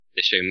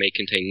show may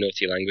contain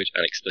naughty language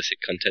and explicit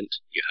content.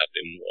 You have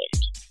been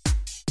warned.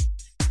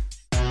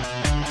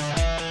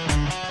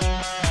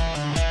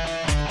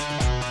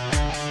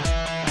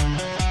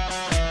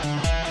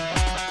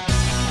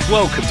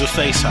 Welcome to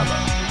Facehammer,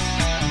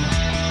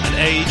 an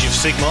Age of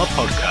Sigmar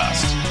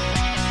podcast.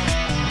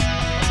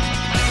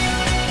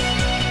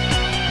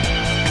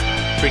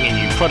 Bringing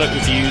you product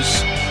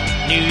reviews,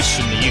 news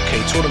from the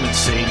UK tournament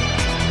scene,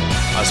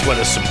 as well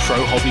as some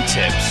pro hobby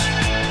tips.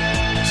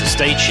 So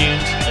stay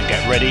tuned and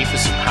get ready for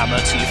some hammer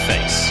to your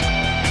face.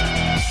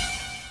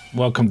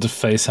 Welcome to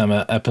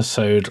Facehammer,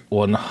 episode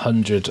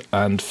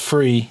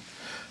 103.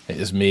 It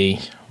is me,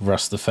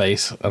 Russ the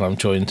Face, and I'm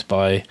joined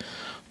by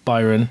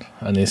Byron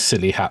and his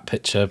silly hat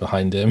picture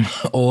behind him.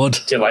 Ord.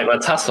 Do you like my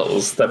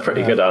tassels? They're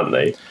pretty good, aren't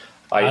they?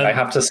 I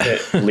have to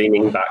sit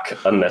leaning back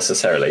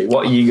unnecessarily.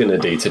 What are you going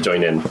to do to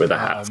join in with a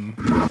hat?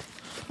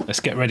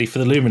 Let's get ready for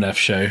the Luminef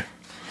show.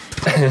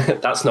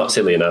 That's not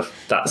silly enough.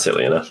 That's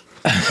silly enough.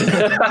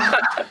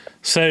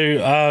 So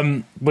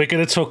we're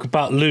going to talk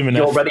about Luminef.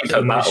 You're ready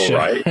for battle,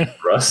 right,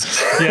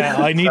 Russ? Yeah,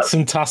 I need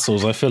some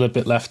tassels. I feel a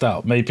bit left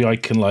out. Maybe I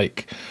can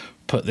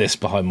put this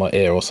behind my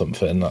ear or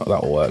something.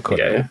 That'll work.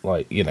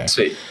 Yeah.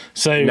 Sweet.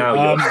 So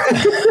now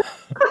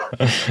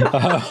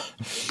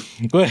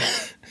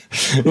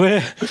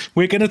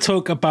we're going to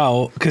talk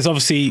about, because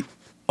obviously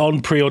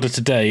on pre-order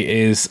today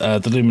is the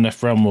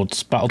Luminef Realm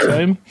Lords Battle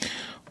Tome,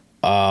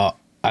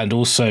 and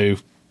also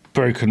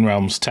Broken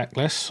Realms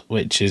Techless,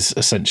 which is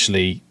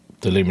essentially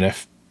the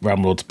Luminef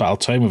Realm Lords Battle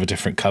Tome with a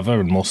different cover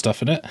and more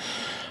stuff in it.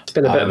 It's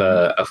been a bit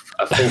of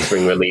a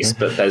filtering release,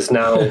 but there's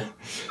now,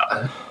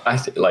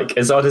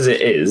 as odd as it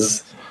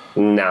is,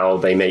 now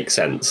they make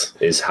sense,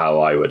 is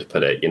how I would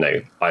put it.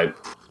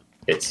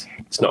 It's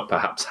not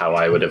perhaps how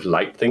I would have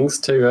liked things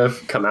to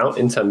have come out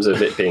in terms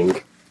of it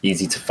being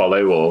easy to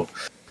follow or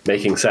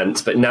making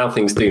sense, but now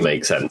things do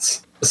make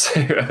sense.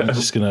 So, I'm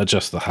just going to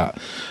adjust the hat.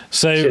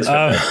 So,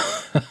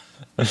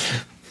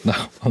 no,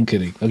 I'm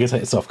kidding. I'm going to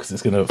take this off because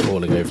it's going to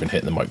falling over and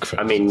hit the microphone.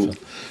 I mean,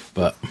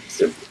 but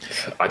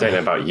I don't know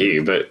about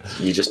you, but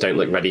you just don't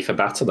look ready for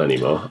battle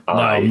anymore. No,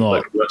 I'm not.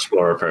 Look much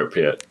more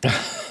appropriate.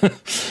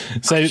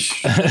 So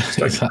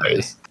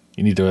exactly.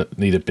 You need a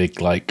big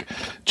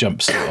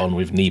jumpsuit on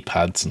with knee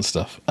pads and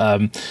stuff.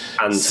 And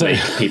make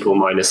people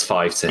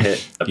 -5 to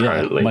hit,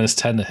 apparently. Yeah,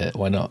 -10 to hit,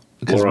 why not?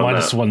 Because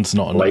 -1's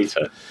not enough.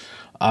 Later.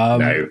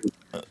 No.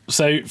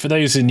 So for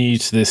those who are new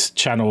to this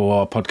channel or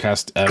our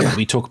podcast,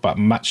 we talk about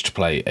matched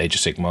play Age of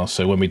Sigmar.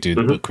 So when we do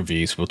the book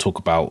reviews, we'll talk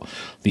about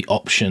the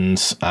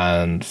options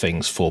and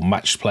things for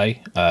matched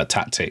play,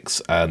 tactics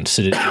and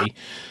synergy.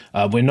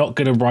 We're not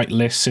going to write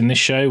lists in this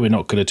show. We're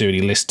not going to do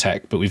any list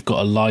tech, but we've got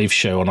a live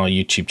show on our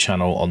YouTube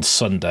channel on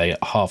Sunday at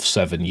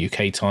 7:30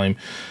 UK time.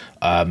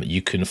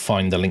 You can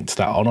find the link to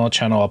that on our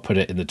channel. I'll put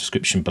it in the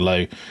description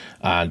below.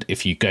 And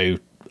if you go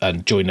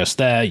and join us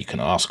there, you can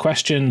ask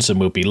questions and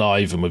we'll be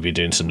live and we'll be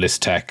doing some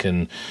list tech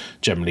and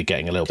generally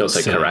getting a little bit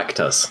silly. Correct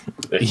us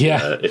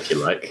if you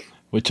like.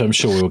 Which I'm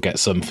sure we'll get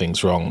some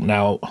things wrong.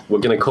 Now we're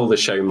going to call the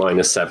show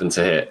 -7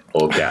 to hit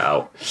or get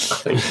out, I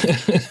think.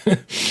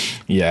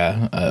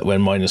 Yeah,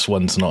 when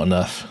 -1's not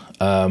enough.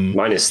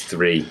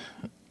 -3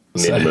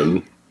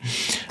 minimum,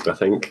 I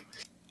think.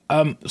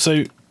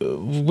 So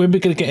when we're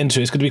going to get into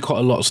it, it's going to be quite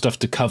a lot of stuff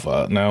to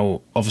cover.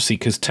 Now, obviously,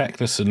 because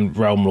Techless and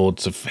Realm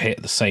Lords have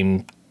hit the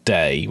same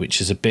day,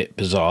 which is a bit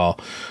bizarre.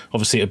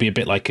 Obviously, it'll be a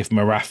bit like if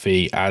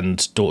Marathi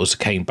and Daughters of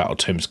Cain Battle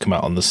Tomes come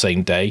out on the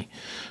same day.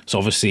 So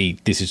obviously,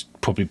 this has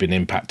probably been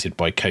impacted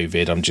by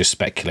COVID. I'm just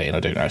speculating.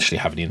 I don't actually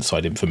have any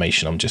inside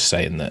information. I'm just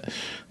saying that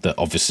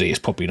obviously it's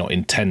probably not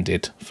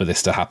intended for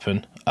this to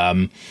happen.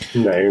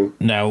 No.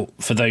 Now,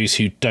 for those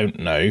who don't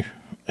know,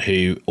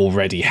 who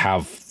already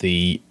have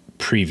the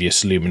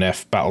previous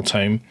Luminef Battle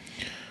Tome,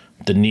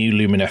 the new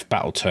Luminef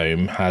Battle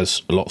Tome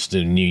has lots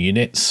of new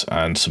units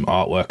and some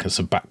artwork and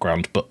some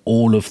background, but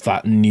all of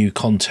that new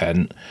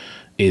content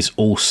is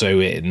also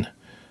in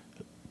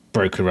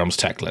Broken Realms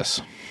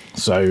Techless.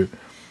 So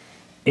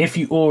if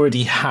you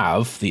already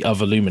have the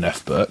other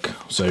Luminef book,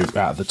 so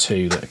out of the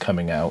two that are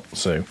coming out,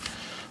 so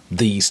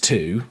these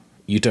two,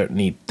 you don't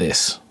need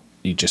this.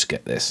 You just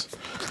get this.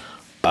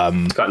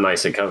 It's got a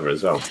nicer cover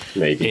as well.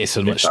 Maybe it's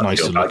a much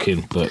nicer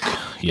looking book.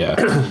 Yeah.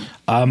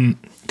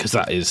 Because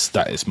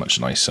that is much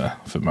nicer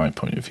from my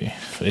point of view.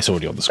 It's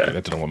already on the screen. I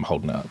don't know why I'm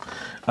holding it up.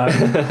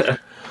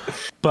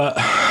 But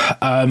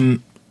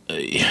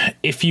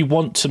if you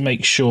want to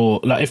make sure,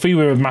 if we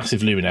were a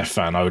massive Luminef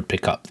fan, I would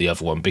pick up the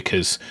other one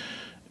because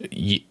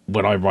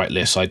when I write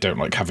lists, I don't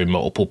like having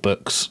multiple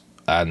books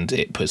and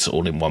it puts it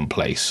all in one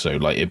place. So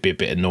it'd be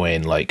a bit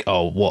annoying.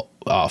 What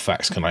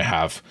artifacts can I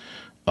have?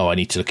 Oh, I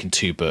need to look in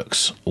 2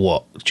 books.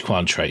 What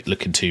command trait?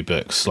 Look in 2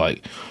 books.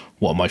 What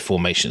are my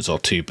formations? Are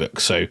 2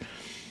 books. So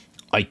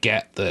I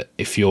get that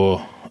if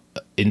you're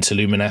into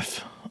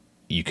Luminef,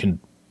 you can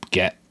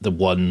get the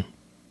one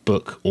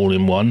book all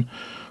in one.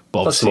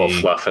 But that's more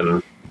fluff,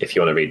 and if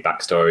you want to read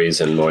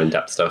backstories and more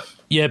in-depth stuff.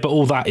 Yeah, but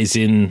all that is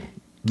in,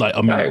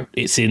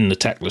 it's in the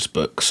Techless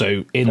book.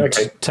 So in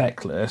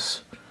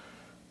Techless,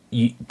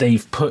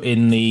 they've put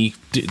in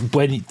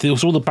when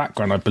there's all the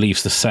background, I believe,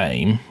 is the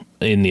same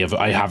in the other.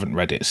 I haven't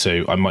read it,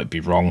 so I might be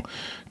wrong.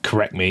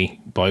 Correct me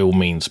by all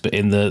means. But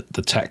in the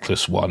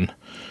Techless one,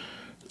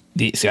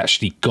 it's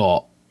actually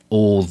got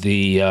all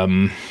the.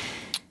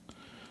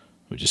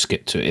 We just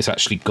skip to it. It's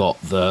actually got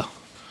the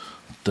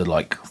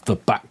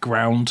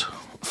background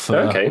for.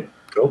 Okay.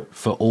 Cool.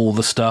 For all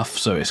the stuff,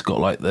 so it's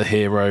got like the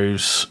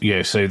heroes,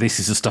 so this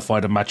is the stuff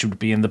I'd imagine would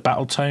be in the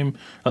battle tome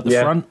at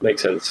the front.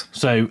 Makes sense.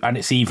 So, and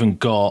it's even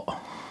got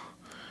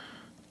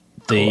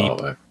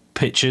the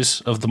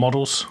pictures of the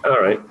models.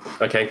 All right.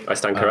 Okay, I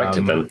stand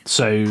corrected then.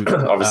 So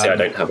obviously, I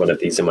don't have one of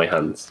these in my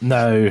hands.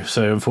 No,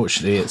 so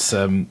unfortunately, it's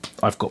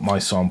I've got my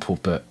sample,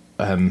 but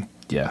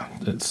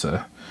it's.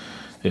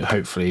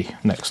 Hopefully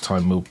next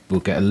time we'll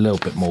get a little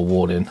bit more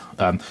warning.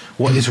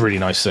 What is really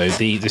nice though,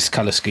 this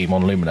color scheme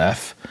on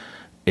Lumineth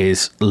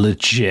is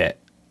legit.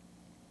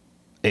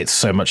 It's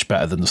so much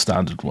better than the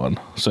standard one.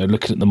 So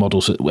looking at the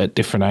models at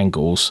different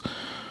angles,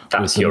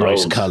 that's with the your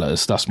nice old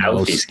colours. That's my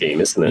Alfie scheme,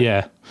 isn't it?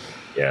 Yeah.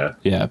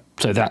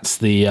 So that's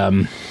the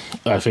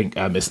I think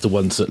it's the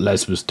ones that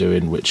Les was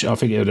doing, which I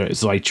think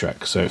it's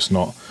Zytrek, so it's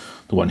not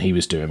the one he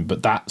was doing.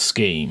 But that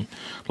scheme,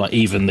 like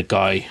even the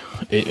guy,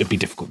 it'd be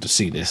difficult to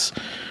see this,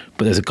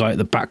 but there's a guy at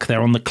the back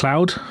there on the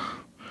cloud.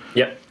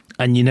 Yep.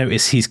 And you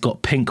notice he's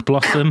got pink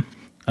blossom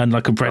and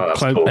like a red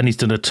cloak, cool. And he's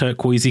done a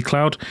turquoisey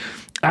cloud.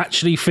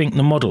 Actually think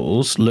the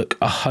models look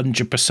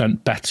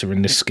 100% better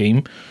in this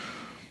scheme.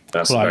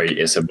 That's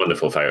it's a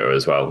wonderful photo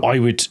as well. That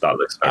looks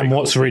very and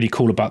what's really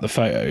cool about the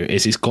photo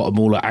is it's got them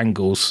all at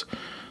angles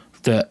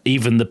that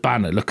even the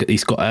banner, look at,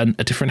 he's got a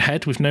different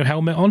head with no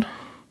helmet on.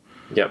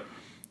 Yep.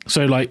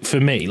 So like for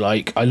me,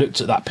 like I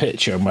looked at that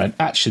picture and went,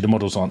 actually the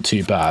models aren't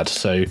too bad.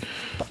 So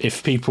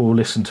if people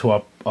listen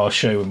to our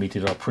show when we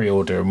did our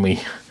pre-order and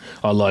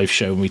our live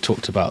show and we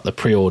talked about the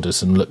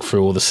pre-orders and looked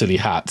through all the silly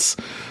hats,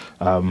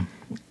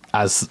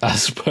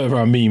 as per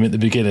our meme at the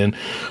beginning,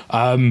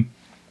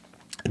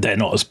 they're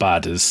not as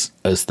bad as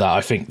that.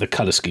 I think the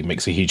colour scheme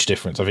makes a huge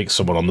difference. I think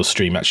someone on the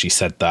stream actually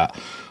said that,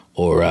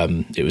 or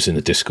it was in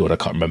the Discord. I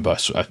can't remember.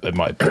 It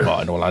might have been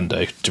Martin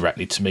Orlando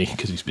directly to me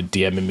because he's been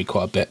DMing me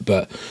quite a bit.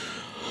 But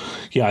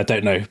yeah, I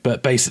don't know.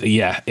 But basically,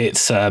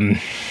 it's So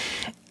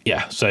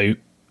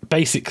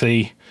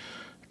basically,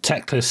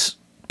 Techless,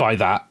 buy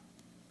that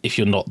if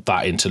you're not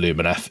that into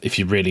Lumineth. If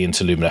you're really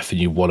into Lumineth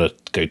and you want to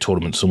go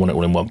tournaments and want it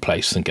all in one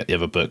place, then get the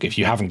other book. If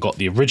you haven't got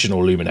the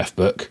original Lumineth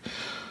book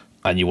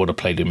and you want to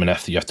play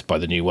Lumineth, you have to buy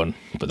the new one.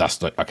 But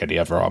that's like any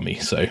other army.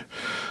 So a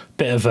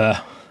bit of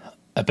a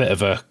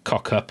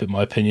cock up in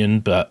my opinion,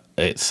 but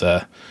it's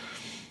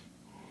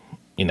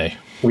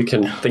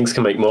things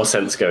can make more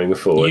sense going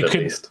forward.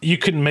 You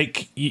can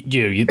make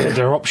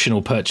there are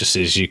optional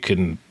purchases. You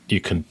can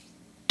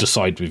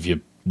decide with your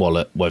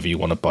wallet whether you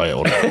want to buy it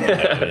or not.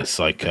 It's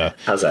like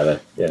as ever.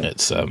 Yeah.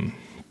 It's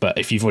but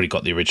if you've already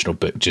got the original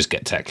book, just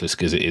get Techless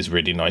because it is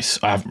really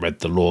nice. I haven't read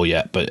the lore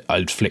yet, but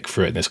I'd flick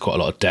through it and there's quite a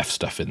lot of death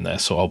stuff in there,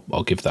 so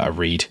I'll give that a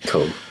read.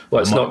 Cool.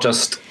 Well, it's not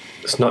just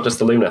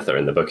the Lumineth that are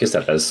in the book, is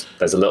there? There's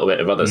a little bit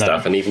of other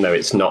stuff, and even though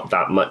it's not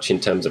that much in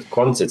terms of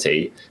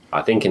quantity,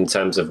 I think in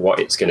terms of what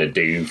it's going to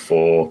do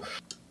for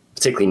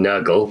particularly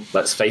Nurgle,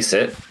 let's face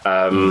it,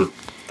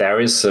 there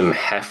is some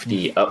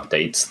hefty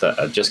updates that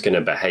are just going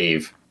to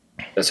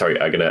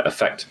are going to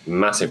affect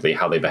massively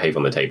how they behave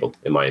on the table,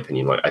 in my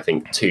opinion. Like, I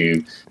think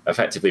 2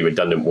 effectively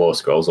redundant War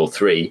Scrolls, or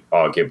 3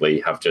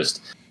 arguably, have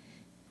just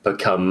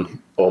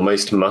become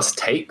almost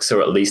must-takes,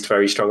 or at least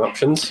very strong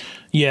options.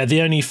 Yeah, the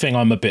only thing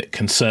I'm a bit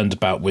concerned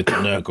about with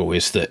Nurgle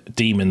is that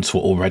demons were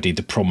already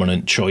the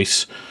prominent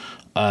choice,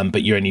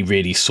 but you only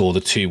really saw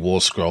the 2 War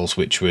Scrolls,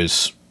 which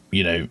was,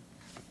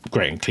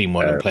 Great and Clean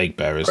One and Plague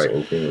Bearers.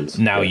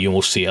 Now you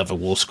will see other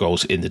War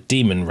Scrolls in the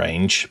demon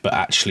range, but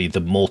actually the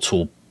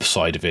mortal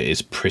side of it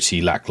is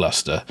pretty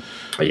lackluster.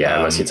 Yeah,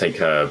 unless you take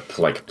a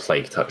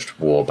Plague Touched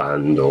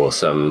Warband or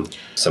some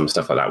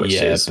stuff like that, which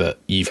is but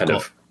you've got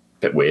a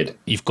bit weird.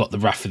 You've got the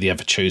Wrath of the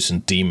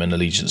Everchosen demon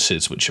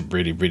allegiances, which are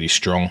really, really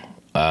strong.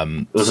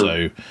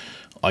 So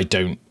I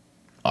don't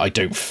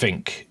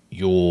think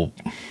if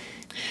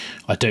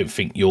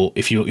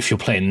you're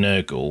playing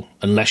Nurgle,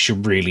 unless you're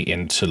really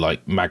into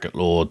like Maggot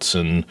Lords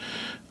and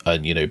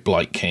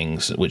Blight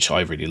Kings, which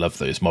I really love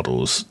those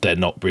models, they're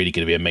not really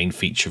going to be a main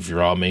feature of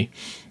your army.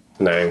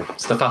 No,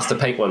 it's the faster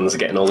paint ones are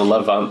getting all the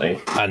love, aren't they?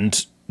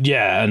 And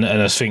and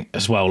I think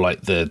as well, like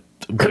with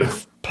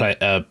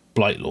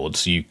Blight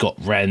Lords, you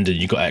got rend and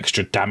you got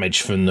extra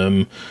damage from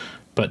them,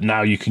 but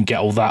now you can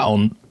get all that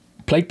on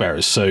Plague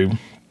Bearers. So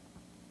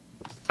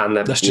and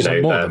let's just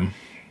have more of them.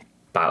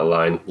 Battle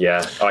line,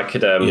 I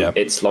could.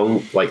 It's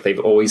long. Like,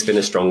 they've always been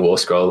a strong War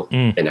Scroll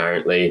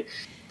inherently.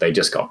 They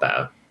just got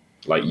better.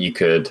 Like, you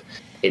could.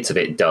 It's a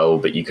bit dull,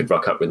 but you could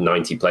rock up with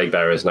 90 Plague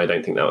Bearers, and I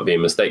don't think that would be a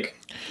mistake.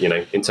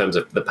 In terms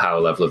of the power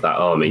level of that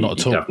army, you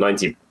could have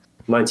 90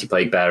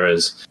 Plague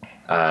Bearers.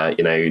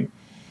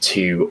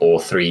 2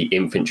 or 3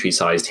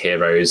 infantry-sized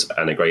heroes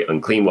and a Great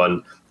Unclean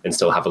One, and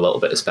still have a little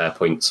bit of spare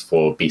points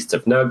for Beasts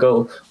of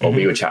Nurgle. Or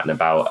we were chatting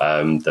about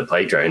the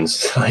Plague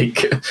Drones,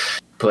 like.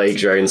 Plague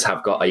drones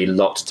have got a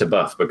lot to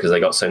buff because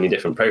they got so many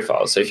different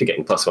profiles. So if you're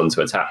getting +1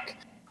 to attack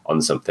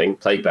on something,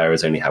 Plague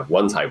Bearers only have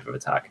one type of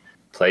attack.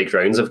 Plague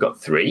drones have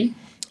got 3.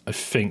 I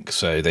think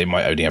so. They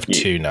might only have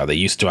 2 now. They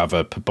used to have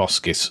a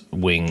proboscis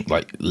wing,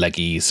 like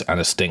leggies, and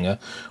a stinger.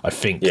 I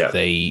think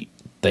they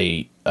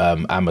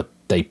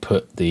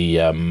put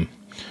the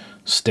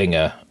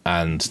stinger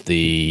and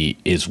the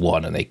is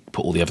one, and they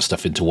put all the other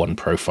stuff into one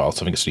profile.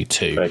 So I think it's only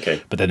 2.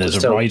 Okay. But then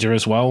there's a rider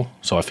as well.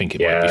 So I think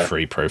it might be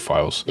 3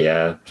 profiles.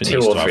 Yeah,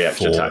 2 or 3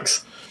 extra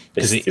attacks.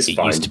 Because it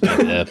used to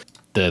be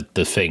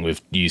the thing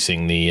with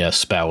using the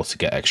spell to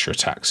get extra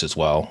attacks as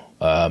well,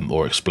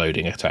 or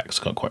exploding attacks.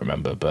 Can't quite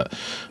remember, but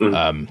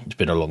it's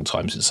been a long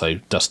time since I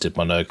dusted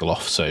my Nurgle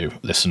off. So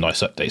there's some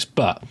nice updates,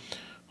 but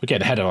we're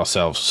getting ahead of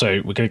ourselves.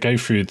 So we're going to go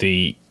through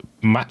the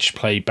match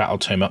play battle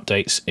tome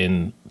updates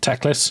in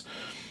Teclis.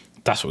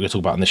 That's what we're going to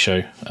talk about in this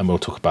show, and we'll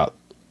talk about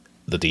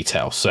the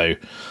details. So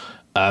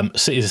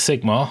Cities of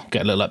Sigmar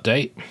get a little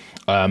update,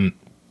 and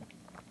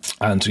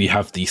we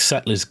have the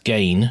Settlers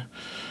Gain,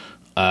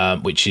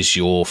 which is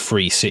your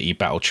free city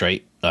battle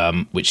trait,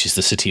 which is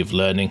the City of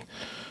Learning.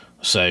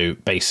 So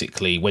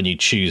basically, when you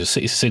choose a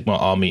Cities of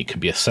Sigmar army, it can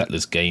be a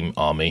Settlers Game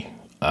army,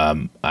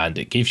 and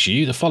it gives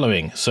you the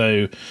following.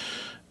 So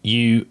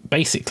you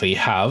basically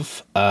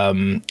have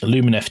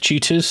Lumineth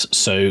tutors,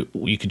 so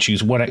you can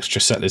choose 1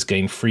 extra Settlers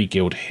Gain free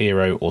guild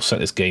hero or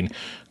Settlers Gain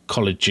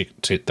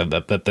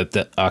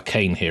the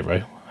arcane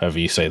hero, however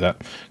you say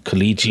that,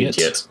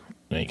 collegiate.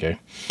 There you go.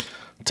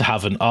 To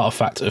have an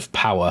artifact of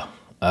power.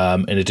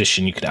 In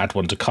addition, you can add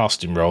 1 to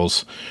casting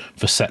rolls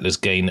for Settlers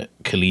Gain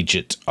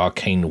collegiate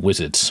arcane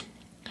wizards.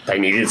 They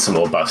needed some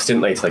more buffs,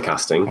 didn't they, to the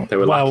casting? They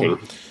were lacking.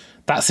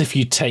 That's if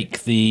you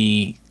take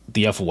the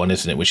other one,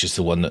 isn't it? Which is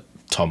the one that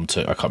Tom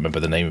took. I can't remember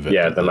the name of it.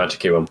 Yeah, the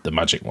magic one. The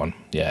magic one,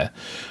 yeah.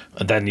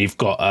 And then you've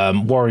got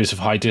Warriors of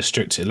High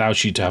District. It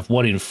allows you to have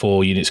 1 in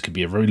 4 units could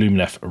be a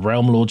Lumineth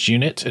Realm Lords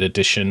unit. In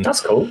addition...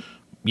 That's cool.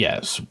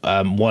 Yes,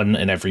 1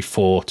 in every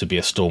 4 to be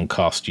a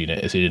Stormcast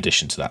unit is in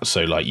addition to that.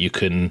 So, like, you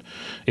can...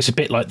 It's a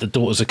bit like the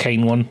Daughters of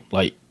Cain one.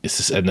 Like, it's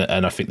just, and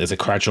I think there's a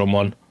Kradron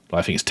one.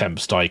 I think it's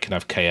Tempest Eye can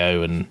have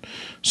KO, and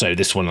so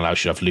this one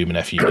allows you to have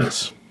Lumineth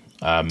units.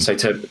 So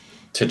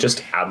to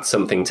just add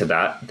something to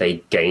that,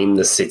 they gain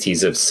the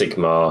Cities of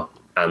Sigmar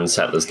and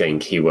Settlers Gain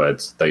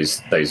keywords.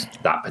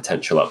 That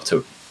potential up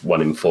to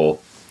 1 in 4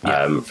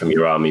 from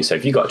your army. So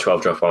if you've got a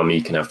 12-drop army,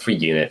 you can have 3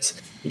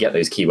 units. You get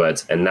those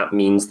keywords, and that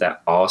means there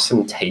are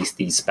some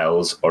tasty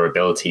spells or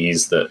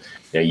abilities that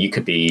you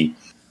could be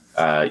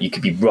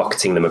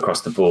rocketing them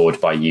across the board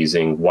by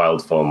using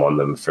Wild Form on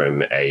them from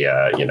one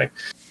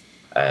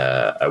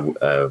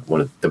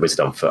of the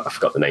Wizard on Foot. I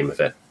forgot the name of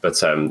it, but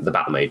the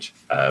Battle Mage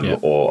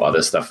or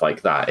other stuff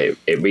like that.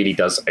 It really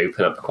does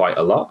open up quite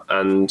a lot,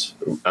 and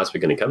as we're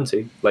going to come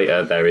to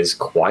later, there is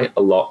quite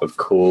a lot of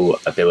cool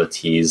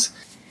abilities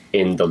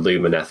in the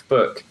Lumineth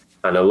book.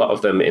 And a lot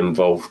of them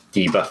involve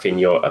debuffing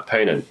your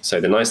opponent. So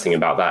the nice thing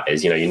about that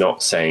is, you're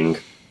not saying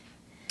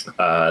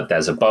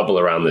there's a bubble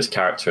around this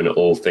character and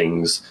all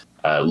things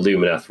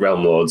Lumineth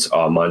Realm Lords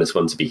are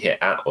 -1 to be hit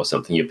at or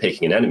something. You're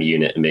picking an enemy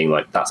unit and being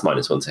like, that's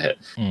 -1 to hit.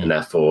 And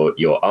therefore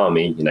your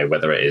army,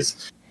 whether it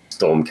is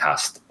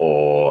Stormcast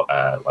or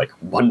like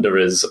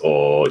Wanderers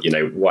or,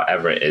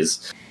 whatever it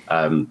is,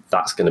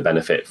 that's going to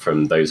benefit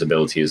from those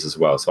abilities as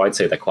well. So I'd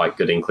say they're quite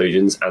good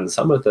inclusions, and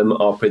some of them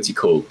are pretty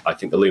cool. I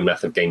think the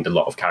Lumineth have gained a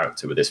lot of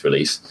character with this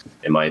release,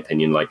 in my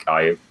opinion. Like,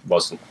 I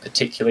wasn't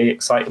particularly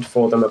excited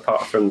for them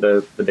apart from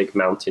the big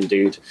mountain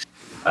dude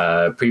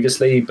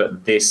previously,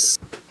 but they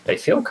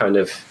feel kind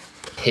of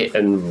hit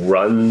and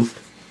run,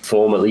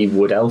 formerly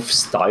Wood Elf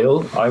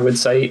style, I would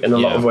say, in a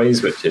lot of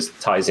ways, which just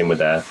ties in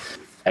with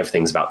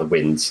everything's about the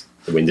wind.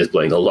 The wind is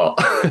blowing a lot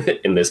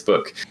in this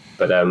book.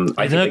 But I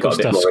think they got a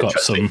bit more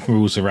interesting. Some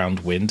rules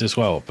around wind as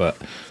well, but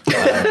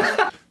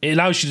it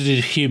allows you to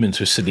do humans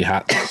with silly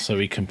hats, so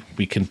we can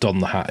don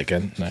the hat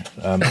again.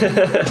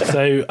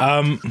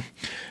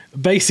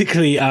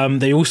 Basically,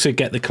 they also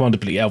get the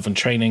commandability Elven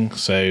training.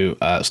 So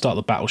start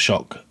the Battle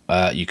Shock.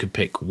 You could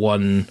pick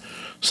 1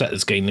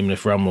 Settlers Gain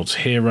Lumineth Realm Lords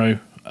hero.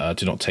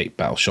 Do not take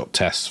Battle Shock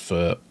tests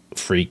for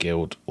free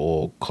guild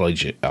or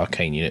collegiate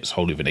arcane units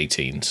wholly within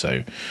 18.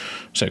 So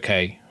it's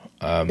okay.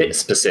 Bit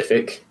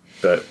specific.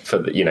 But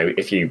for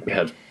if you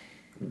had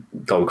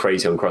gone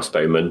crazy on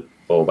crossbowmen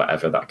or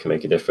whatever, that can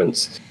make a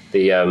difference.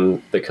 The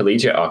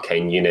collegiate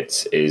arcane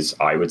units is,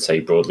 I would say,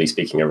 broadly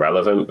speaking,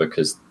 irrelevant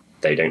because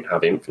they don't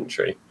have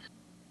infantry.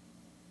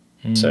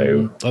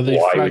 So are they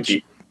why would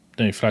you?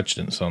 No,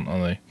 flagellants aren't, are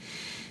they?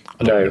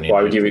 No,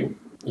 why would you?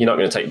 You're not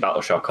going to take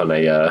Battle Shock on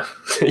a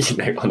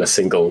on a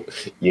single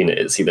unit.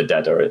 It's either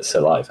dead or it's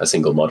alive. A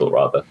single model,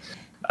 rather.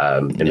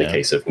 In the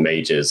case of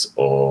mages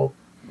or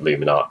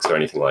Luminarchs or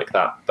anything like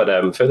that. But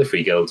for the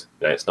free guild,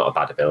 it's not a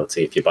bad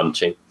ability if you're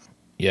bunching.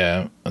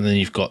 Yeah, and then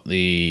you've got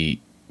the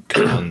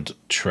command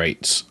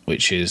traits,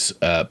 which is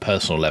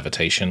personal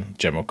levitation,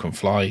 general can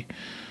fly,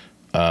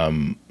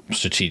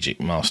 strategic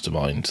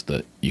mastermind,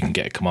 that you can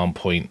get a command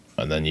point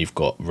And then you've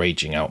got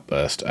Raging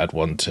Outburst. Add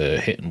 1 to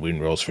hit and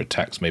wound rolls for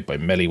attacks made by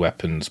melee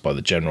weapons by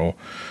the general,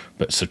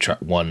 but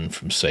subtract 1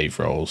 from save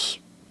rolls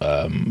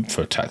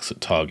for attacks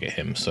that target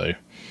him. So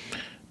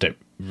don't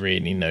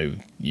really know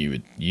you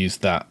would use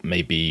that.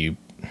 Maybe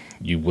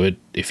you would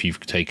if you've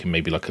taken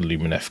maybe like a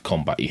Lumineth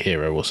Combat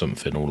Hero or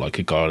something, or like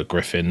a Guard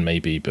Griffin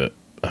maybe, but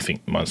I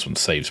think -1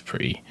 saves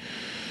pretty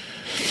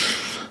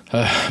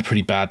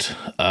bad.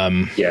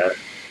 Yeah,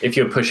 if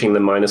you're pushing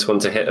the -1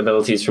 to hit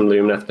abilities from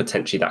Lumineth,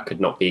 potentially that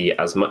could not be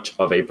as much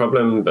of a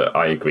problem, but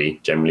I agree,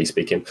 generally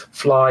speaking.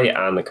 Fly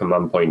and a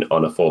command point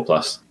on a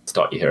 4+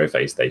 start your hero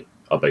phase, they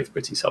are both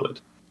pretty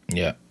solid.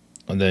 Yeah,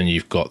 and then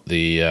you've got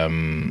the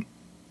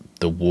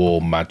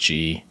War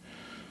Magi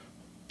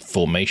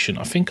formation.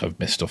 I think I've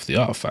missed off the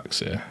artifacts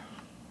here,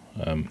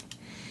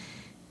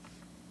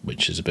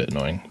 which is a bit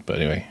annoying, but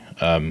anyway.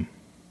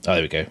 There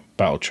we go.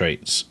 Battle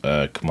traits,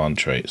 command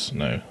traits.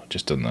 No, I've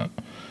just done that.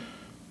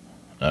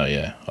 Oh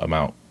yeah, I'm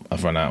out.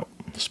 I've run out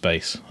of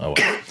space. Oh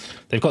well.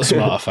 They've got some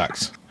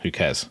artifacts. Who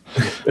cares?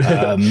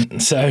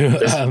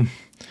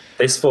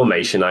 This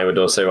formation, I would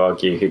also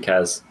argue, who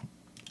cares?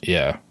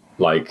 Yeah.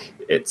 Like,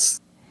 it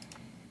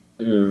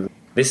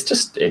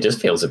just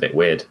feels a bit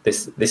weird.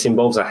 This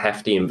involves a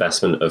hefty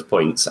investment of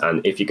points,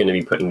 and if you're going to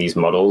be putting these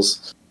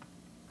models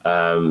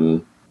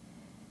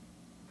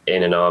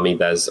in an army,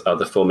 there's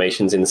other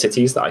formations in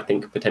cities that I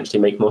think potentially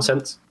make more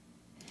sense.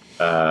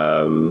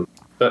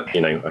 But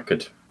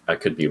I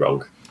could be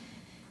wrong.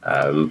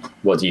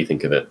 What do you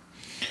think of it?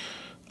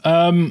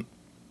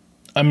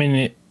 I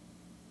mean,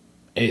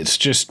 it's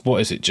just,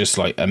 what is it? Just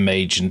like a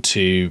mage and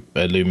 2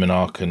 a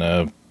Luminarch and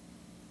a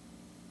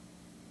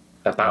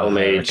battle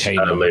mage, a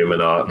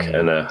Luminarch,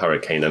 and a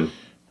Hurricanum.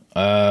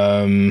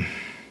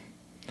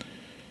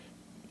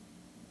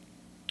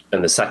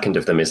 And the second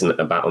of them isn't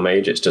a battle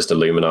mage; it's just a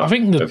Luminarch. I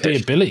think the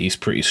ability is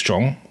pretty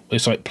strong.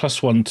 It's like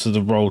 +1 to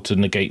the roll to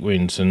negate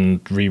wounds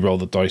and re-roll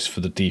the dice for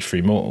the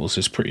D3 mortals.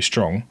 It's pretty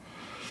strong.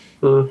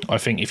 I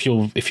think if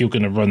you're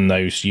going to run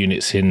those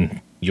units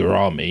in your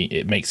army,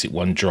 it makes it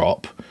 1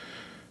 drop.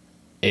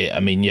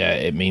 It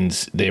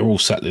means they're all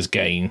Settlers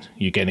Gain.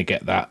 You're going to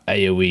get that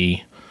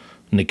AOE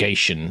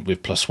negation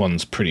with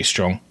 +1's pretty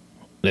strong.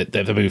 They're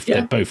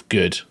both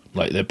good.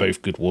 Like, they're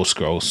both good war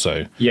scrolls.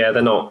 So yeah,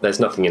 they're not. There's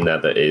nothing in there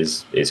that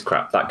is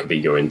crap. That could be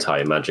your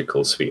entire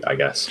magical suite, I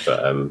guess.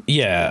 But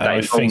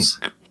I think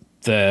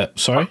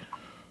sorry.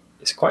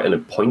 It's quite a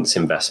points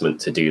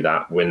investment to do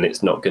that when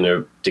it's not going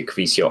to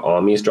decrease your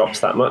army's drops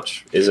that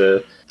much.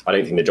 I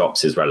don't think the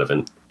drops is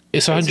relevant.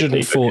 It's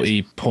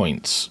 140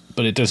 points,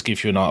 but it does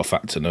give you an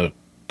artifact and a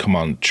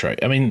command trait.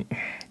 I mean,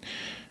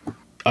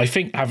 I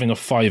think having a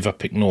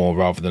 5+ ignore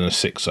rather than a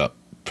 6+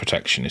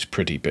 protection is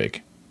pretty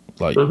big.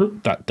 Like,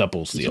 that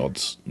doubles the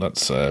odds.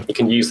 That's you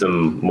can use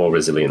them more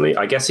resiliently.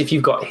 I guess if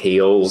you've got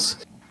heals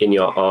in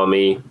your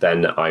army,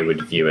 then I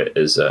would view it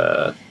as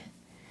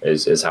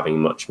having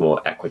much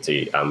more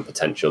equity and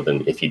potential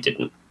than if you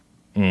didn't.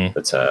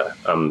 But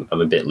I'm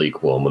a bit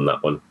lukewarm on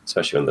that one,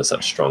 especially when there's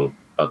such strong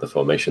other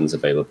formations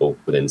available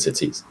within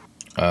cities.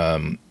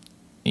 I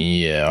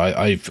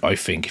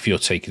think if you're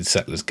taking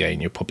Settlers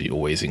Gain, you'll probably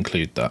always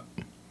include that.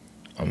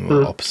 I'm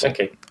the opposite.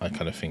 Okay. I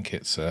kind of think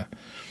it's all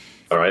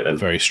right then.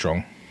 Very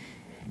strong.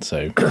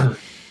 So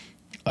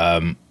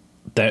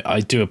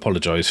I do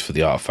apologise for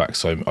the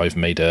artifacts. I've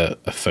made a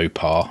faux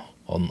pas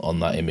on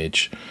that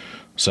image.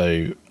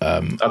 So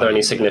are there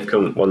any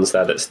significant ones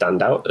there that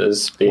stand out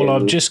as being... Well,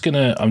 I'm just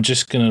gonna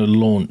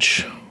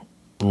launch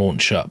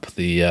up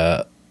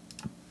the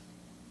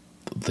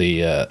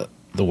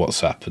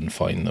WhatsApp and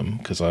find them,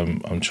 because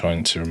I'm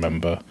trying to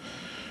remember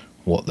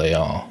what they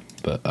are,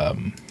 but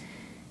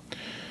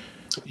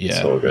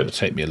it'll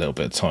take me a little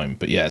bit of time.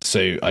 But yeah,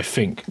 so I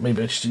think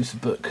maybe I should use the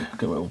book,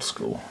 go old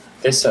school.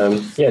 This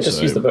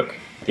use the book.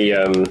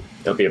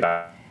 It'll be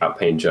about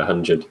page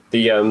 100.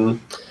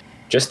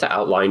 Just to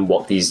outline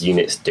what these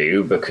units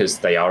do, because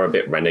they are a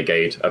bit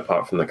renegade,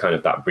 apart from the kind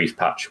of that brief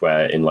patch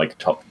where in like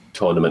top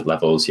tournament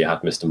levels you had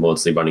Mr.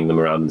 Maudsley running them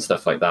around and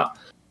stuff like that.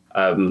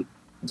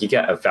 You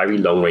get a very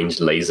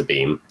long-range laser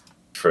beam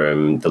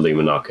from the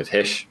Luminarch of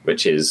Hysh,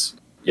 which is,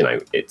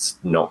 it's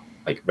not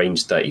like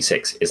range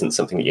 36 isn't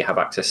something that you have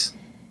access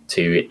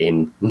to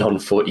in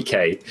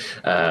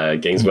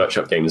non-40k Games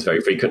Workshop games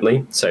very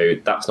frequently, so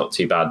that's not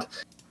too bad.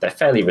 They're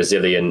fairly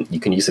resilient. You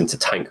can use them to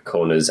tank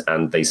corners,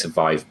 and they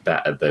survive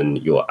better than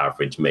your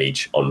average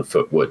mage on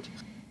foot would.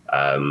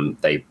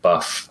 They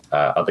buff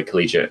other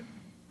collegiate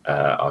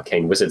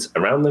arcane wizards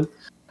around them,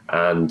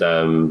 and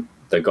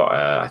they've got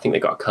I think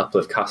they've got a couple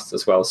of casts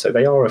as well. So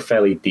they are a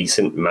fairly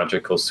decent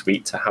magical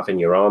suite to have in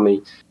your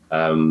army.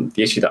 The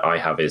issue that I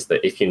have is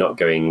that if you're not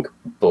going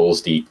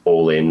balls deep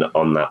all in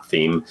on that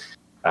theme,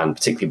 and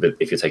particularly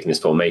if you're taking this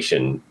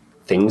formation,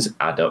 things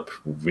add up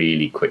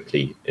really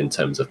quickly in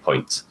terms of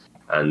points.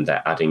 And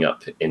they're adding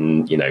up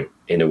in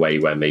a way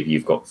where maybe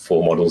you've got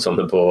 4 models on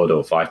the board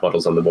or 5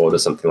 models on the board or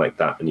something like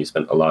that, and you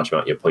spent a large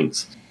amount of your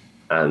points.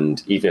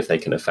 And even if they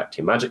can affect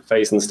your magic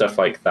phase and stuff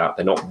like that,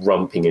 they're not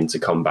romping into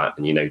combat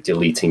and,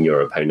 deleting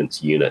your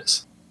opponent's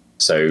units.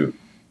 So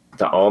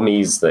the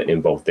armies that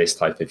involve this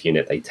type of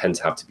unit, they tend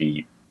to have to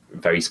be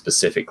very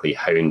specifically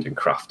honed and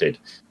crafted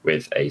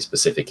with a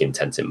specific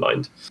intent in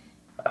mind,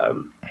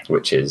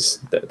 which is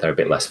that they're a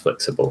bit less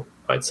flexible,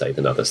 I'd say,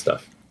 than other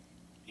stuff.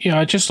 Yeah,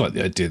 I just like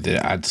the idea that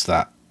it adds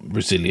that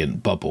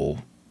resilient bubble,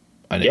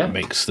 and it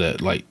makes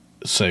that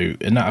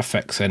and that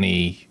affects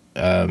any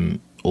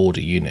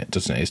order unit,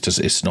 doesn't it?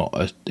 It's not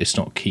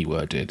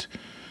keyworded.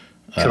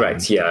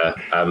 Correct. Yeah.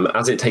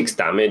 As it takes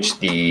damage,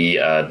 the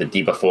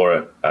debuff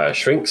aura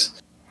shrinks.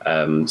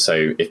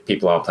 So if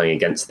people are playing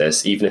against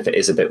this, even if it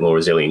is a bit more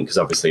resilient, because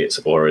obviously its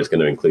aura is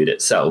going to include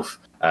itself,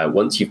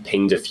 once you've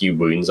pinged a few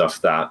wounds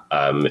off that,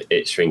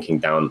 it shrinking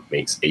down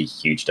makes a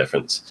huge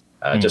difference.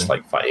 Just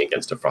like fighting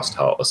against a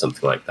Frostheart or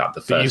something like that.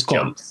 The first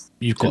jump.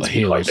 You've got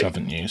heals,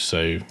 haven't you?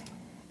 So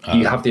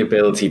you have the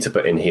ability to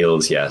put in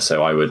heals, yeah.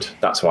 So I would.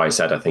 That's why I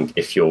said I think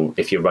if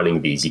you're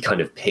running these, you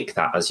kind of pick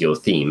that as your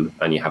theme,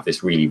 and you have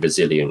this really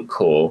resilient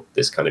core,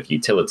 this kind of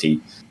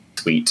utility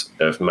suite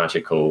of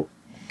magical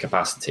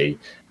capacity.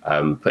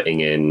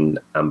 Putting in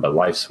Amber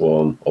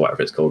Lifeswarm, or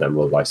whatever it's called,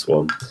 Emerald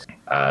Lifeswarm,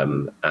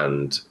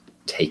 and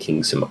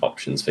taking some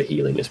options for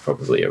healing is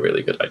probably a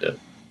really good idea.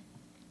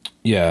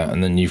 Yeah,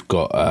 and then you've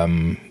got let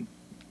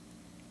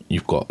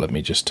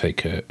me just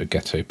take a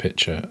ghetto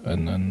picture,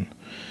 and then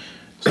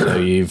so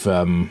you've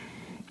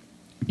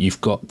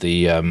got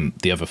the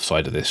other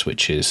side of this,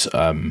 which is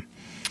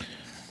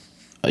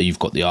you've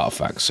got the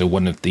artifacts. So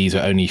one of these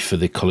are only for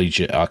the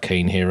collegiate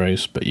arcane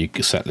heroes, but you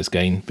Settlers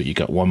gain. But you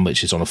got one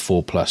which is on a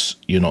 4+.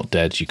 You're not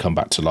dead. You come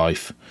back to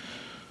life.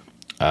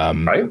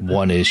 Right.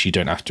 One is you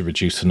don't have to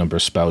reduce the number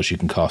of spells you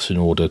can cast in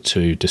order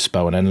to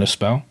dispel an endless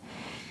spell.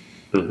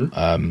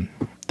 Mm-hmm.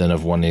 The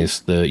other one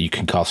is you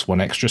can cast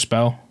one extra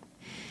spell.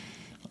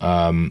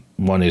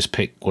 One is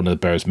pick one of the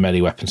bearer's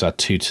melee weapons, add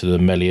 2 to the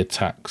melee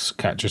attacks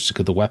characteristic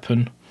of the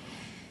weapon.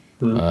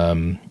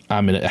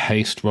 Amulet of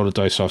Haste, roll a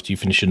dice after you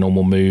finish a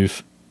normal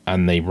move,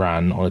 and they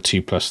ran on a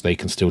 2+, they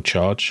can still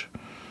charge.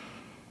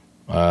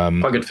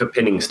 Quite good for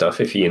pinning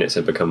stuff if your units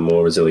have become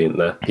more resilient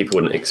there. People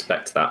wouldn't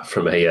expect that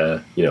from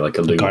a like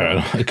a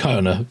Luma. A guy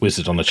on a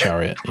wizard on a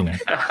chariot,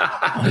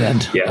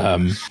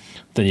 And,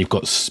 then you've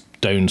got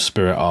Stone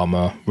Spirit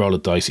Armor. Roll a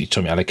dice each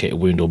time you allocate a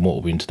wound or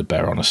mortal wound to the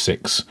bearer on a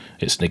 6.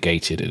 It's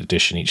negated. In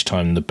addition, each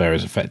time the bearer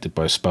is affected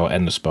by a spell,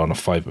 end the spell on a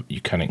 5,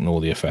 you can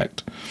ignore the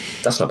effect.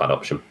 That's not a bad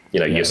option.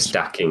 You're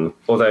stacking.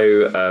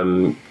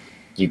 Although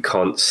you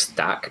can't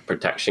stack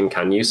protection,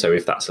 can you? So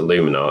if that's a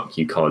Luminarch,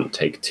 you can't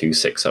take 2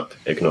 6-up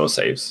ignore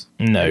saves.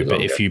 No, but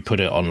if you put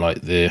it on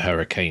like the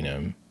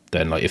Hurricanum,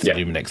 then like if the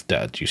Luminarch's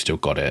dead, you still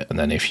got it. And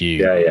then if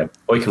you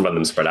or you can run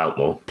them spread out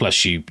more.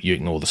 Plus you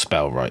ignore the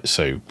spell, right?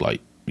 So like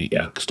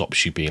it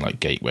stops you being like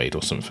gatewayed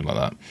or something like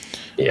that.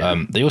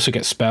 Yeah. They also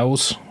get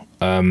spells.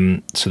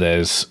 So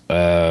there's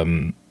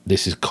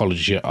this is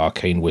Collegiate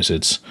Arcane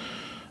Wizards.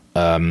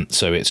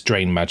 So it's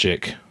Drain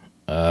Magic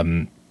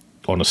on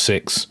a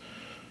 6.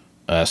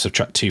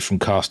 Subtract 2 from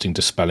casting,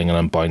 dispelling,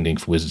 and unbinding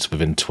for wizards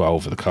within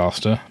 12 of the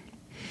caster.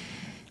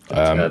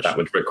 That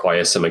would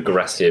require some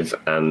aggressive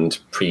and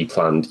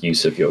pre-planned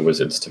use of your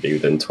wizards to be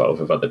within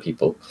 12 of other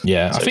people.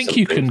 Yeah, so I think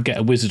you can get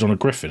a wizard on a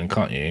griffin,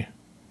 can't you?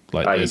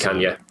 You can,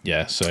 yeah.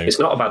 Yeah, so it's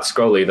not a bad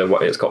scroll either.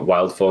 It's got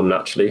Wild Form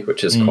naturally,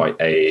 which is quite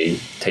a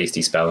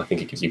tasty spell. I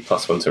think it gives you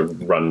 +1 to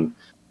run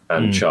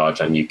and charge,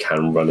 and you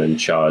can run and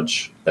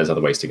charge. There's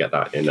other ways to get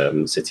that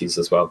in cities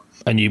as well.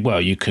 And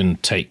you can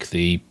take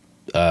the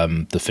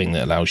thing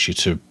that allows you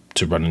to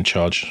run and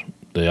charge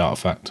the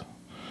artifact.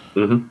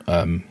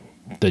 Mm-hmm.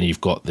 Then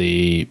you've got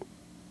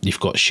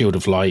Shield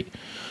of Light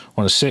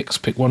on a 6.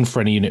 Pick one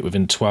for any unit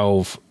within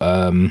 12.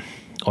 On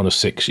a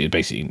 6, you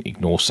basically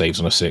ignore saves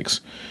on a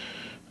 6.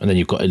 And then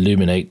you've got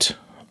Illuminate.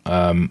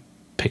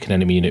 Pick an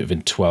enemy unit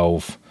within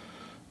 12.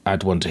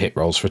 Add 1 to hit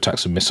rolls for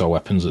attacks and missile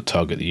weapons that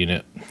target the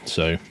unit.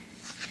 So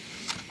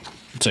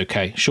it's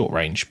okay, short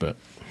range, but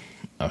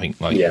I think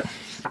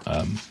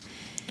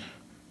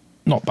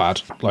not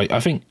bad. I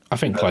think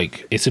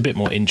it's a bit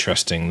more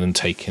interesting than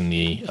taking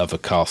the other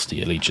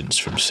casty allegiance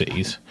from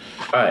cities.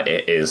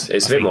 It is.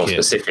 It's a bit more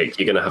specific.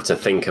 You're going to have to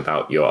think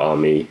about your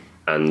army,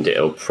 and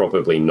it'll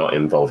probably not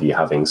involve you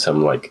having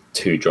some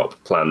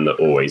 2-drop plan that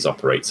always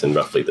operates in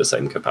roughly the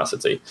same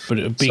capacity. But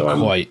it would be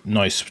quite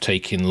nice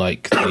taking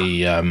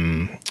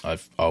the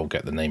I'll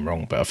get the name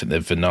wrong, but I think they're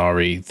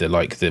Venari, they're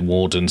the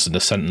Wardens and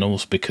the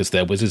Sentinels, because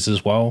they're wizards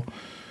as well.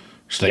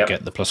 So they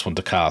get the +1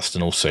 to cast,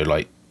 and also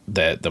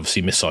they're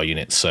obviously missile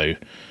units, so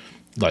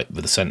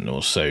with the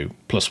Sentinels, so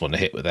 +1 to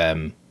hit with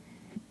them,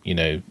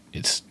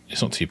 it's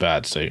not too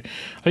bad. So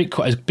I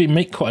think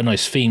make quite a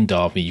nice themed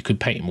army. You could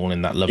paint them all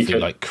in that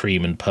lovely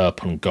cream and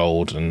purple and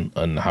gold,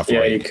 and have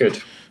you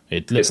could.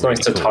 It's nice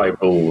to tie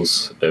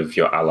rules of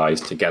your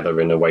allies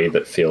together in a way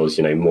that feels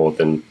more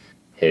than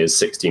here's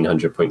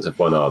 1,600 points of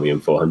one army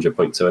and 400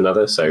 points of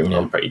another. So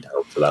I'm pretty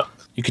down for that.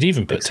 You could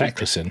even put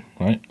Teclis in,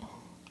 right?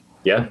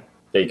 Yeah,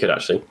 you could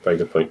actually. Very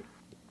good point.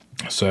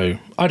 So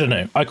I don't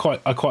know. I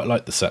quite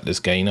like the Settlers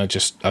gain. I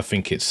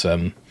think it's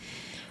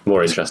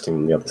more interesting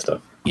than the other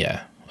stuff.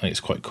 Yeah, I think it's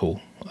quite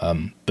cool.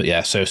 But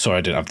yeah, so sorry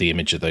I didn't have the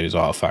image of those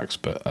artifacts,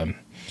 but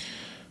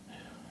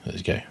there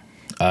you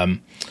go.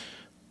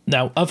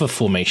 Now, other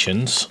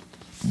formations,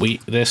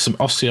 there's some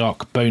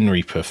Ossiarch Bone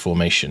Reaper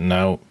formation.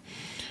 Now,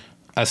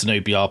 as an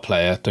OBR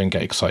player, don't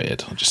get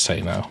excited. I'll just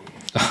say now.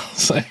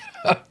 So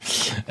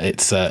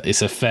it's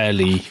a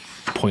fairly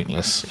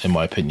pointless, in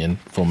my opinion,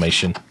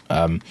 formation.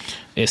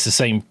 It's the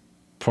same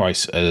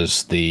price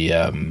as the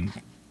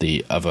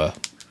other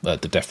the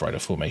Death Rider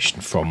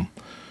formation from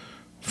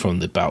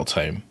the Battle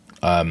Tome,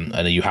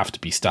 and you have to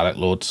be Stalag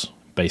Lords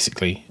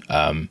basically,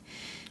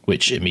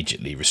 which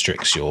immediately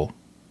restricts your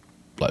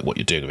what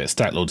you're doing with it.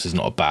 Stalag Lords is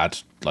not a bad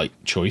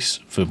choice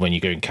for when you're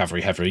going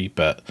cavalry heavy,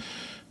 but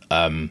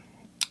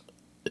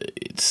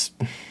it's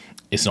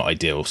not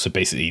ideal. So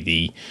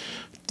basically,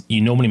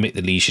 you normally make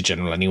the Leisure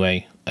General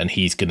anyway, and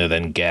he's going to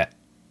then get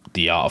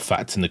the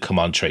artifact and the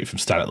command trait from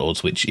Stalag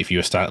Lords, which if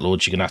you're a Stalag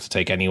Lord, you're going to have to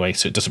take anyway,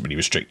 so it doesn't really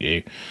restrict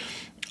you.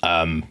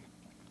 And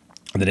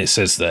then it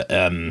says that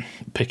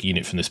pick a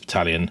unit from this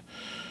battalion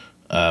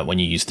when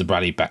you use the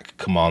Rally Back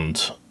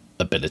command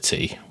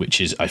ability, which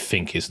I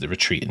think is the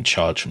Retreat and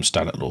Charge from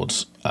Stalag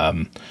Lords.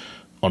 On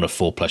a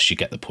 4+, you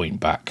get the point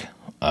back.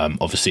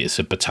 Obviously, it's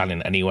a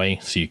battalion anyway,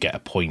 so you get a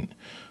point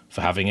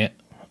for having it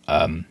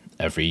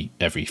every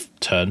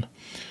turn.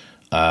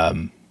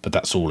 But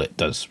that's all it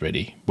does,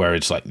 really.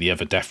 Whereas the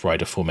other Death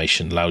Rider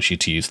formation allows you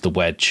to use the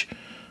Wedge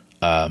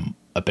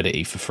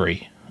ability for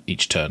free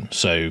each turn.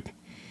 So,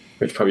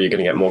 which probably you're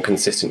going to get more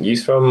consistent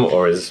use from,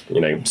 or is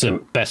it's a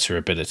better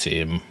ability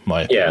in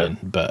my opinion.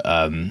 Yeah. But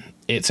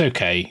it's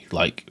okay.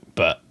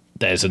 But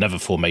there's another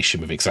formation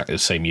with exactly the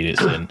same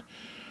units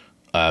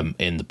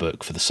in the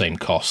book for the same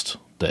cost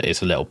that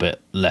is a little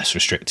bit less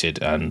restricted,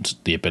 and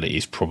the ability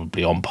is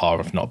probably on par,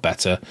 if not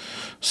better.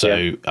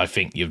 So I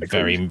think you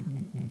very,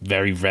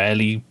 very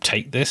rarely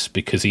take this,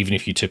 because even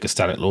if you took a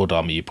Stalag Lord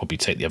army, you'd probably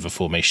take the other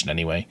formation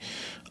anyway.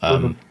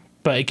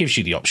 But it gives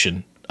you the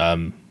option.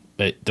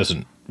 It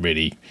doesn't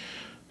really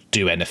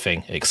do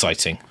anything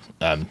exciting.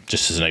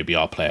 Just as an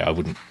OBR player, I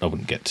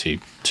wouldn't get too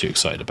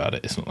excited about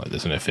it. It's not like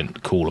there's anything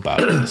cool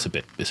about it. It's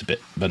a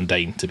bit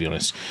mundane, to be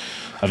honest.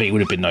 I think it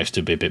would have been nice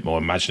to be a bit more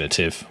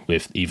imaginative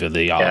with either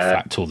the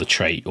artifact or the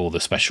trait or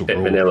the special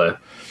rule. Vanilla,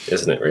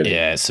 isn't it? Really?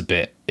 Yeah, it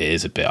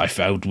is a bit.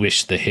 I would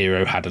wish the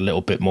hero had a little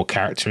bit more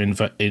character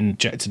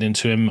injected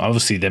into him.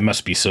 Obviously, there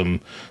must be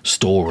some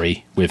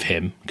story with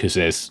him, because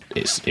it's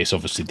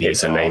obviously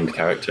it's a named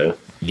character.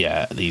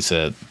 Yeah, there's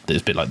a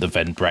bit like the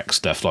Ven Brecht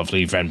stuff.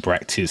 Obviously, Ven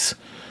Brecht is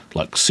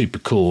super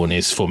cool, and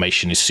his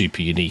formation is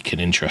super unique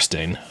and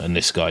interesting, and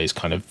this guy is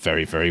kind of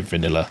very, very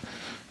vanilla.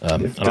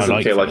 It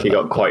doesn't feel like he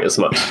got quite as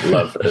much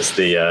love as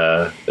the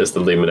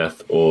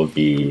Lumineth or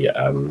the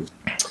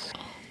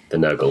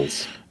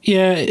Nurgles.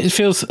 Yeah, it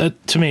feels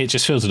to me, it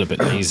just feels a little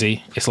bit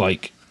lazy. It's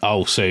like,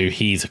 oh, so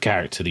he's a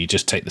character that you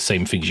just take the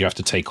same things you have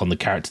to take on the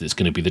character that's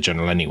going to be the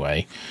general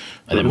anyway,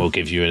 and then we'll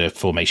give you a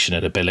formation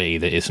and ability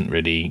that isn't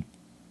really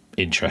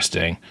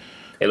interesting.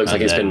 It looks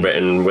like it's been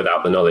written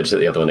without the knowledge that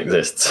the other one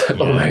exists,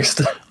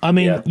 almost. I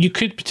mean, you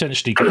could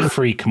potentially get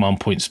 3 command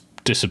points,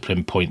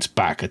 discipline points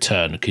back a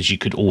turn, because you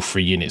could, all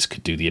 3 units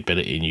could do the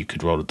ability, and you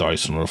could roll a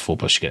dice on a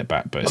 4+ to get it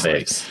back. But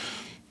it's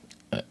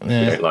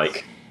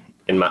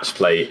in match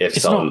play,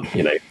 it's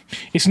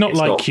not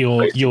like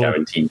you're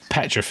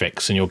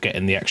Petrifix and you're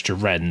getting the extra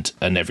rend,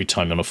 and every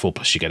time on a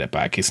 4+ you get it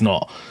back. It's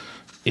not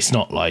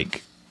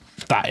like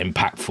that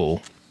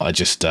impactful. I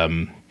just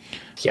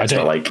it's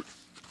not like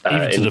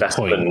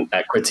investment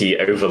equity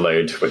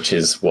overload, which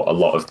is what a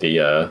lot of the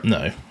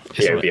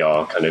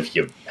OBR kind of,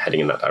 you're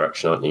heading in that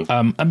direction, aren't you?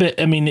 A bit.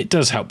 I mean, it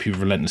does help you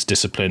with Relentless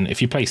Discipline.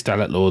 If you play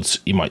Stalag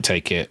Lords, you might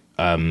take it.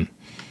 I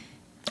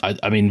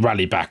mean,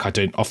 Rally Back, off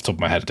the top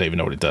of my head, I don't even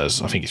know what it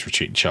does. I think it's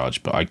Retreat and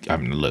Charge, but I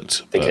haven't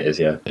looked. I think it is,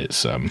 yeah.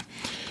 It's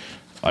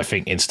I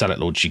think in Stalag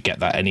Lords you get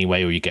that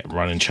anyway, or you get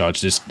Run and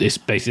Charge. There's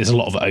a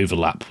lot of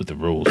overlap with the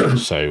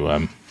rules,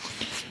 so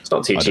it's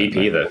not too cheap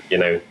either.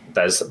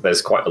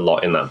 There's quite a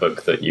lot in that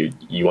book that you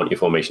want your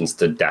formations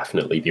to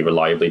definitely be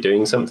reliably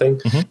doing something,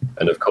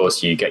 and of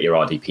course you get your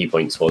RDP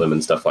points for them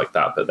and stuff like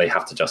that, but they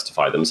have to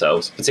justify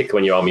themselves, particularly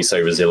when your army's so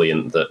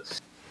resilient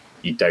that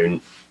you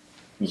don't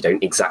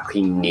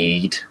exactly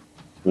need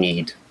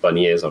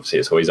bunny ears. Obviously,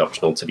 it's always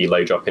optional to be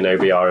low drop in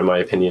OBR, in my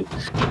opinion.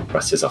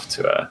 Rest is off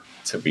to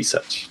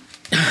research.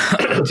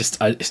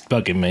 It's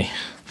bugging me.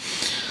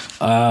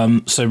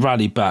 So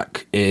Rally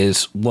Back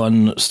is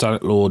 1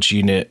 Stalag Lords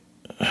unit,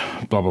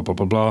 blah blah blah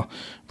blah blah.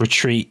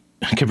 Retreat,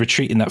 can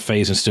retreat in that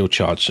phase and still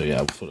charge. So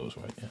yeah, I thought it was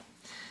right. Yeah,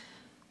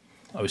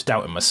 I was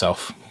doubting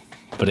myself,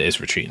 but it is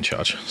retreat and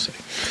charge. So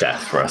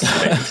death for us.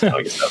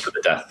 Tell yourself for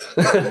the death.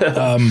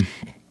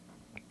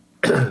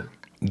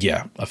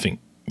 Yeah, I think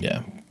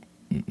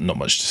not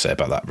much to say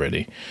about that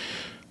really.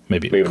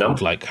 Maybe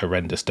like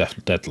Horrendous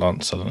Dead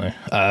Lance, I don't know.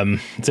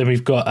 Then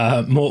we've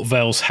got Mort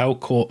Vale's Hell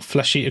Court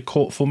Flesh Eater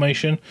Court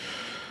formation.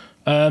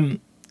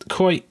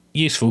 Quite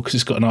useful because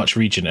it's got an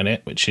Archregent in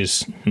it, which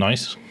is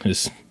nice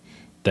because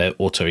they're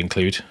auto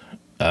include.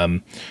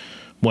 1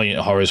 unit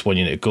of horrors, 1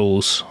 unit of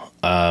ghouls.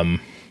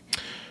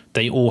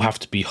 They all have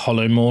to be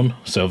Hollowmourn,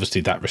 so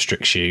obviously that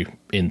restricts you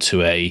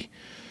into a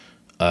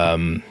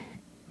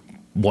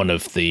one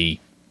of the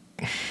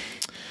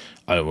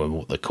I don't know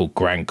what they're called,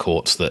 Grand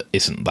Courts, that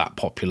isn't that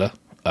popular.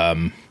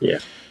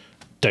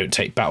 Don't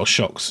take battle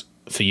shocks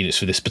for units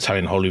for this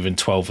battalion wholly within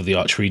 12 of the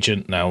Arch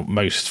Regent. Now,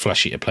 most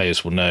Flesh Eater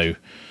players will know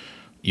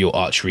your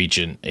Arch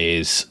Regent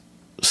is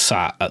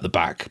sat at the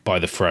back by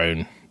the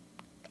throne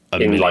a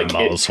million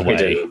miles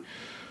away.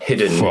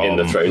 Hidden in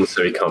the throne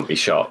so he can't be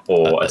shot,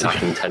 or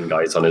attacking 10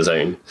 guys on his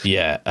own.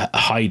 Yeah,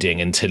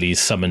 hiding until he's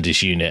summoned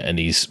his unit and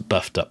he's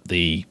buffed up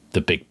the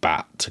big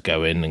bat to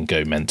go in and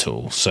go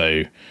mental.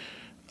 So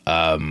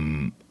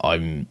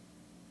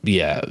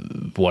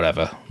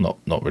whatever.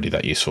 Not really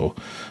that useful.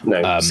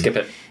 No, skip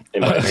it,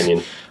 in my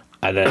opinion.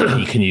 And then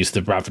you can use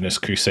the Ravenous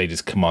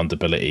Crusaders command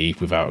ability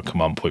without a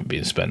command point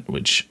being spent,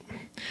 which,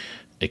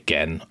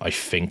 again, I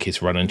think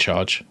is run and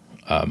charge.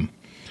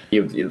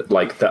 You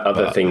like the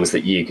other things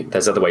that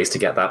there's other ways to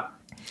get that.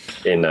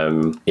 In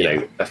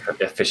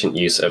efficient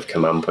use of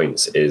command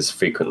points is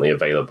frequently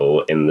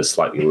available in the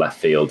slightly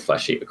left field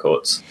Flesh Eater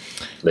Courts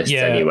list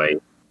anyway.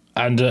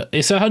 And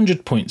it's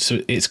 100 points, so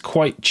it's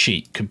quite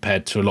cheap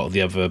compared to a lot of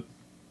the other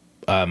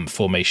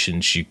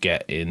formations you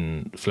get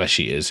in Flesh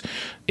Eaters.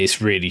 It's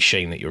really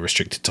shame that you're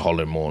restricted to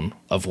Hollow Mourn.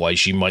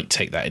 Otherwise, you might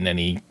take that in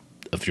any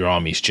of your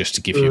armies just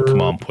to give you a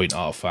command point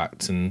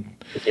artifact. And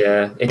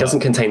it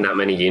doesn't contain that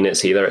many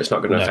units either. It's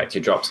not going to affect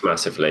your drops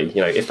massively.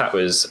 You know, if that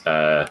was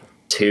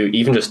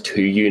even just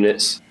 2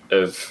 units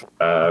of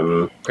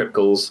Crypt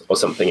Ghouls or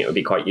something, it would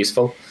be quite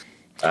useful.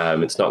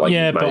 It's not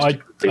like but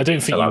I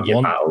don't think you want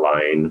your battle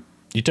line.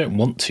 You don't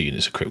want 2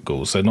 units of Crypt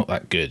Ghouls. They're not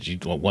that good. You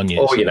want 1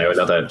 unit. Or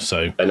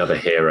another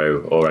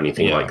hero or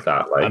anything like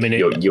that. Like, I mean,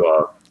 you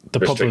are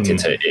restricted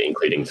to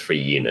including 3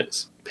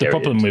 units. Period. The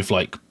problem with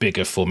like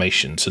bigger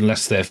formations,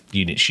 unless they're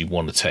units you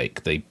want to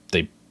take, the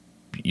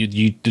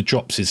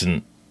drops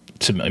isn't,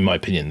 in my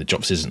opinion, the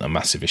drops isn't a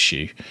massive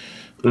issue.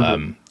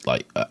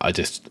 I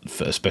just,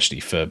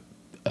 especially for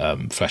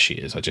Flesh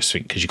Eaters, I just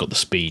think because you've got the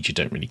speed, you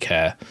don't really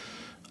care.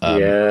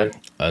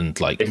 And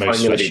like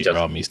most Flesh Eater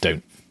armies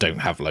don't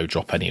have low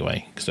drop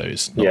anyway, so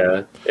it's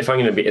not... If I'm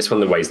going to be, it's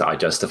one of the ways that I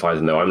justify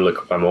them, though.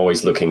 I'm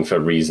always looking for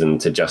reason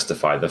to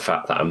justify the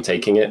fact that I'm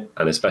taking it,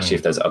 and especially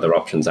if there's other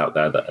options out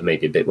there that are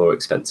maybe a bit more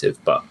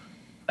expensive but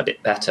a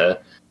bit better,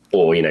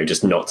 or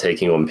just not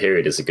taking on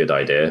period is a good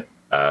idea.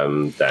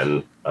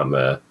 Then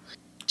I'm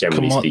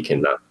generally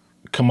speaking that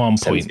command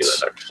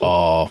points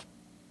are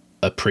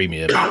a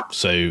premium.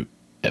 So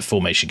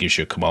formation gives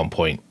you a command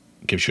point,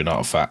 gives you an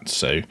artifact.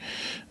 So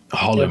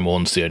Hollow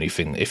Mourn's the only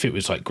thing. If it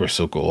was like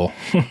Gristlegore,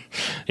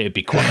 it'd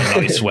be quite a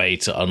nice way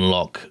to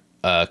unlock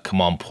a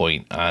command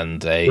point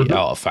and a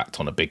artifact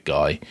on a big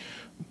guy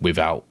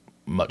without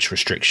much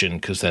restriction,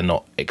 because they're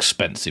not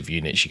expensive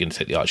units. You're going to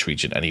take the Arch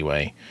Regent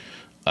anyway.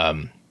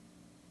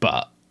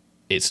 But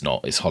it's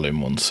not. It's Hollow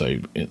Mourn, so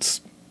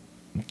it's...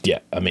 Yeah,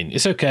 I mean,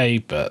 it's okay,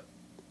 but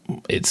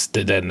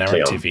they're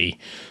narrative-y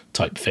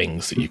type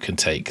things that you can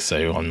take,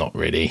 so I'm not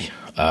really...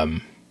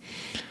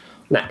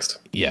 Next.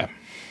 Yeah.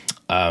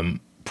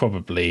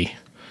 Probably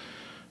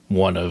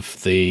one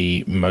of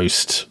the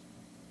most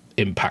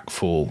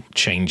impactful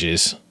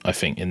changes, I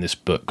think, in this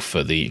book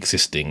for the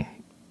existing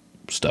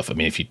stuff. I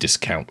mean, if you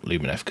discount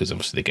Lumineth, because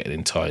obviously they get an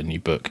entire new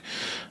book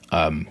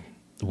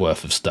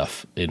worth of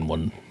stuff in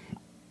one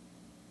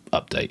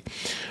update.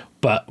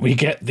 But we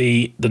get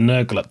the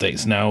Nurgle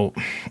updates. Now,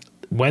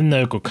 when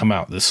Nurgle come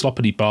out, the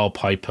Sloppity Bile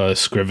Piper,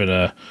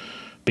 Scrivener,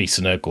 Beast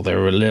of Nurgle, they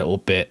were a little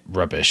bit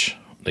rubbish.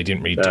 They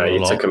didn't really do a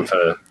lot. You took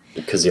them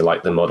because you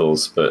like the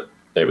models, but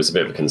it was a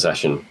bit of a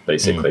concession,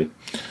 basically.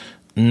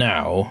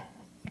 Now,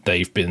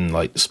 they've been,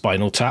 like,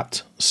 spinal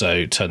tapped,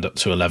 so turned up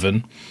to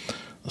 11.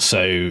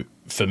 So,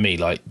 for me,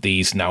 like,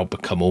 these now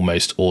become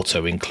almost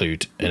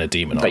auto-include in a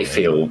demon army. They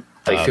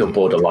feel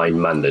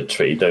borderline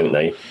mandatory, don't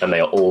they? And they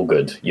are all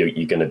good. You're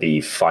going to be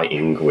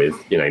fighting with,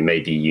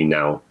 maybe you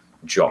now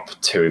drop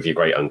 2 of your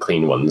great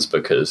unclean ones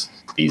because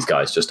these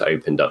guys just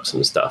opened up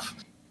some stuff.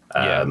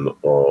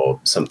 Or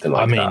something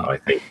like that, I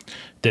think.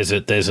 There's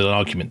an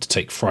argument to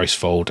take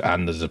Thricefold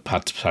and there's a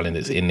battalion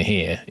that's in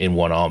here in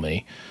one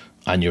army,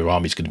 and your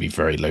army's going to be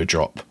very low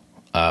drop.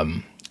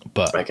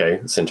 But okay,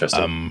 it's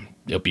interesting.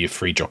 It'll be a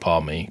 3 drop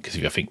army, because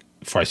I think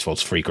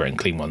Thricefold's 3 great and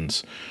clean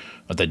ones,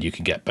 and then you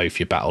can get both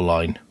your battle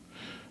line,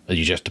 and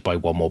you just have to buy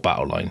 1 more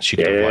battle line. So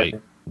you can have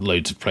like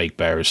loads of Plague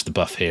Bearers, the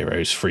buff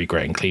heroes, 3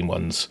 great and clean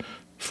ones,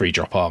 3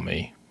 drop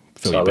army,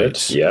 fill your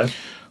base. Yeah.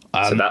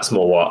 So that's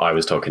more what I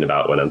was talking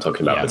about when I'm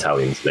talking about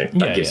battalions. That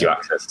gives you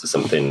access to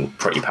something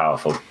pretty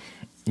powerful.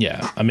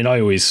 Yeah, I mean, I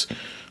always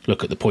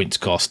look at the points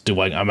cost.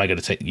 Am I going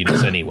to take the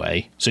units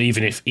anyway? So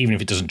even if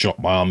it doesn't drop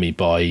my army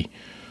by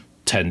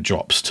 10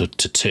 drops to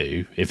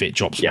 2, if it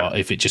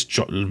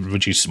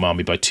reduces my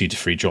army by 2 to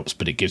 3 drops,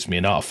 but it gives me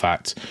an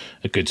artifact,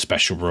 a good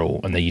special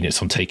rule, and the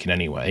units I'm taking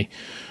anyway,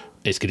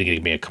 it's going to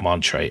give me a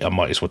command trait. I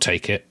might as well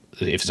take it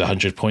if it's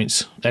 100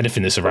 points.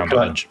 Anything that's around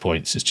 100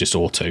 points is just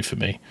auto for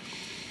me.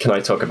 Can I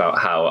talk about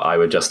how I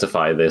would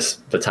justify this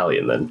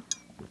battalion then?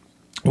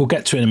 We'll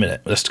get to it in a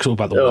minute. Let's talk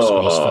about the War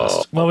Scrolls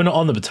first. Well, we're not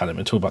on the battalion.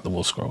 We're talking about the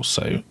War Scrolls.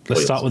 So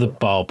let's start with the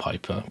Bile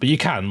Piper. But you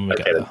can when we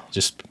get there.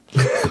 Just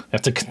you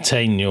have to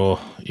contain your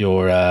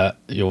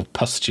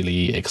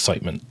pustully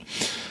excitement.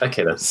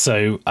 Okay then.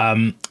 So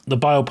the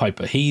Bile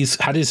Piper, he's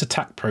had his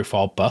attack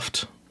profile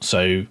buffed.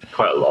 So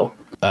quite a lot.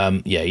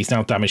 He's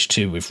now damage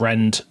 2 with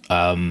Rend.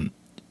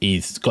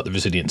 He's got the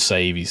resilient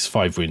save. He's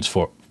 5 wounds,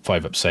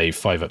 5 up save,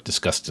 5 up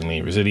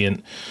disgustingly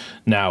resilient.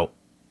 Now,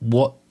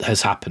 what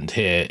has happened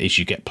here is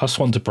you get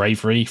 +1 to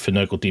bravery for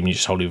Nurgle Demon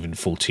just holding within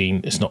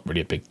 14. It's not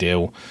really a big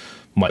deal.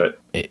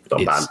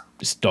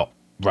 It's not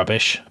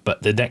rubbish.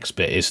 But the next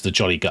bit is the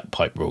Jolly Gut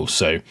Pipe rule.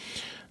 So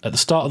at the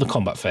start of the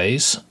combat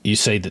phase, you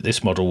say that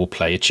this model will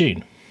play a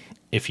tune.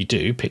 If you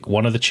do, pick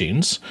one of the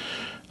tunes,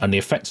 and the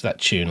effect of that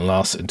tune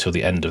lasts until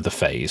the end of the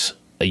phase.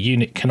 A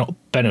unit cannot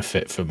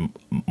benefit from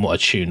a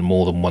tune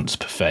more than once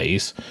per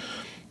phase.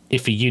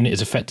 If a unit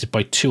is affected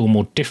by 2 or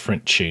more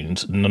different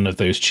tunes, none of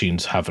those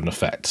tunes have an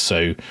effect.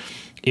 So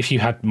if you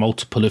had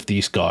multiple of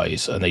these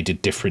guys and they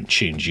did different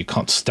tunes, you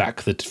can't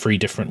stack the 3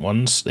 different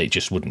ones. They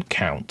just wouldn't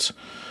count.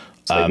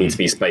 So they need to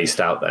be spaced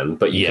out then.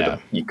 But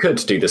you could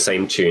do the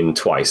same tune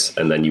twice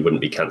and then you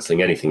wouldn't be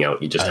cancelling anything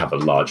out. You just have a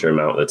larger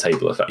amount of the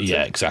table effect.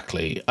 Yeah,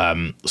 exactly.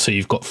 So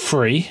you've got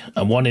 3,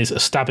 and one is a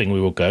stabbing we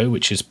will go,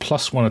 which is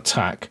 +1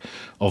 attack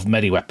of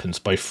melee weapons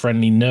by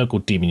friendly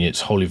Nurgle Demon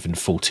units wholly within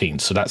 14.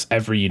 So that's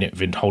every unit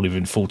within wholly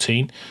within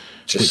 14,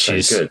 which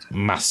is good.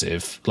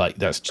 Massive. Like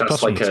that's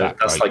like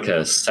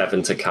a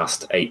 7 to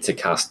cast, 8 to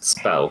cast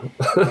spell,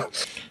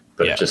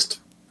 but just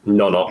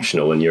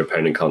non-optional, and your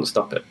opponent can't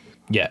stop it.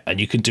 Yeah, and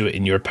you can do it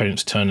in your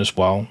opponent's turn as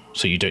well,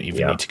 so you don't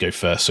even need to go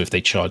first. So if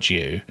they charge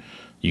you,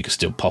 you can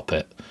still pop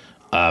it.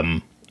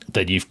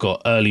 Then you've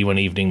got early one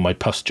evening, my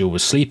pustule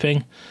was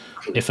sleeping.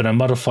 If an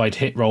unmodified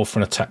hit roll for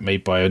an attack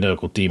made by a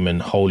Nurgle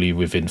Demon wholly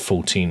within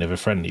 14 of a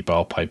friendly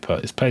Bile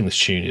Piper is playing this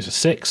tune is a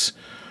 6.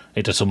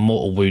 It does a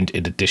mortal wound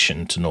in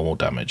addition to normal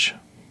damage.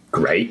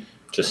 Great,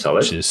 just solid.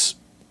 Which is,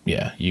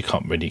 you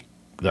can't really...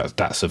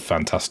 That's a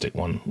fantastic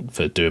one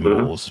for doing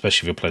mortals,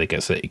 especially if you're playing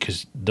against it,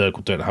 because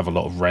Nurgle don't have a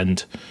lot of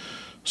Rend.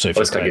 So if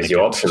that gives you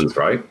options,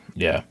 right?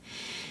 Yeah.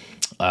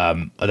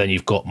 And then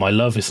you've got my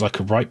love is like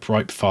a ripe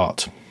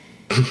fart.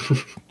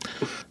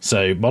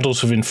 So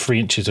models within 3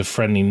 inches of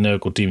friendly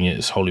Nurgle Demon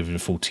units wholly within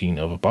 14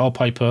 of a Bile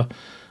Piper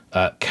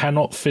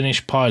cannot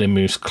finish piling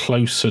moves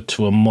closer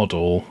to a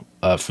model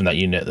from that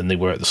unit than they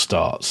were at the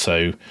start.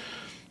 So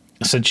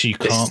essentially you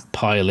can't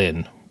pile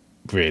in,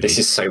 really. This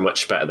is so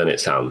much better than it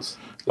sounds,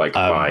 like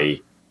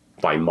by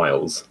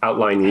miles.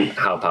 Outline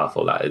how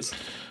powerful that is.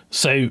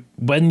 So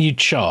when you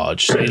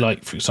charge, say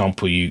like, for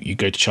example, you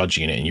go to charge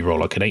a unit and you roll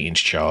like an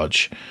 8-inch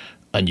charge,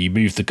 and you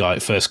move the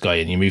first guy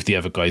and you move the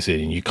other guys in,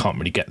 and you can't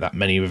really get that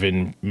many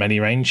within melee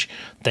range,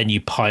 then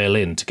you pile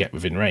in to get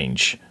within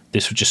range.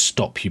 This would just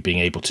stop you being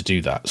able to do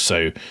that.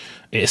 So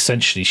it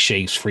essentially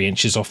shaves 3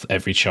 inches off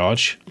every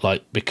charge,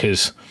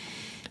 because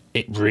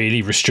it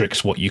really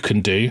restricts what you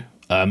can do.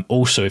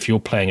 Also, if you're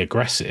playing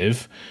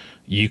aggressive,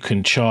 you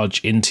can charge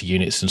into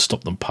units and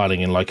stop them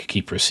piling in like a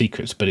Keeper of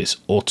Secrets, but it's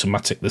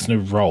automatic. There's no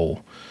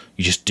roll.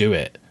 You just do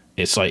it.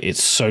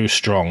 It's so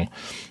strong,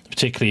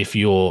 particularly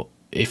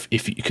if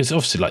because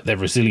obviously they're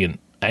resilient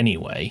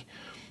anyway,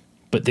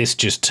 but this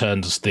just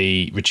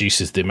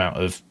reduces the amount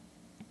of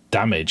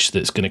damage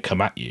that's going to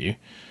come at you.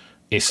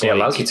 It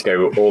allows you to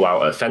go all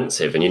out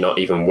offensive, and you're not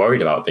even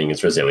worried about being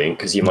as resilient,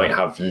 because you might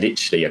have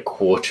literally a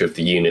quarter of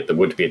the unit that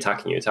would be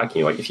attacking you.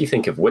 Like if you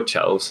think of Witch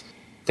Elves,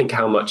 think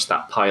how much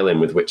that pile in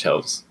with Witch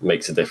Elves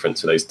makes a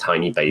difference for those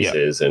tiny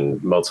bases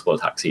and multiple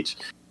attacks each.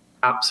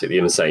 Absolutely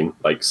insane.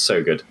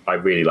 So good. I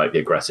really like the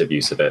aggressive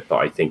use of it, but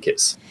I think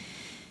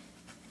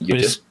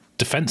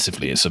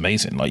defensively, it's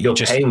amazing. You're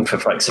paying for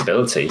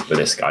flexibility with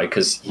this guy,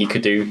 because he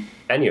could do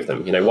any of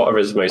them. Whatever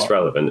is most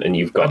relevant, and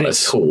you've got a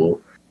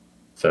tool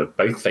for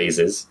both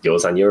phases,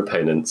 yours and your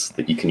opponent's,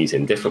 that you can use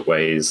in different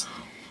ways.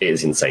 It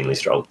is insanely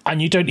strong.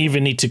 And you don't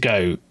even need to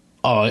go,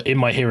 in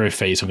my hero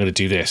phase, I'm going to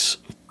do this,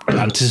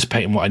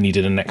 anticipating what I need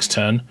in the next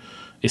turn.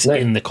 It's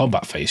in the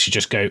combat phase. You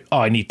just go,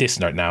 I need this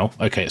note now.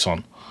 Okay, it's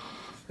on.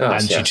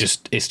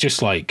 It's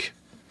just like,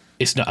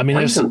 it's not, I mean,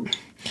 why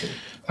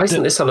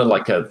isn't this on a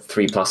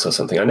 3+ or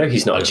something? I know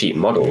he's not a cheap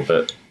model,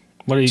 but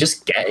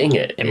just getting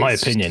it. In my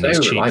opinion, he's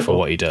cheap for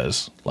what he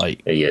does.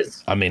 He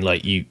is. I mean,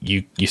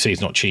 you say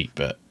he's not cheap,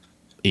 but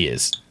he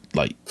is.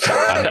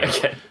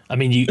 I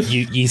mean,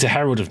 he's a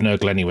Herald of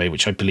Nurgle anyway,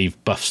 which I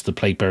believe buffs the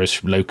Plague Bearers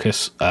from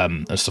Locus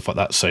and stuff like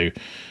that. So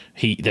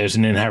there's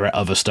an inherent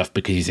other stuff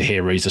because he's a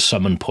hero, he's a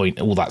summon point,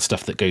 all that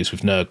stuff that goes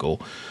with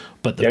Nurgle.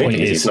 But the point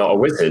is, he's not a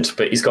wizard,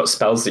 but he's got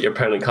spells that your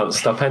opponent can't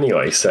stop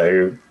anyway.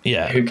 So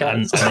who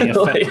cares? And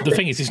the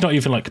thing is, it's not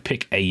even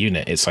pick a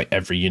unit. It's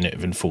every unit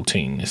within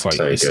 14. It's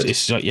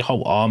it's like your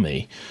whole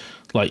army.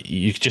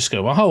 You just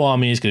go, my whole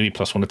army is going to be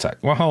 +1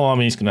 attack. My whole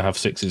army is going to have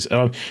 6s.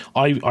 And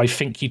I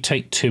think you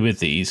take 2 of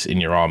these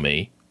in your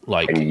army,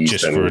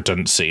 just for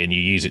redundancy, and you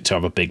use it to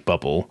have a big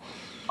bubble.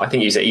 I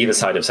think use it either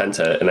side of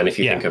center, and then if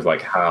you think of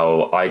like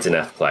how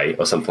Idoneth play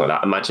or something like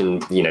that, imagine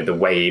the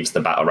waves, the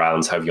battle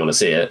rounds, however you want to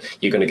see it.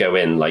 You're going to go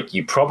in like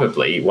you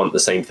probably want the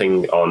same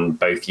thing on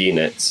both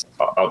units.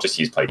 I'll just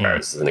use Plague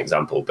Bearers as an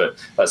example, but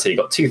let's say you've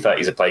got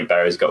 230s of Plague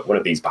Bearers, got one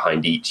of these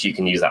behind each. You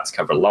can use that to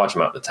cover a large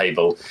amount of the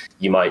table.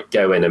 You might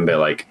go in and be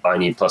like, I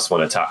need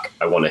 +1 attack.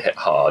 I want to hit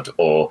hard,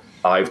 or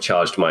I've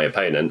charged my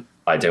opponent.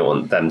 I don't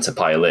want them to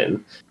pile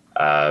in.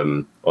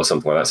 Or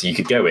something like that. So you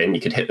could go in, you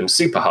could hit them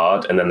super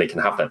hard, and then they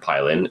can have their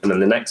pile in. And then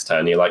the next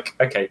turn, you're like,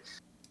 okay,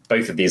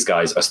 both of these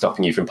guys are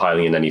stopping you from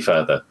piling in any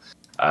further.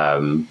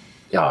 They're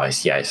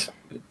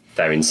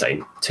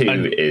insane.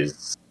 2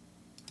 is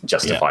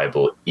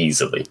justifiable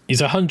easily.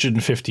 He's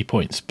 150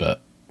 points,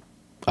 but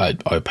I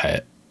pay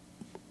it.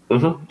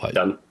 Mm-hmm.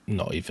 Done.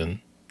 Not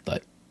even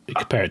like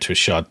compare it to a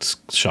shard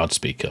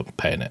speaker. I'm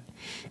paying it.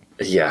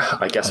 Yeah,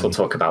 I guess we'll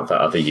talk about the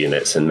other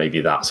units, and maybe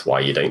that's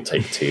why you don't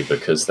take 2,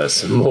 because there's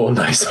some more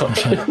nice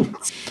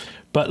options.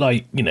 But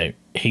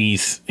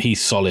he's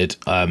solid.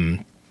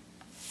 I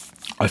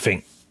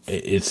think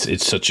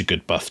it's such a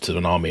good buff to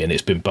an army, and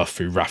it's been buffed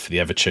through Wrath of the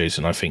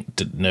Everchosen. I think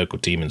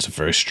Nurgle Demons are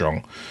very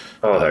strong.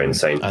 Oh, they're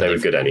insane. They were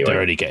good anyway.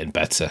 They're only getting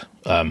better.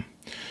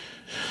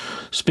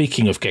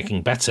 Speaking of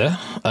getting better,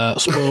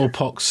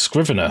 Spoilpox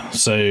Scrivener.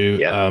 So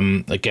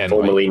again,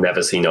 formerly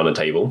never seen on a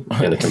table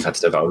in a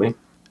competitive army.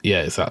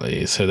 Yeah,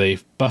 exactly. So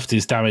they've buffed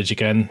his damage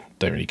again.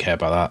 Don't really care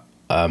about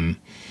that.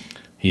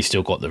 He's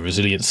still got the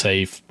resilience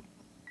save.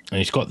 And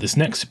he's got this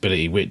next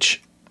ability,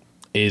 which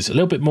is a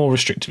little bit more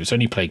restrictive. It's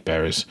only Plague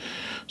Bearers.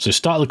 So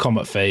start of the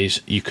combat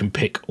phase, you can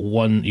pick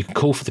one. You can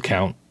call for the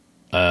count.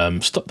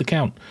 Stop the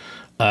count.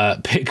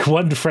 Pick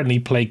one friendly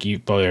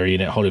Plague Bearer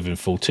unit holding within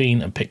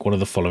 14 and pick one of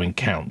the following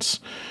counts.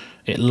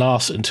 It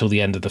lasts until the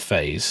end of the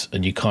phase,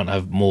 and you can't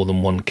have more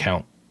than one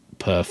count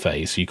per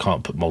phase, so you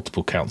can't put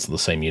multiple counts on the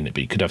same unit,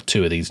 but you could have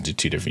 2 of these into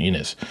 2 different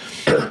units.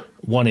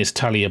 One is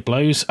Tally of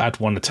Blows, add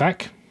 1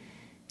 attack.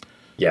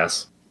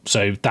 Yes.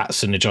 So that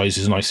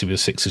synergizes nicely with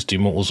 6's Do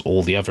Mortals,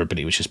 or the other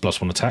ability, which is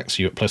 +1 attack,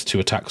 so you're at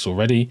 +2 attacks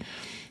already.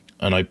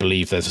 And I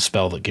believe there's a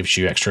spell that gives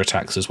you extra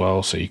attacks as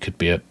well, so you could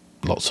be at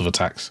lots of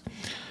attacks.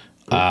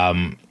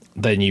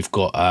 Then you've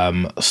got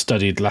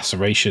Studied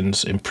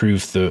Lacerations,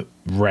 improve the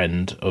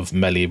rend of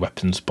melee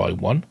weapons by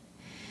 1.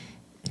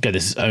 Again,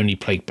 this is only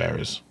Plague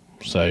Bearers.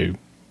 So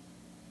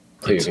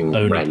Proving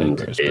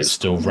Rend is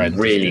still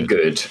really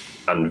good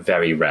and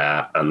very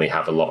rare, and they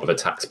have a lot of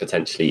attacks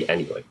potentially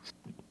anyway.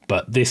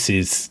 But this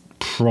is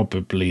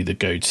probably the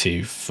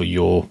go-to for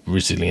your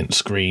resilient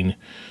screen,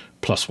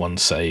 +1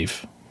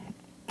 save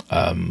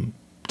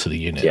to the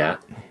unit. Yeah,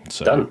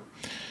 done.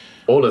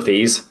 All of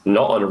these,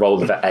 not on a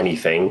roll for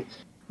anything,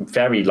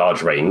 very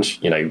large range,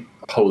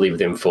 wholly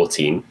within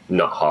 14,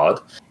 not hard.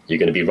 You're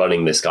going to be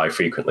running this guy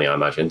frequently, I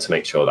imagine, to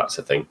make sure that's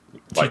a thing.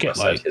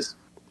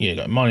 You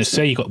got minus.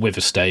 Say you got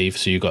Wither Stave,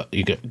 so you got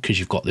because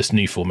you've got this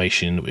new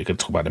formation that we're going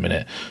to talk about in a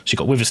minute. So you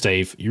got Wither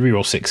Stave. You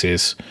reroll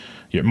 6s.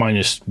 You're at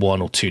 -1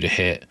 or 2 to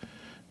hit.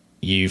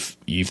 You've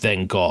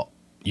then got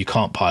you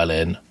can't pile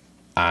in,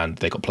 and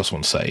they got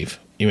 +1 save.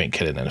 You ain't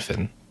killing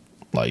anything.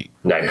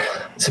 No,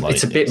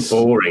 it's a bit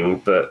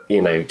boring, but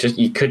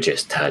you could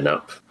just turn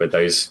up with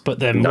those. But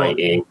then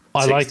 90,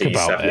 I 60, like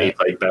about 70 it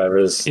Plague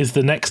Bearers is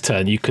the next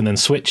turn you can then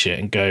switch it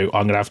and go,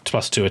 I'm going to have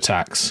 +2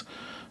 attacks.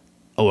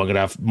 Oh, I'm going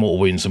to have mortal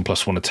wounds and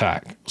 +1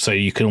 attack. So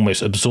you can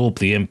almost absorb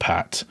the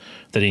impact.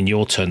 Then in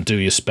your turn, do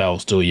your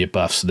spells, do your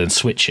buffs, and then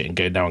switch it and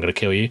go, now I'm going to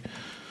kill you.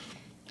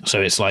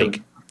 So it's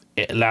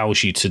it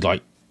allows you to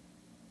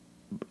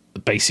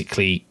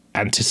basically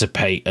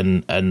anticipate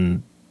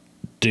and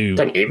do. You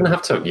don't even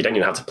have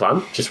to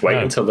plan. Just wait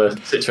until the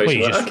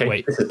situation.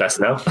 Wait. This is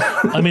best now.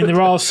 I mean,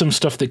 there are some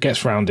stuff that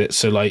gets around it.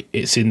 So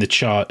it's in the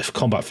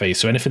combat phase.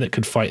 So anything that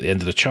could fight at the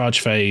end of the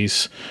charge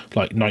phase,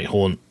 like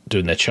Nighthaunt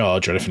doing their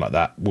charge or anything like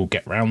that, will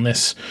get around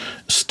this.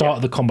 Start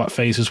of the combat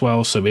phase as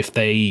well. So if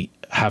they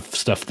have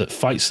stuff that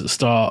fights at the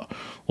start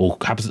or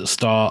happens at the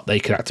start, they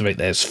can activate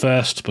theirs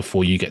first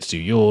before you get to do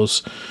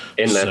yours.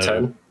 In their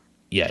turn.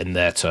 Yeah, in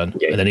their turn.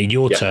 Yeah. And then in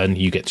your turn,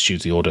 you get to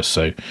choose the order.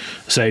 So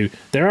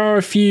there are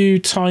a few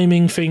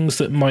timing things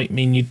that might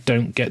mean you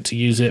don't get to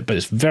use it, but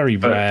it's very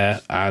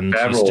rare, and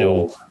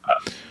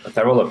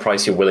they're all a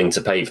price you're willing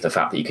to pay for the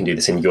fact that you can do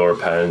this in your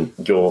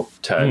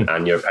turn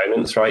and your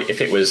opponent's, right?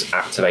 If it was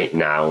activate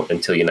now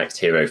until your next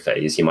hero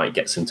phase, you might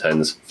get some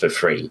turns for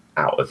free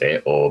out of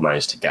it or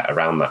manage to get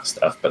around that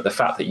stuff. But the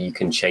fact that you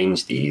can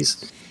change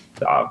these,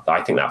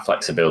 I think that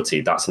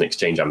flexibility, that's an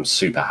exchange I'm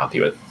super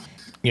happy with.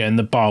 Yeah, and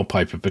the Bile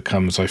Piper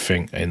becomes, I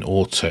think, a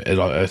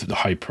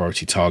high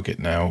priority target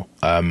now.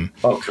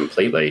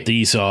 Completely.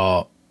 He's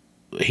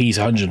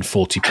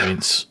 140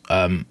 points,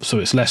 so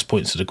it's less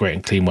points than a Great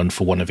and Clean one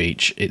for one of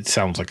each. It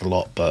sounds like a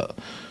lot, but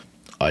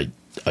I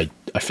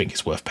think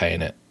it's worth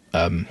paying it.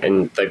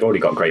 And they've already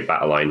got great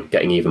battle line.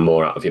 Getting even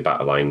more out of your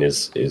battle line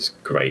is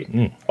great.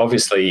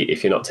 Obviously,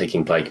 if you're not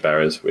taking Plague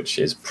Bearers, which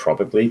is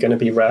probably going to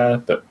be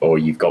rare, or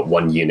you've got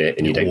one unit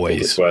and you don't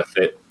think it's worth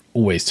it,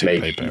 always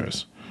take Plague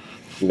Bearers.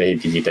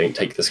 maybe you don't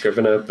take the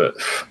Scrivener, but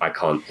I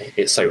can't.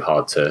 It's so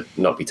hard to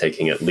not be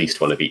taking at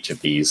least one of each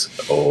of these,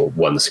 or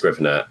one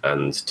Scrivener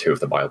and 2 of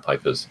the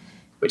Bilepipers,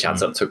 which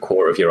adds up to a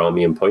quarter of your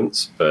army in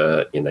points.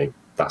 But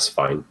that's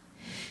fine.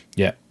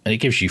 Yeah, and it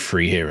gives you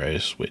 3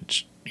 heroes,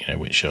 which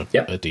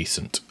are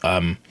decent.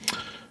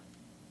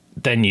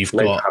 Then you've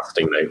got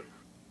casting though.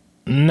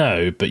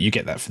 No, but you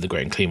get that for the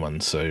Great and Clean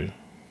ones. So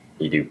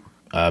you do.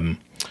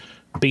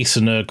 Beasts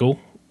of Nurgle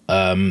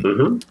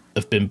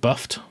have been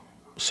buffed,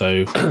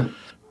 so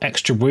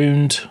extra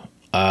wound.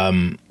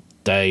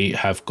 They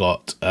have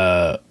got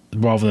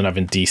rather than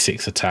having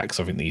D6 attacks,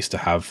 I think they used to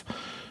have.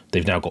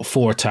 They've now got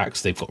 4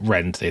 attacks. They've got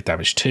rend. They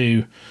damage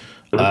 2.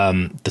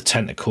 The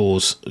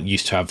tentacles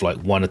used to have like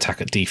 1 attack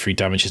at D3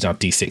 damage. Is now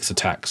D6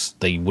 attacks.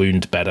 They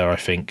wound better, I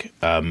think.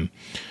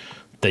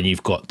 Then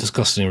you've got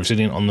Disgusting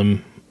Resilient on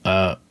them.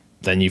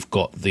 Then you've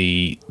got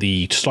the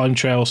Slime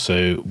Trail.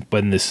 So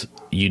when this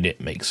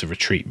unit makes a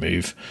retreat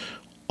move,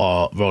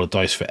 roll a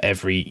dice for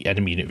every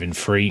enemy unit within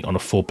 3. On a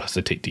 4+,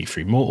 they take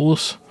D3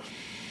 mortals.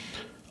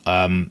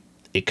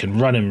 It can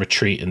run and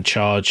retreat and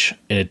charge.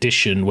 In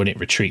addition, when it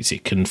retreats,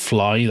 it can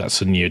fly.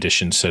 That's a new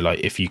addition. So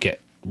like if you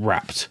get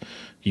wrapped,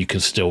 you can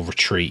still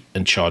retreat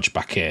and charge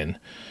back in.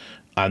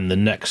 And the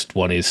next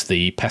one is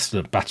the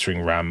Pestilent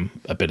Battering Ram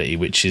ability,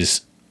 which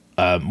is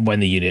when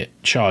the unit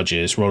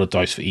charges, roll a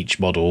dice for each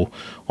model.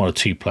 On a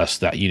 2+,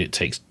 that unit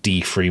takes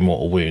D3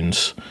 mortal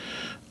wounds.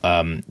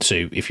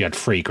 So if you had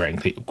 3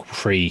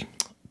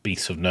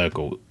 Beasts of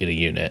Nurgle in a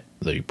unit,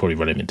 though you probably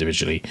run them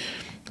individually,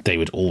 they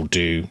would all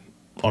do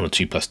on a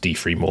 2+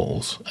 D3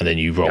 mortals, and then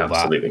you roll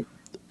that.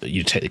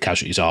 You take the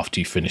casualties after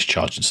you finish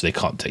charging, so they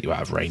can't take you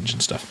out of range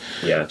and stuff.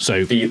 Yeah.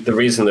 So the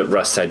reason that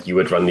Russ said you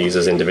would run these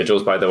as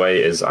individuals, by the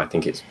way, is I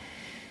think it's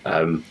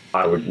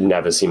I would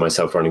never see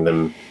myself running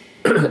them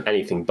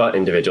anything but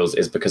individuals,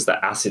 is because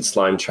the Acid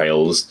Slime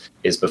Trails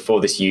is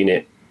before this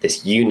unit,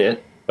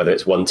 whether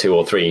it's 1, 2,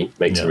 or 3,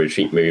 makes a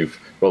retreat move,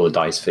 roll a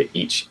dice for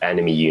each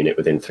enemy unit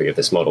within 3 of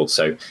this model.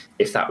 So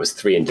if that was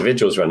 3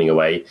 individuals running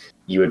away,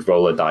 you would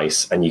roll a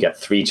dice and you get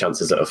 3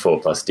 chances at a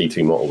 4+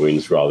 D3 mortal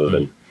wounds rather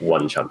than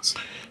 1 chance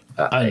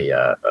at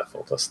a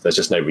 4+. There's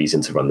just no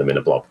reason to run them in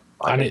a blob.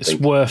 And it's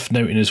worth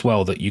noting as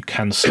well that you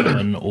can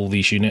summon all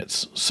these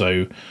units.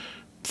 So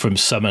from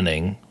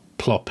summoning,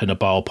 plopping a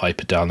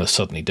Bilepiper down that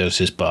suddenly does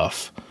his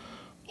buff,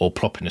 or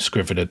plopping a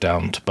Scrivener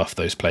down to buff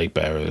those Plague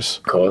Bearers.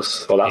 Of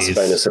course. Well, that's the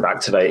bonus of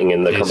activating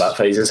in the combat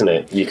phase, isn't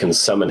it? You can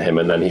summon him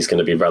and then he's going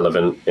to be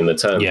relevant in the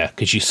turn. Yeah,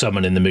 because you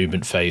summon in the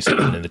movement phase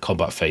and in the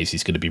combat phase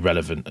he's going to be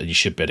relevant, and you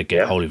should be able to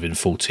get hold of him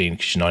 14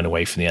 because you're 9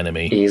 away from the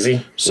enemy.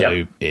 Easy.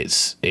 So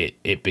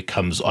it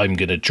becomes, I'm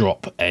going to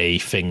drop a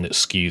thing that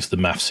skews the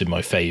maths in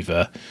my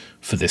favour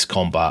for this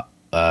combat.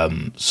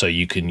 So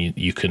you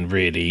can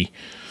really,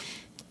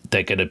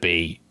 they're going to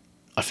be,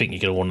 I think you're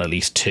going to want at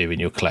least 2 in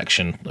your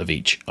collection of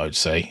each, I would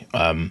say.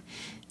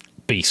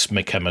 Beasts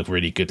become a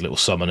really good little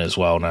summon as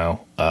well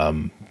now,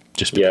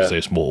 just because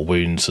those mortal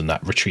wounds and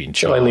that retreat and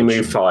charge. They'll only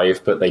move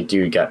 5, but they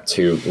do get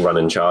to run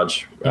and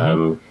charge.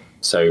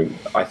 So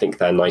I think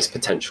they're nice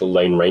potential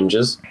lone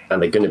rangers,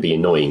 and they're going to be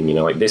annoying.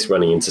 Like this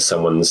running into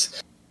someone's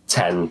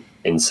 10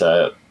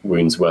 insert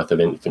wounds worth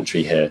of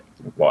infantry here,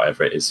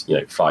 whatever it is,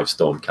 5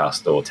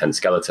 Stormcast or 10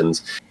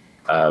 skeletons,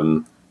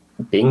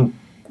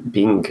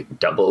 being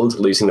doubled,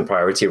 losing the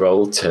priority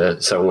roll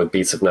to someone with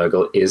Beasts of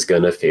Nurgle is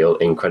going to feel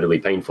incredibly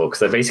painful, because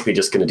they're basically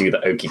just going to do the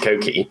okie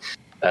dokie,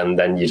 and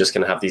then you're just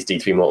going to have these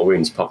D3 mortal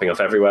wounds popping off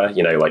everywhere.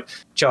 Like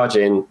charge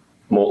in,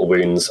 mortal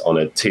wounds on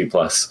a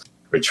 2+,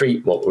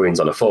 retreat, mortal wounds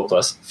on a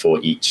 4+ for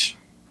each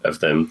of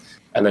them,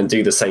 and then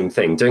do the same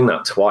thing. Doing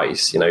that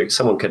twice,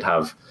 someone could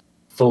have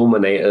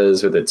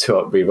Fulminators with a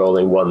 2-up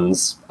rerolling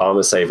 1s,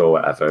 armor save or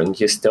whatever, and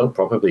you're still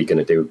probably going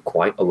to do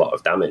quite a lot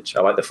of damage.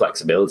 I like the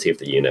flexibility of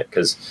the unit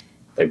because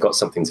they've got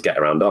something to get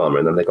around armor,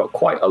 and then they've got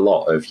quite a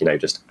lot of,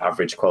 just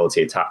average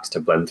quality attacks to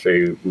blend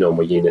through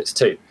normal units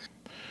too.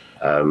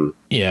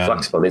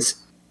 Flexible, and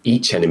it's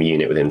each enemy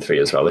unit within 3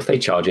 as well. If they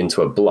charge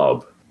into a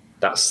blob,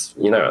 that's,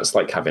 it's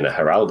like having a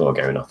Heraldor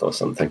going off or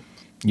something.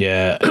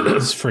 Yeah,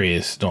 it's 3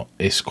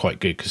 it's quite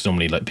good, because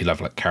normally like people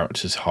have like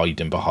characters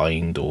hiding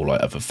behind or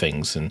like other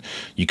things, and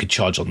you could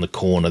charge on the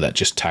corner that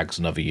just tags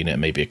another unit,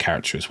 maybe a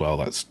character as well.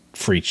 That's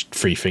 3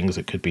 things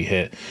that could be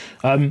hit.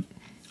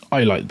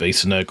 I like the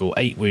Beasts of Nurgle.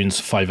 8 wounds,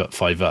 5 up,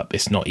 5 up.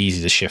 It's not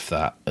easy to shift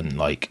that, and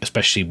like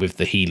especially with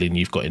the healing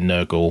you've got in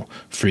Nurgle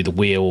through the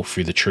wheel,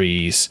 through the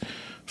trees,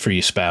 through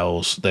your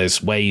spells.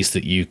 There's ways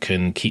that you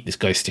can keep this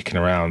guy sticking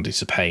around.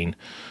 It's a pain.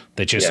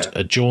 They're just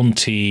a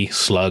jaunty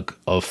slug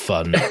of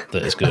fun that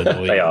is going to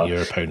annoy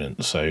your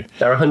opponent. So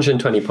they're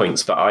 120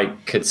 points, but I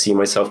could see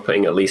myself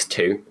putting at least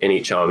 2 in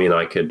each army, and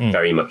I could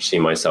very much see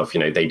myself,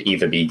 they'd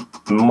either be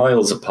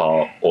miles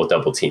apart or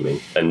double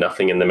teaming, and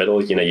nothing in the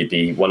middle. You'd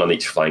be 1 on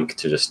each flank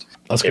to just.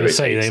 I was going to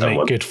say they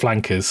make good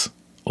flankers.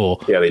 Or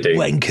they do.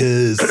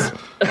 Wankers.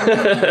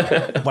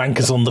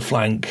 Wankers on the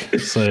flank.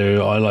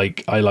 So I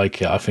like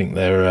it. I think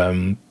they're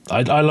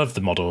I love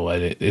the model,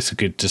 and it's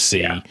good to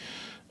see.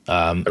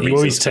 You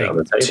always take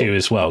 2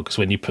 as well, because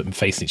when you put them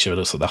facing each other, it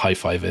looks like they're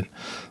high-fiving.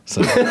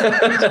 So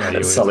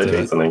that's solid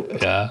reasoning.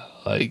 Yeah,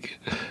 like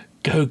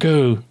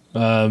go.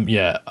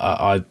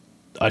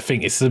 I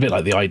think it's a bit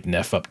like the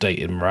IDNF update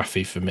in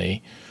Marathi for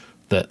me.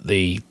 That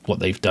what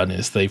they've done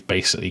is they've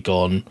basically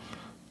gone,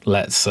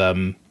 let's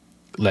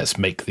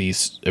make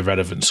these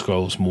irrelevant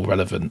scrolls more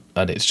relevant,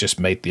 and it's just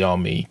made the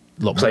army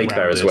a lot more Plague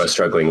Bearers were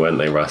struggling, weren't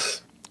they,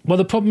 Russ? Well,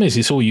 the problem is,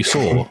 it's all you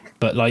saw.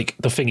 But like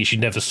the thing is, you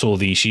never saw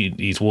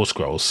these war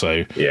scrolls.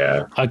 So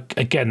yeah,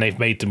 again, they've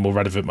made them more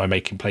relevant by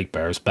making Plague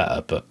Bearers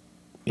better. But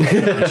you'll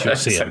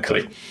see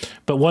exactly. them.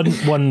 But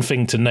one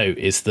thing to note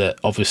is that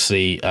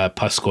obviously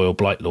Pascoil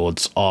Blight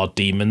Lords are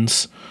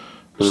demons,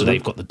 so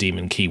they've got the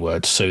demon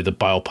keyword. So the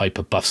Bile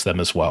Piper buffs them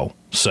as well.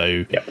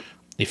 So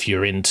if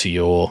you're into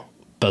your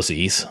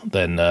buzzies,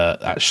 then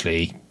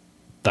actually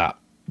that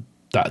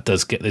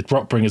does get the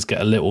Rockbringers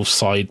get a little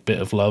side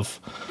bit of love.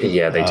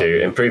 Yeah, they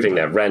do. Improving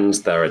their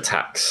rends, their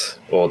attacks,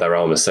 or their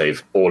armor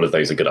save, all of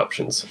those are good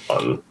options.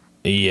 I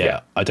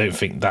don't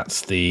think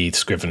that's the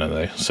Scrivener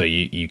though. So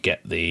you'll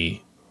get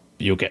 +1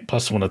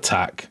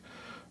 attack,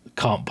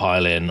 can't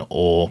pile in,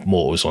 or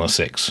mortals on a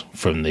 6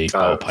 from the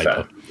Bile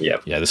Piper.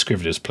 Yeah, the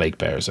Scrivener's Plague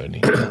Bearers only.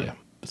 Yeah,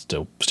 but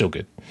still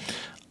good.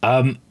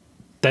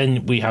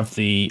 Then we have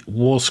the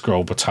War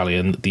Scroll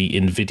Battalion, the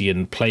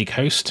Invidian Plague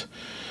Host.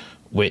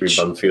 Which we've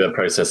gone through the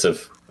process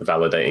of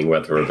validating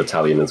whether a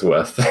battalion is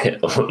worth it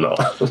or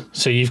not.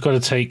 So you've got to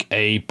take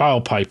a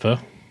Bile Piper,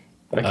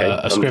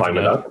 a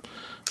Scrivener,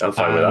 I'm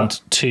fine with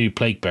that. 2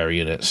 Plague Bearer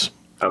units.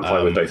 I'm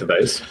fine with both of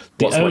those.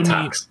 What's my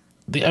tax?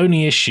 The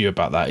only issue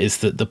about that is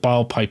that the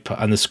Bile Piper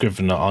and the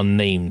Scrivener are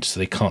named, so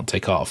they can't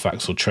take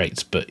artifacts or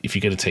traits. But if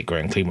you're going to take Great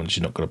and Clean ones,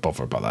 you're not going to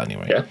bother about that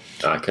anyway. Yeah,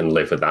 I can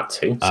live with that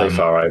too. So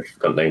far, I've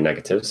got no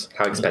negatives.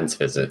 How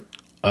expensive is it?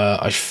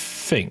 I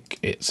think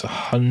it's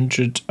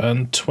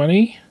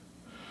 120.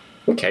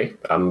 Okay,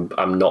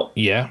 I'm not.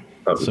 Yeah,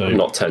 I'm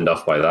not turned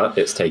off by that.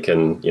 It's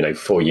taken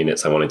 4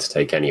 units I wanted to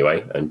take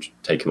anyway, and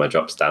taken my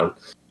drops down.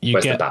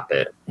 Where's the bad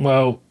bit?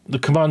 Well, the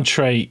command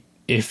trait,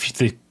 it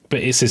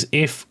says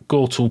if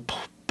Gortal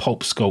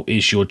Pulp Skull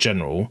is your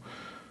general,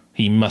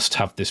 he must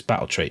have this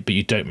battle trait, but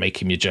you don't make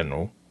him your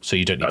general, so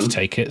you don't need to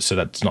take it. So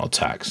that's not a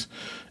tax.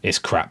 It's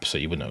crap, so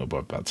you wouldn't know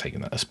about taking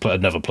that. It's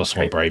another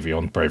 +1 bravery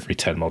on bravery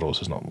 10 models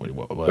is not really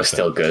what worth. We're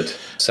still good.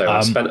 So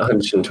I spent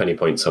 120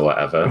 points or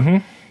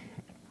whatever.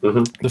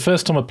 The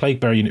first time a Plague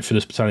Bearer unit for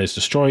this battalion is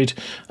destroyed,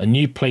 a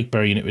new Plague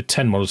Bearer unit with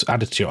 10 models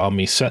added to your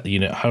army, set the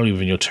unit wholly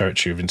within your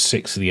territory within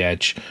 6 of the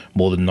edge,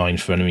 more than 9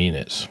 for enemy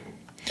units.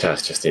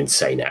 That's just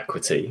insane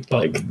equity.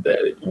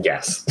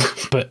 Yes.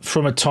 But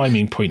from a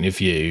timing point of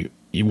view,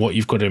 what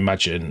you've got to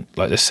imagine,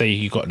 like let's say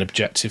you've got an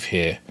objective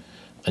here,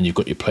 and you've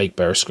got your Plague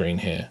Bearer screen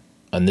here,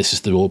 and this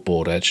is the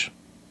board edge,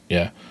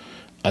 and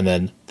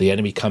then the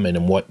enemy come in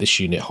and wipe this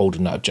unit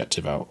holding that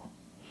objective out.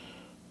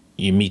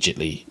 You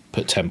immediately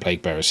put 10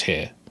 Plague Bearers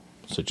here,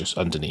 so just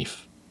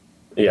underneath,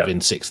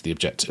 within 6 of the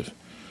objective.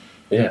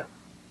 Yeah,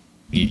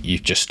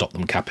 you've just stopped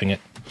them capping it.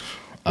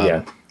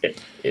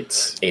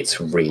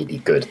 It's really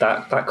good.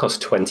 That costs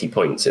 20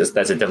 points.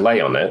 There's a delay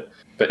on it,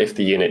 but if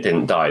the unit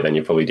didn't die, then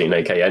you're probably doing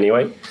okay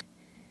anyway.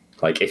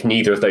 Like if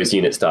neither of those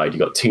units died,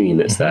 you've got 2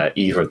 units there.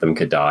 Either of them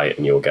could die,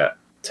 and you'll get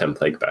 10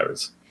 Plague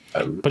Bearers.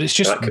 But it's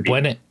just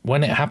when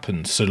it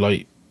happens. So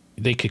like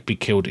they could be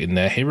killed in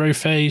their hero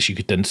phase. You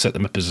could then set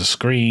them up as a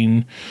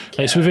screen.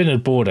 Like, it's within a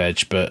board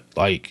edge, but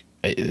like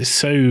it's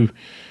so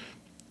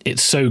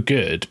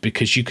good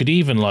because you could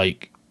even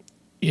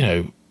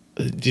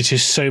there's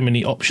just so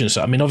many options.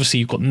 I mean, obviously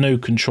you've got no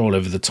control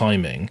over the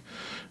timing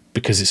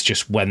because it's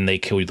just when they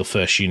kill the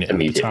first unit in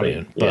the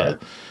battalion.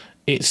 But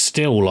it's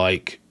still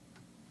like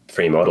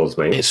 3 models,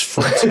 mate. It's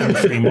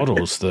 3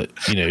 models that,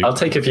 I'll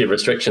take a few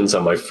restrictions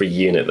on my free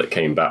unit that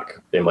came back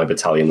in my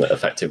battalion that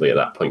effectively at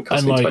that point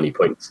cost me 20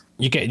 points.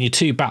 You're getting your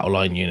 2 battle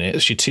line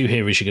units, your 2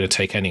 heroes you're going to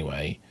take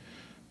anyway.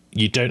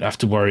 You don't have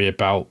to worry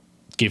about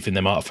giving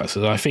them artifacts.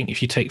 So I think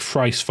if you take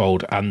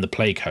Thricefold and the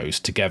Plague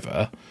Host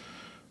together,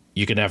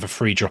 you're going to have a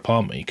 3-drop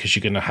army because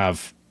you're going to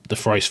have the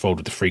Thricefold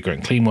with the 3 Great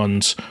and Clean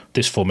ones,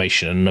 this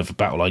formation, and another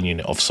battle line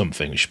unit of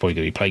something, which is probably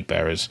going to be Plague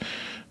Bearers.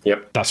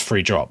 Yep. That's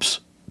 3 drops.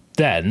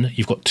 Then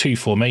you've got 2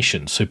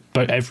 formations, so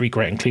every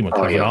Great and Clean one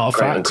can have an artifact.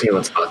 Great and Clean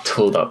ones are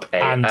tooled up AF.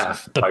 And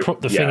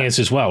the thing is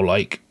as well,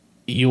 like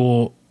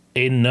you're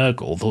in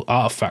Nurgle, the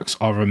artifacts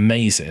are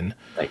amazing.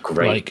 They're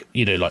great.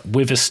 Like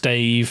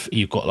Witherstave,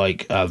 you've got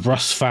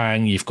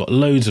Rustfang, you've got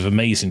loads of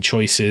amazing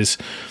choices,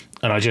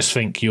 and I just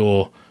think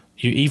you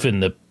even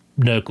the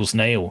Nurgle's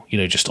Nail,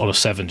 just on a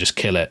 7, just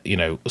kill it,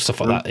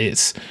 stuff like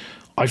that.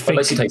 I think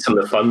unless you take some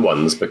of the fun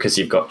ones because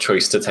you've got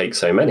choice to take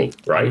so many,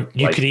 right?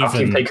 After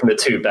you've taken the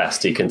 2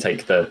 best, you can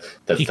take the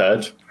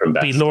third from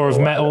best. Be Law of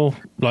Metal,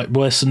 like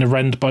worse than the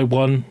Rend by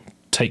 1.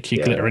 Take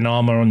your glittering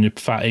armor on your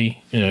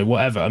fatty,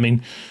 whatever. I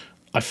mean,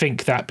 I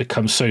think that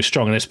becomes so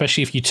strong, and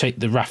especially if you take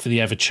the Wrath of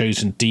the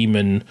Ever-Chosen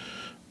Demon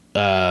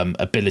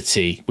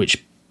ability,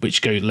 which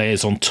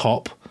layers on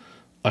top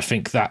I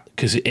think that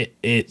because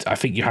I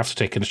think you have to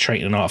take a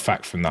trait and an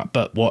artifact from that.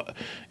 But what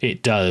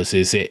it does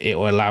is it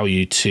will allow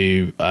you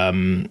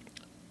to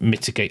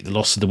mitigate the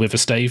loss of the Wither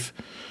Stave,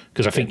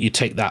 because I think you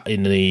take that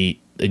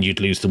and you'd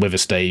lose the Wither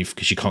Stave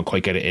because you can't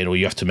quite get it in, or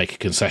you have to make a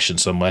concession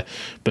somewhere.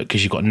 But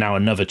because you've got now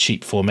another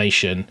cheap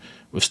formation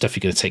with stuff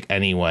you're going to take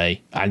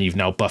anyway, and you've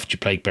now buffed your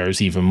Plague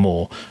Bearers even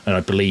more, and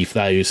I believe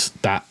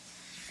that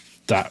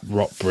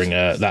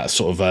Rotbringer, that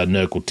sort of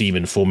Nurgle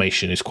Demon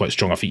formation is quite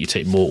strong. I think you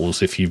take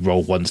Mortals if you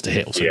roll ones to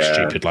hit or something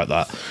stupid like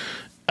that.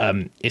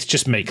 It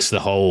just makes the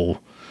whole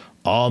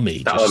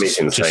army army's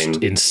insane.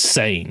 Just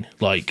insane.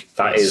 Like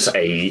that is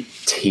a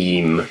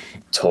team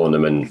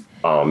tournament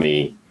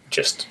army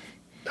just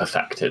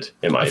perfected,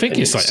 in my opinion. I think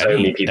it's like so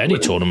any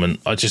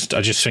tournament. I just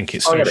think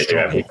it's so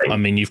strong. I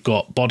mean, you've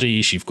got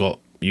bodies, you've got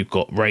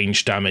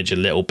range damage a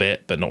little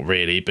bit, but not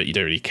really. But you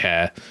don't really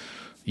care.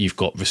 You've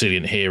got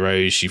resilient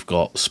heroes, you've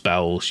got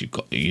spells, you've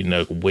got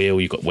wheel,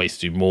 you've got ways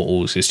to do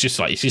mortals. It's just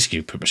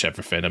you pretty much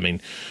everything. I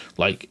mean,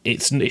 like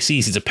it's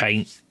easy to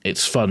paint.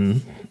 It's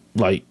fun.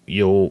 Like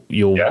you'll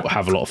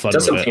have a lot of fun. It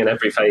does with something in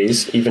every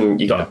phase. Even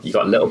you got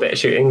a little bit of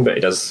shooting, but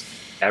it does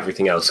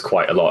everything else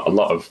quite a lot. A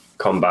lot of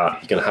combat.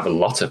 You're going to have a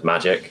lot of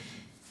magic,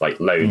 like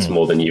loads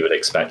more than you would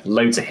expect.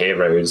 Loads of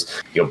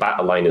heroes. Your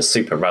battle line is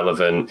super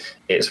relevant.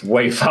 It's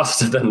way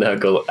faster than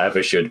Nurgle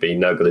ever should be.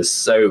 Nurgle is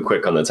so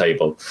quick on the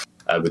table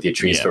with your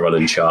trees for run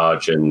and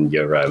charge and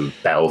your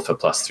bell for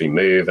 +3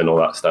 move and all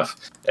that stuff.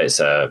 It's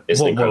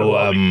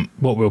incredible.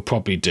 What we'll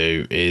probably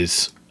do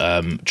is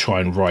try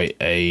and write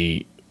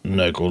a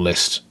Nurgle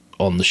list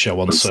on the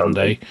show on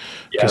Sunday,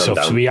 because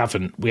obviously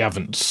we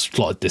haven't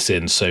slotted this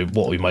in. So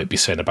what we might be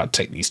saying about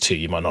take these two,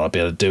 you might not be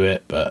able to do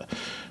it, but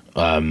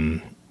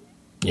I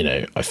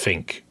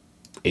think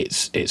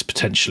it's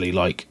potentially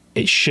like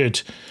it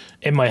should.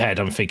 In my head,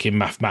 I'm thinking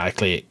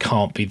mathematically it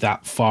can't be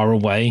that far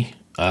away.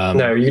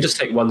 No, you just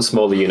take one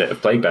smaller unit of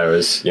Plague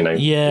Bearers. You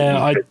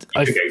could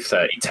go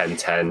 30, 10,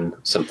 10,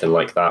 something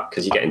like that,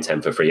 because you're getting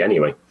 10 for free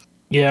anyway.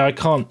 Yeah, I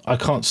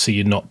can't see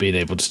you not being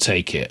able to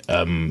take it.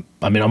 I mean,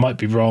 I might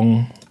be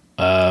wrong.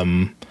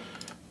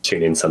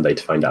 Tune in Sunday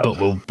to find out. But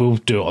we'll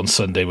do it on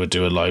Sunday. We'll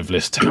do a live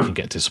list. You can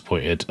get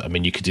disappointed. I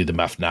mean, you could do the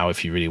math now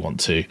if you really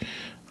want to.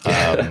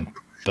 But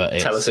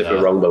tell us if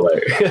we're wrong below.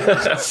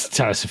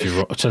 Tell us if you're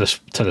wrong. Tell us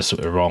if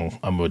we're wrong,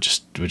 and we'll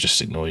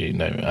just ignore you.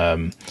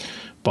 No.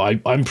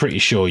 But I'm pretty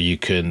sure you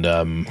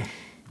can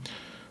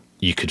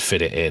you could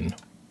fit it in,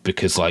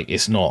 because like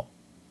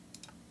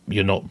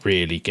you're not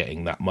really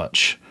getting that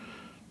much.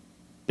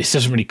 It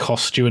doesn't really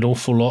cost you an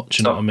awful lot. Do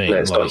you know what I mean? No,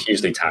 it's not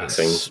hugely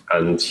taxing,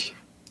 and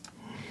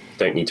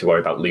don't need to worry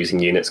about losing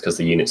units, because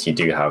the units you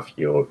do have,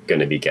 you're going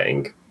to be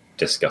getting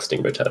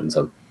disgusting returns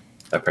on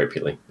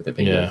appropriately. With it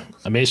being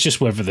I mean, it's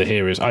just whether the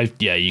heroes.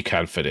 You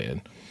can fit it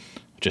in.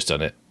 I've just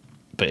done it,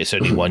 but it's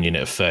only one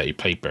unit of 30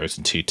 Plague Bearers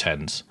and 2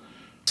 10s.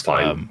 It's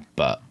fine,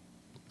 but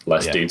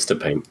less dudes to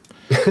paint.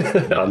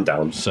 I'm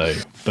down. So,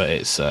 but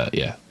it's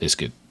it's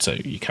good. So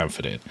you can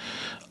fit it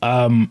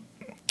in.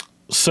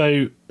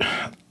 So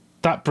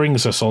that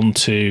brings us on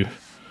to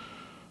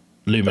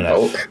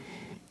Lumineth,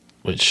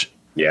 which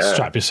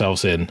strap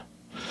yourselves in.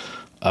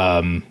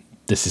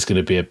 This is going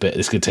to be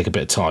it's going to take a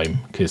bit of time,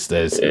 because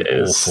there's an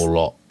awful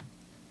lot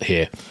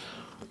here.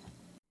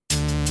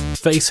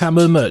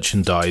 Facehammer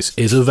merchandise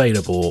is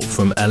available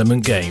from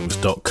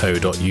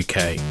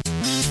elementgames.co.uk.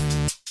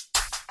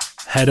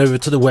 Head over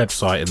to the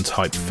website and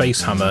type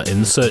Facehammer in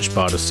the search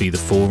bar to see the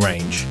full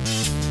range.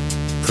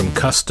 From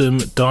custom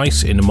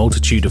dice in a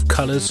multitude of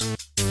colours,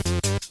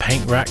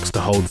 paint racks to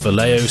hold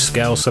Vallejo,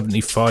 Scale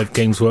 75,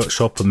 Games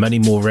Workshop and many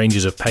more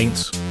ranges of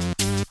paints,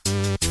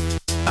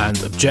 and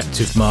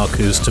objective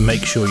markers to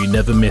make sure you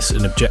never miss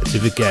an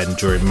objective again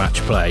during match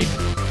play,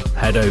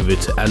 head over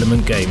to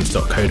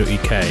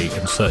elementgames.co.uk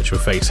and search for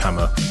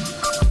Facehammer.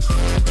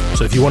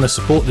 So if you want to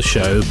support the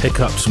show, pick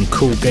up some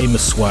cool gamer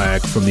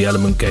swag from the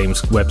Element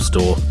Games web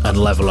store and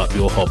level up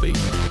your hobby.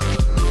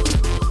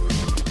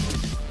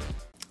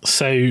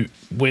 So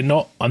I'm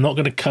not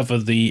going to cover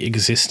the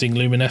existing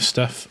Lumineth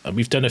stuff.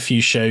 We've done a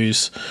few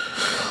shows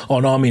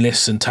on army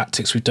lists and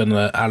tactics. We've done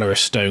an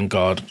Alaris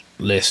Stoneguard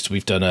list.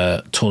 We've done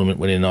a tournament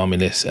winning army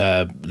list,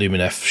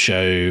 Lumineth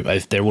show.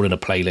 They're all in a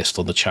playlist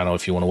on the channel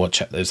if you want to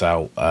check those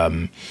out.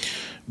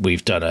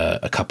 We've done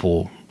a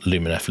couple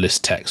Lumineth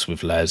list texts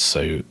with Les,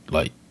 so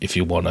like if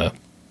you want to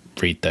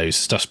read those,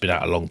 stuff's been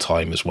out a long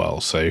time as well,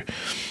 so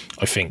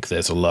I think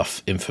there's a lot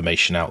of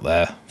information out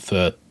there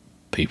for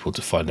people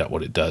to find out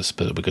what it does,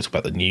 but we're going to talk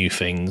about the new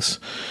things.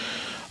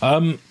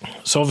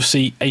 So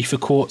obviously Aether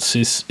Quartz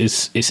is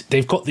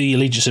they've got the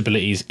allegiance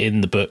abilities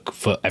in the book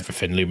for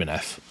everything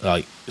Lumineth,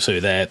 like so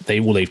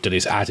all they've done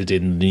is added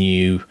in the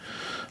new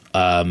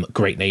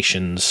Great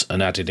Nations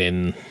and added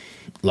in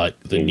like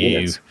the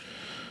new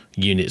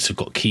units have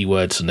got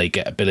keywords and they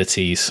get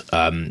abilities.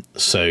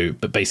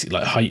 But basically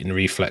like heightened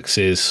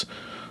reflexes,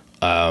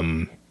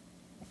 with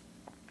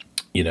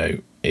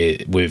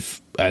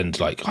and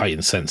like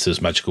heightened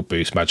sensors, magical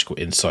boost, magical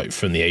insight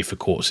from the Aether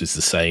Quartz is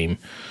the same.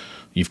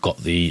 You've got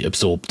the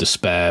Absorb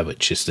Despair,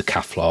 which is the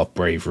Kevlar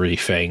Bravery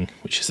thing,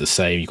 which is the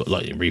same. You've got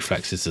Lightning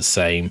Reflex, is the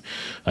same.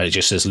 And it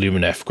just says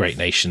Lumineth, Great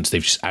Nations.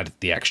 They've just added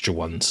the extra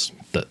ones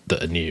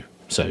that are new.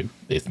 So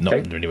it's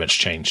not really much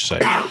change. So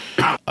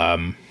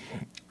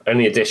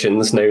only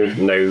additions,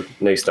 no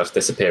stuff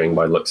disappearing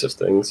by the looks of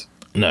things.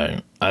 No.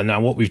 And now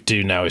what we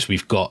do now is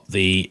we've got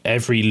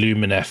every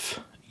Lumineth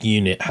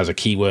unit has a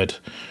keyword,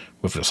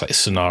 whether it's like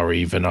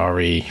Sonari,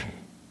 Venari,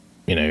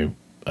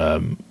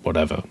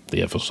 whatever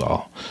the others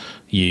are.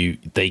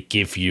 They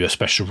give you a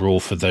special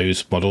rule for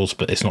those models,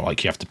 but it's not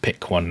like you have to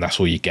pick one. That's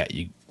all you get.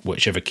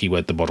 Whichever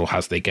keyword the model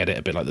has, they get it.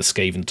 A bit like the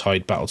Skaven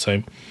Tide Battle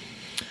Tome.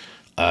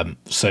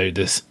 So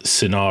this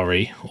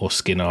Sinari or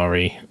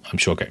Skinari, I'm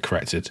sure I'll get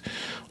corrected,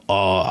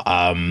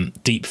 are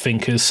deep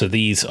thinkers. So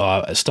these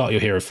are at start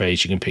your hero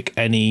phase. You can pick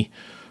any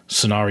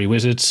Sonari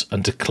wizards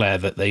and declare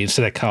that they,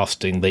 instead of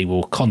casting, they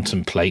will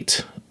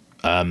contemplate.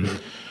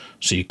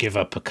 So you give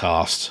up a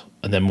cast.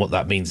 And then what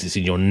that means is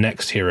in your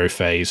next hero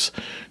phase,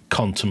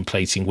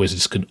 contemplating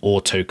wizards can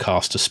auto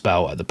cast a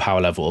spell at the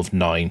power level of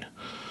 9.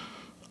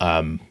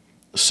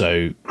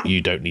 So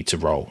you don't need to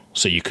roll.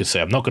 So you could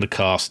say, I'm not going to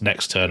cast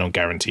next turn, I'm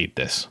guaranteed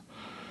this.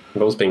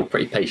 Roll's being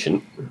pretty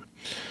patient.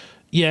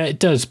 Yeah, it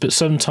does. But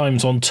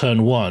sometimes on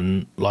turn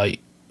 1,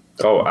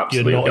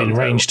 you're not in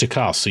range to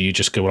cast. So you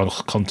just go, well,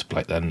 I'll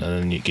contemplate then. And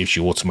then it gives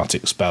you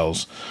automatic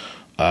spells.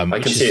 I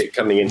can see it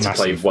coming into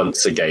play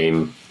once a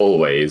game,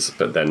 always,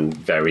 but then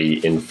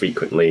very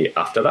infrequently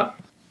after that,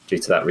 due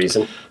to that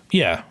reason.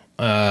 Yeah,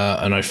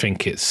 and I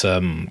think it's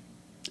okay.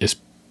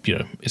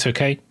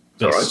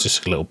 It's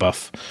just a little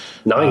buff.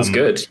 9's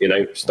good,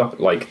 Stop.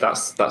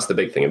 That's the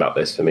big thing about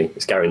this for me.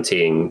 It's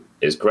guaranteeing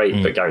is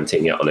great, but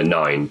guaranteeing it on a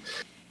 9,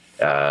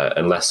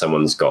 unless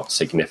someone's got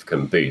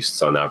significant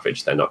boosts on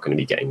average, they're not going to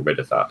be getting rid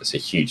of that. It's a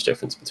huge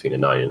difference between a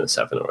 9 and a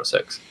 7 or a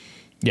 6.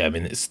 Yeah, I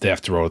mean, they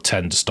have to roll a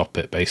 10 to stop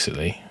it,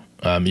 basically.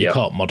 You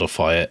can't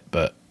modify it,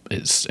 but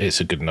it's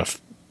a good enough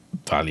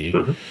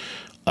value.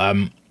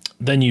 Mm-hmm.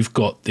 Then you've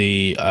got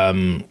the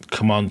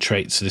command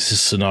traits. So this is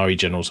Sonari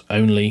Generals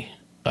only.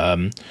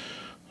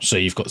 So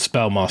you've got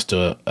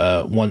Spellmaster.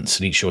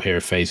 Once in each your hero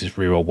phases,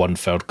 reroll 1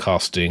 failed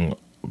casting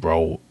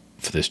roll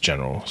for this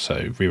general.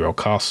 So reroll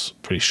casts,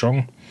 pretty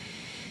strong.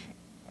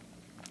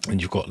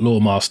 And you've got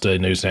Lawmaster,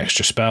 knows an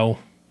extra spell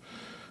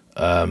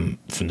from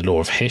the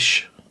Law of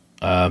Hysh.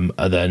 And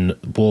then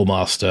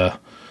Warmaster,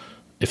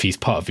 if he's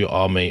part of your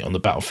army on the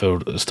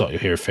battlefield at the start of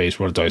your hero phase,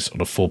 roll a dice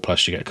on a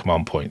 4+, you get a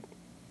command point.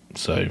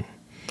 So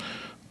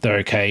they're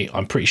okay.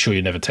 I'm pretty sure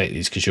you never take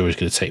these because you're always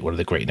going to take one of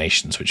the Great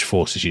Nations, which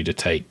forces you to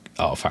take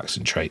artifacts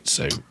and traits.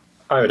 So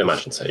I would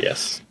imagine so,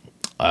 yes.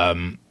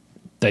 Then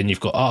you've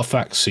got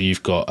artifacts. So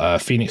you've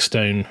got Phoenix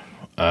Stone.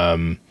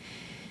 It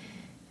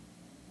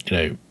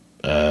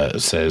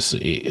says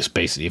it's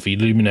basically if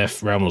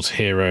Lumineth Realm Lord's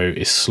hero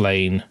is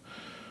slain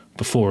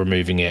before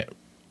removing it,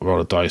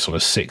 roll a dice on a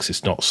 6.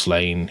 It's not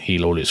slain.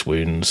 Heal all its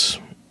wounds.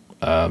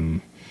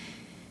 And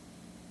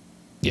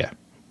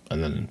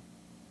then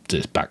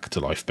it's back to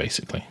life.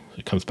 Basically,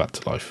 it comes back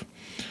to life,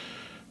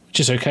 which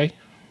is okay.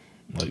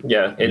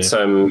 It's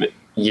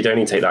you'd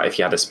only take that if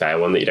you had a spare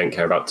one that you don't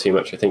care about too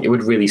much. I think it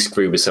would really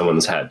screw with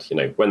someone's head.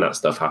 When that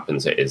stuff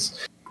happens,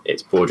 it's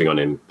bordering on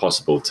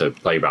impossible to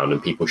play around,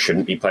 and people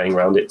shouldn't be playing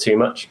around it too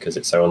much because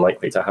it's so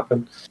unlikely to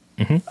happen.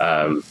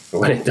 Mm-hmm.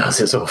 When it does,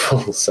 it's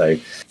awful. So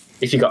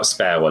if you got a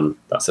spare one,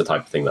 that's the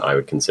type of thing that I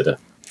would consider.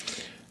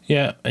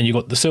 Yeah, and you've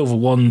got the Silver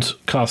Wand,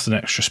 cast an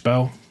extra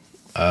spell,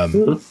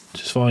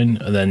 which is fine.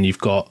 And then you've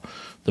got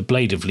the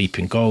Blade of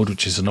Leaping Gold,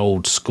 which is an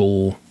old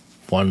school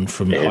one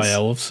from High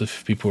Elves,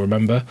 if people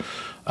remember.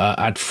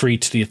 Add 3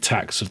 to the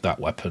attacks of that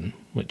weapon,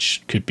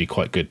 which could be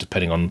quite good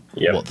depending on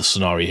what the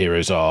Sonari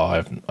heroes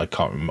are. I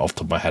can't remember off the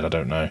top of my head, I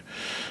don't know.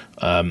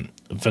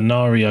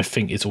 Venari, I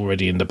think, is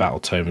already in the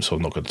battle tome, so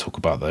I'm not going to talk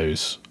about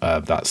those.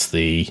 That's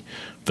the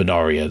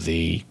Venaria,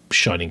 the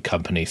Shining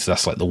Company. So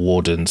that's like the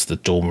Wardens, the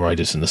Dawn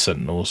Riders, and the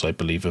Sentinels, I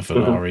believe, are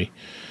Venari.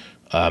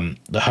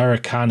 The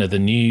Hurricane are the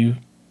new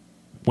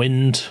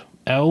Wind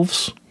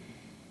Elves.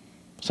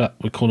 Is that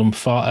we call them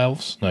Fart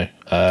Elves? No,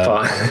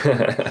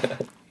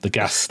 the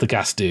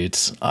gas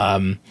dudes.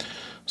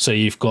 So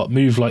you've got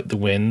Move Like the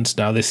Wind.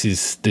 Now this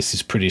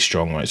is pretty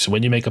strong, right? So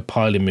when you make a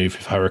piling move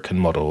with Hurricane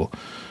model,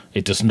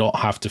 it does not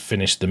have to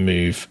finish the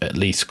move at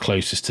least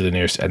closest to the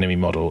nearest enemy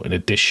model. In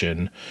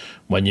addition,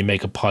 when you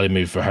make a piling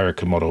move for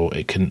Hurricane model,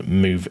 it can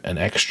move an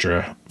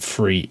extra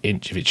 3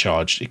 inch if it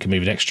charged. It can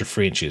move an extra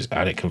 3 inches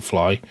and it can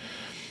fly.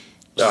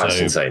 That's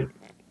insane.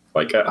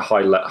 Like at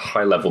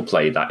high level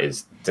play, that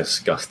is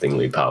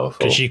disgustingly powerful.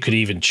 Because you could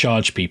even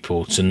charge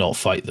people to not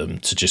fight them,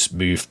 to just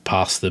move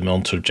past them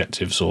onto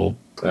objectives or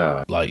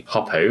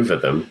hop over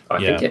them. I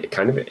think it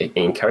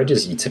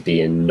encourages you to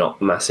be in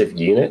not massive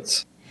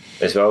units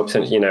as well.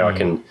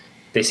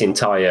 This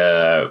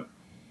entire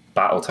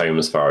battle tome,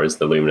 as far as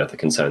the Lumineth are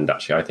concerned,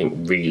 actually, I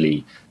think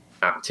really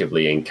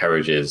actively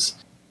encourages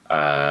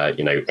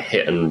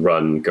hit and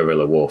run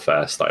guerrilla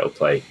warfare style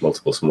play,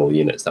 multiple small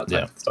units, that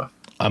type of stuff.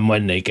 And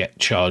when they get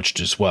charged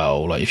as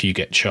well, like if you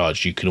get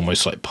charged, you can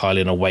almost like pile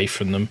in away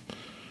from them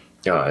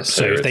Oh,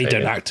 so if they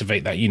don't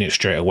activate that unit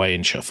straight away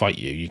and fight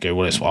you, you go,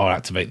 well, I'll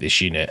activate this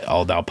unit.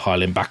 I'll now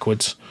pile in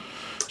backwards.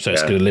 So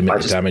it's going to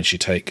limit the damage you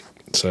take.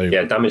 So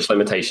yeah, damage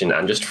limitation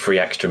and just free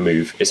extra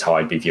move is how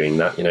I'd be viewing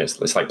that. You know,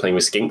 it's like playing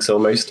with skinks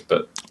almost.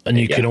 And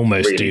you can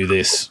almost really do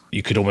this.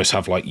 You could almost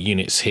have like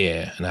units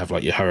here and have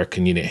like your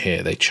Hurricane unit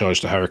here. They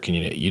charge the Hurricane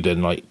unit. You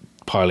then like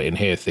pile it in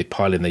here. If they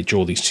pile in, they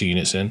draw these 2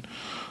 units in.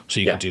 So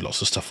you can do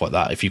lots of stuff like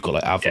that. If you've got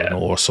like Avalon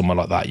or someone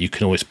like that, you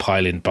can always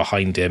pile in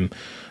behind him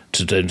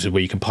to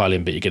where you can pile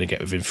in, but you're going to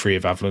get within 3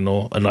 of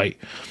Avalon. And like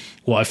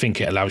what I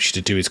think it allows you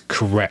to do is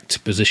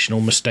correct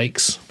positional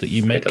mistakes that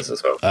you make. It does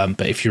as well.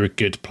 But if you're a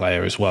good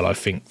player as well, I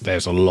think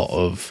there's a lot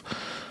of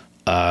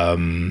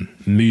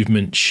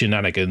movement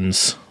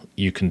shenanigans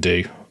you can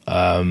do.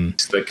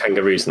 It's the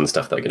kangaroos and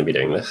stuff that are going to be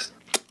doing this.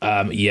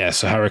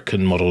 So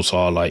Hurricane models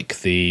are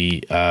like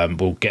the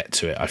we'll get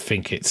to it. I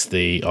think it's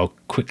I'll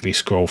quickly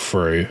scroll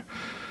through.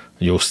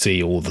 You'll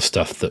see all the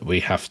stuff that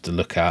we have to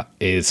look at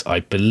is,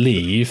 I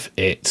believe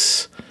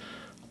it's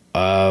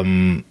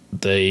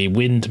the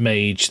Wind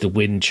Mage, the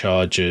Wind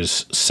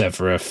Chargers,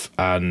 Sevireth,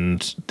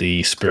 and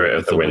the Spirit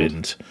of the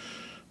Wind.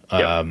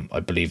 I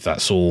believe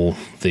that's all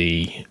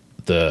the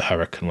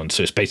Hurricane ones.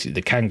 So it's basically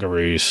the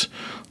kangaroos,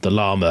 the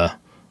llama,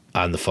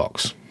 and the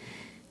fox.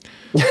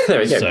 There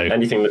we go. So,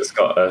 anything that's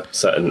got a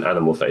certain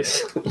animal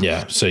face.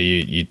 Yeah, so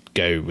you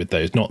go with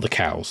those, not the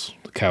cows.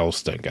 The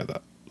cows don't get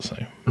that. So,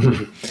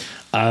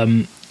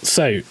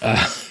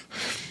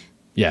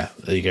 yeah,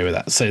 there you go with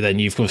that. So then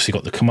you've obviously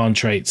got the command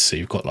traits. So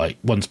you've got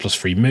like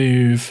 1+3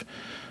 move,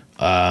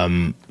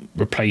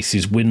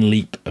 replaces Wind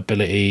Leap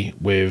ability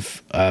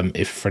with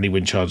if any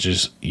Wind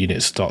Chargers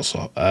unit starts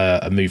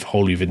a move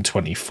wholly within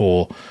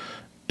 24.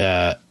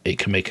 It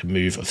can make a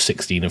move of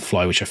 16 and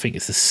fly, which I think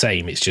is the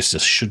same. It's just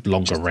a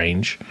longer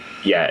range.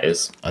 Yeah, it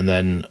is. And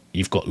then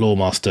you've got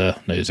Lawmaster,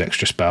 knows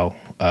extra spell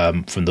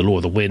from the Law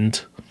of the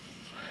Wind.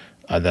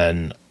 And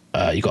then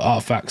you've got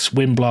Artifacts,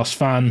 Wind Blast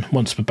Fan.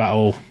 Once per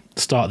battle,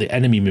 start the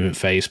enemy movement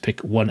phase,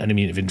 pick 1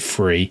 enemy unit within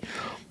 3.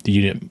 The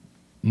unit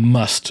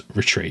must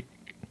retreat.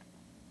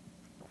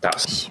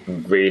 That's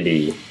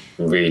really,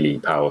 really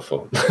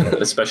powerful,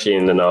 especially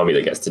in an army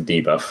that gets to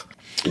debuff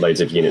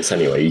loads of units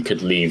anyway. You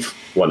could leave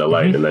one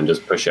alone and then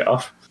just push it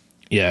off.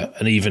 Yeah,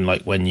 and even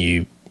like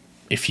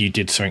if you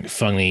did something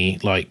funny,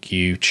 like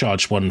you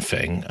charged one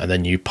thing and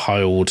then you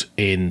piled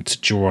in to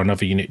draw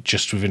another unit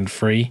just within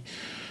 3,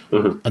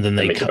 and then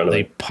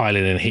they pile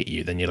in and hit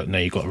you, then you're like, no,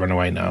 you've got to run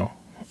away now.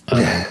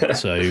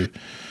 So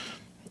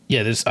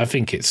yeah, I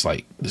think it's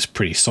like there's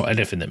pretty solid.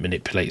 Anything that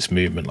manipulates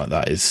movement like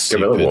that is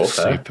super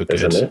good.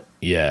 Isn't it?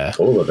 Yeah,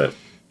 all of it.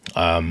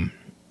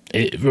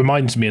 It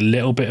reminds me a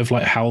little bit of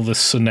like how the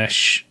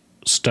Slaanesh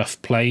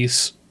stuff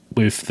plays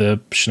with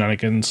the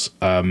shenanigans.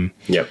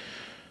 Yep.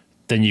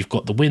 Then you've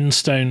got the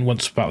Windstone.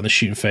 Once about in the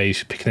shooting phase,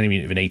 you pick an enemy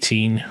unit of an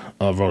 18.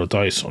 Roll a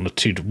dice on a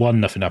 2-1.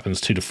 Nothing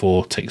happens.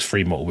 2-4 takes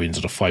 3 mortal wounds.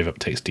 On a 5-up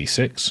takes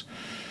D6.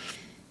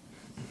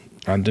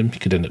 Random. You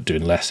could end up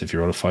doing less if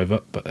you're on a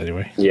 5-up, but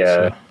anyway.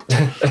 Yeah.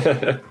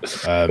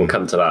 So, we'll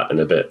come to that in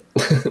a bit.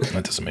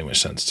 That doesn't make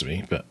much sense to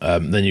me. But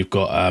then you've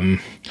got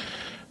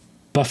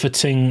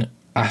Buffeting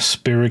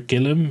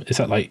Aspergillum. Is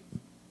that like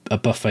a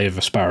buffet of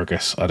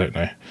asparagus? I don't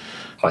know.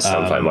 I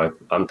sound like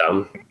I'm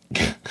down.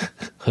 It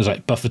was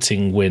like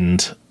buffeting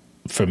wind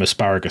from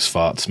asparagus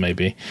farts,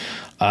 maybe.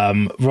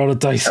 Roll a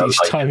dice each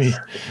time you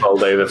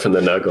rolled over from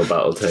the Nurgle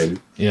battle team.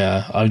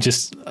 Yeah, I'm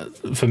just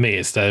for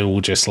me, they're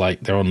all just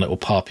like they're on little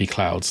parpy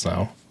clouds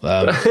now.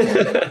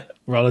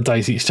 Roll a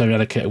dice each time you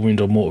allocate a wound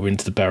or mortal wound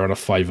to the bear on a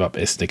 5-up.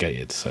 It's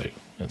negated, so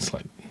it's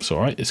like it's all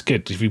right. It's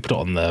good if you put it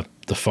on the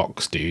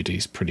fox dude.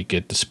 He's pretty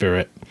good. The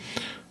spirit.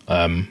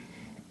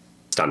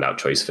 Standout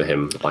choice for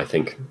him, I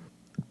think.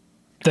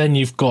 Then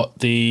you've got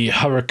the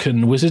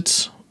Hurricane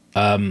Wizards.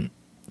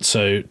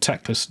 So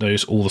Teclis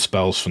knows all the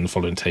spells from the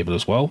following table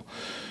as well.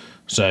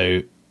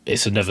 So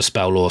it's another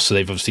spell law. So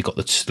they've obviously got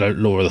the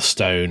Law of the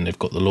Stone, they've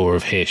got the Law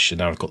of Hish, and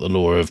now they've got the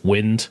Law of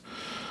Wind.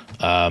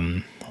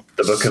 The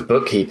Book of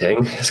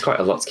Bookkeeping. It's quite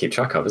a lot to keep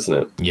track of, isn't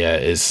it? Yeah,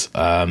 it is.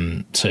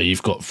 So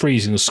you've got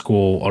Freezing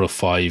Squall on a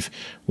 5,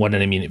 1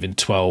 enemy unit within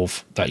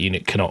 12. That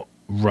unit cannot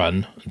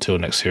run until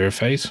next hero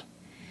phase.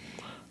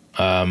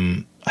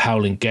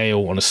 Howling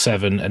Gale on a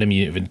 7, enemy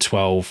unit within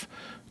 12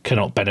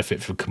 cannot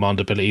benefit from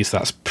command abilities.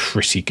 That's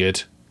pretty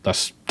good.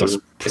 That's is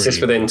this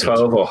within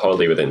 12 or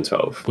wholly within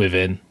 12?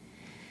 Within.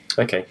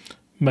 Okay.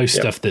 Most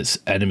stuff that's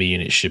enemy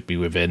units should be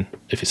within.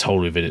 If it's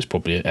wholly within, it's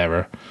probably an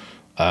error.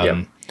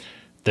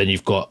 Then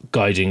you've got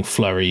Guiding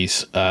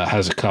Flurries,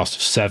 has a cast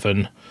of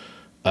 7.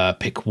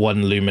 Pick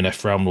 1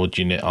 Lumineth Realm Lord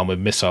unit armed with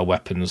missile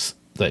weapons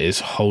that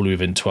is wholly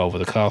within 12 of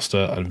the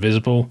caster and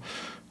visible.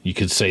 You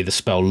could say the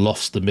spell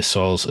lofts the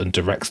missiles and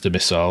directs the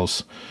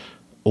missiles,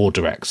 or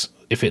directs.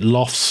 If it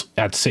lofts,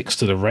 add 6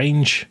 to the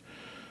range.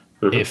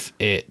 Mm-hmm. If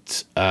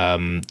it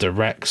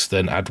directs,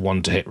 then add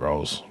 1 to hit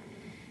rolls.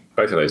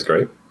 Both of those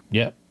great.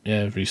 Yeah,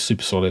 really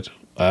super solid.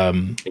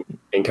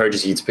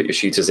 Encourages you to put your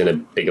shooters in a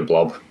bigger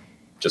blob.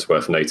 Just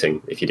worth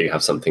noting, if you do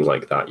have something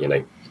like that, you're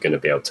going to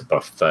be able to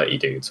buff 30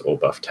 dudes or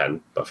buff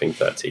 10. Buffing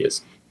 30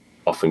 is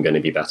often going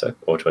to be better,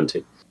 or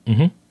 20.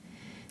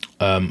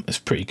 It's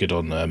pretty good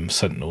on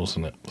Sentinels,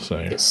 isn't it? So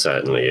It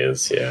certainly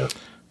is, yeah.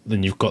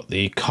 then you've got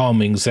the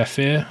Calming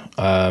Zephyr.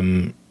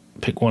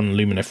 Pick one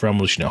Lumineth Realm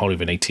unit wholly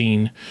within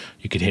 18.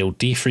 You can heal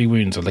D3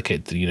 wounds and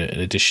locate the unit. In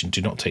addition,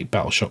 do not take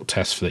battle shock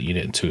tests for that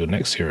unit until your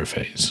next hero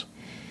phase.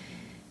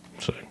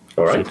 So,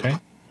 All right. okay.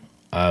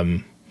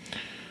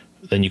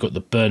 Then you've got the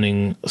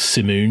Burning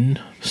Simoon.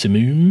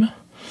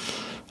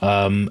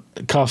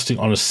 Casting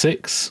on a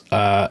 6.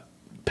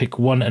 Pick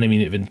one enemy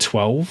unit within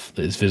 12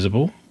 that is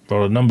visible.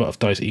 Roll a number of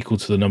dice equal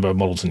to the number of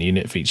models in the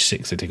unit. For each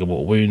 6, they take a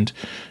mortal wound.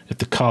 If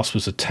the cast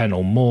was a 10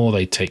 or more,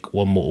 they take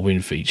 1 mortal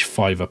wound for each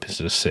 5 up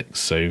instead of 6.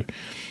 So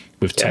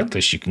with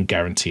Teclis, you can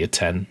guarantee a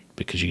 10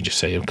 because you can just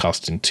say I'm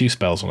casting 2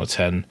 spells on a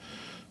 10.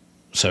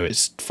 So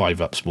it's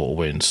 5 ups mortal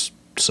wounds.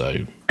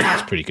 So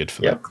it's pretty good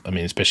for that. I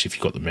mean, especially if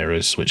you've got the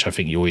mirrors, which I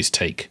think you always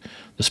take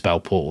the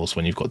spell portals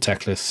when you've got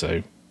Teclis.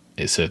 So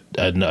it's I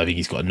think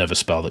he's got another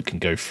spell that can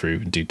go through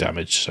and do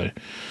damage. So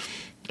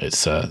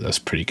it's that's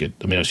pretty good.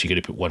 I mean, obviously you're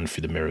going to put 1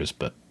 through the mirrors,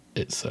 but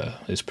it's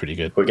pretty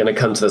good. We're going to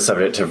come to the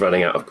subject of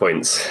running out of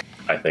points,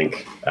 I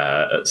think,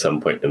 at some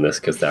point in this,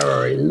 because there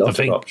are a lot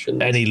of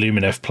options. Any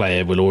Lumineth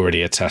player will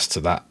already attest to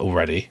that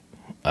already,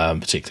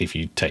 particularly if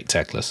you take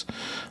Teclis.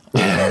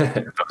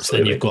 So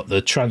then you've got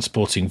the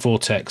Transporting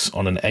Vortex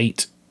on an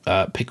 8.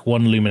 Pick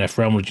one Lumineth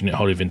Realm unit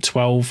wholly within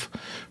 12.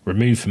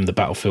 Remove from the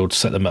battlefield.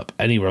 Set them up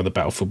anywhere on the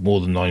battlefield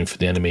more than 9 for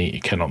the enemy.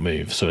 It cannot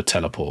move. So a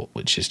teleport,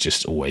 which is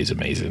just always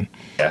amazing.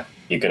 Yeah,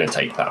 you're going to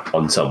take that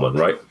on someone,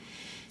 right?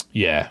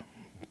 Yeah,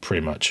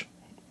 pretty much.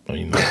 I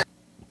mean,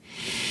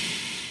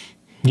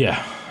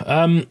 yeah.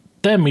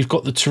 Then we've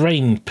got the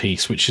terrain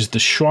piece, which is the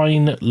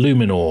Shrine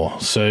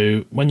Luminor.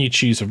 So when you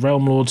choose a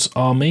Realm Lord's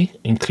army,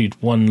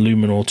 include 1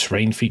 Luminor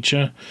terrain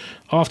feature.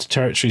 After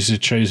territories are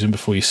chosen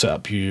before you set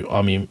up your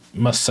army, you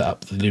must set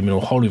up the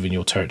Luminor wholly within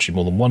your territory,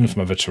 more than 1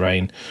 from other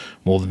terrain,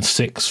 more than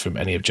 6 from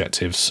any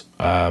objectives.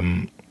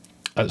 At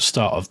the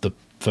start of the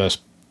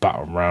first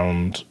battle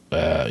round,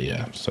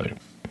 so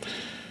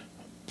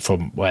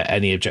from where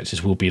any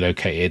objectives will be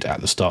located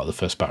at the start of the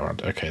first battle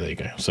round. Okay, there you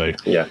go. So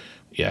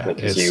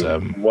it's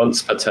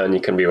once per turn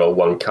you can reroll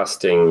 1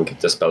 casting,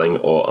 dispelling,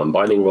 or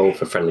unbinding roll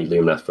for friendly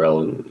Lumineth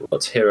Realm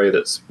Lord's hero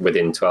that's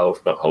within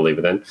 12, not wholly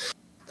within.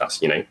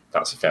 That's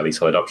a fairly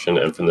solid option.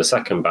 And from the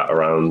second battle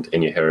round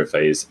in your hero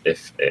phase,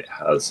 if it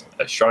has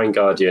a Shrine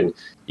Guardian,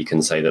 you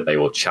can say that they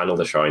will channel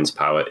the Shrine's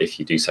power. If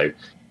you do so,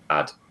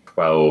 add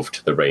 12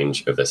 to the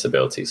range of this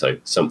ability. So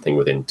something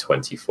within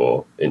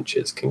 24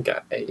 inches can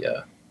get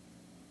a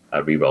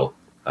reroll,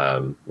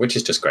 which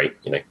is just great.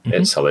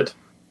 It's solid.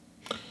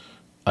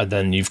 And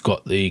then you've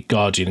got the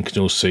Guardian can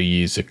also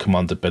use a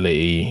command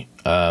ability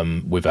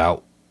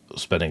without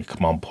spending a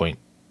command point.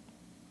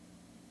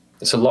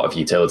 It's a lot of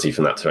utility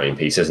from that terrain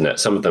piece, isn't it?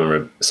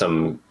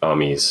 Some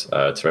armies'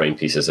 terrain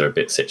pieces are a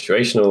bit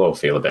situational or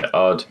feel a bit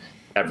odd.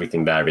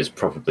 Everything there is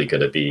probably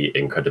going to be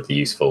incredibly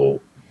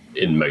useful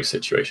in most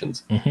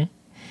situations. Mm-hmm.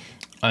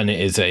 And it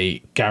is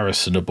a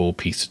garrisonable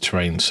piece of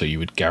terrain, so you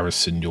would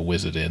garrison your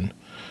wizard in,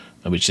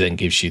 which then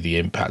gives you the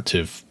impact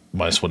of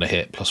 -1 to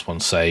hit,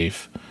 +1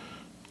 save,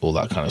 all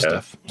that kind of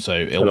stuff. So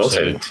it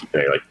also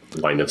like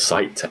line of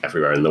sight to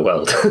everywhere in the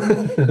world.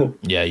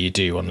 Yeah, you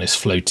do on this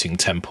floating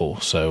temple.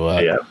 So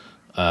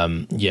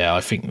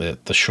I think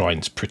that the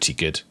shrine's pretty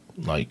good.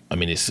 Like, I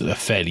mean, it's a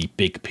fairly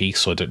big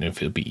piece, so I don't know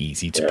if it'll be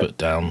easy to put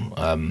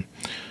down.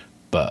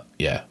 But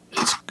yeah,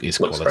 it's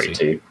looks quality. Great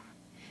too.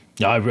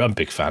 Yeah, I'm a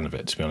big fan of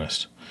it, to be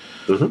honest.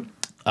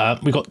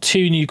 Mm-hmm. We've got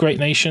 2 new Great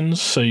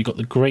Nations. So you've got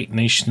the Great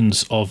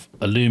Nations of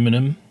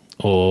Aluminum,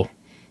 or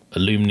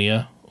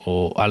Alumnia,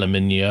 or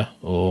Aluminia,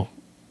 or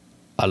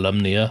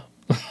Alumnia.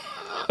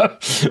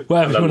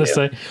 Whatever you want to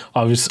say.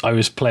 I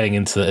was playing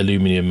into the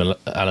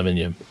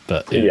aluminium,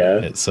 but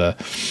it's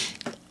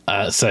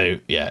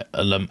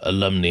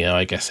Alumnia,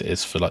 I guess it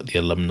is for like the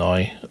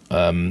alumni.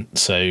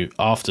 So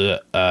after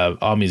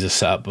armies are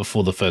set up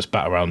before the first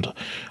battle round,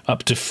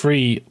 up to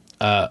 3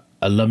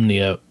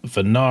 Alumnia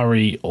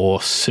Venari or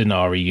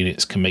Sinari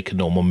units can make a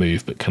normal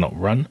move but cannot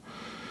run.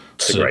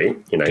 That's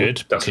great.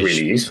 Good. That's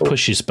really useful.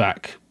 Pushes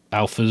back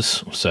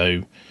alphas,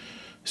 so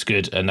it's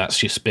good, and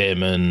that's your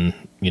spearmen,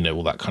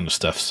 all that kind of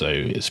stuff. So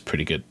it's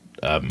pretty good.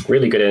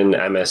 Really good in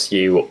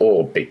MSU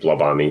or big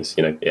blob armies.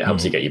 It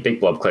helps you get your big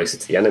blob closer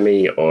to the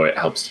enemy, or it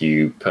helps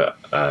you put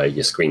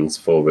your screens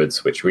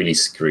forwards, which really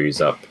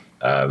screws up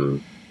the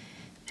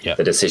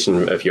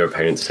decision of your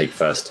opponent to take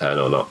first turn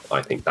or not.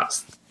 I think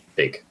that's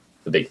the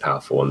big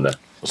powerful one there.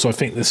 So I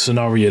think this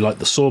scenario, like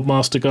the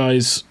Swordmaster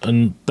guys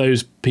and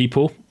those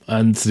people,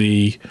 and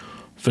the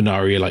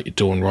Venaria, like your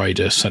Dawn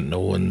Rider,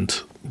 Sentinel, and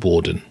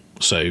Warden.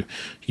 So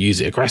use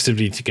it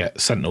aggressively to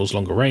get Sentinels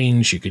longer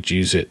range. You could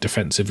use it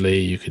defensively.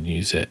 You can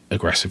use it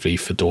aggressively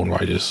for Dawn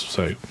Riders.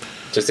 So,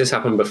 does this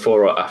happen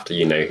before or after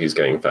you know who's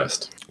going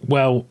first?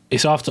 Well,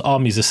 it's after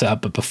armies are set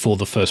up, but before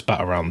the first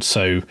battle round.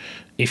 So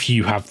if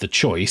you have the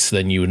choice,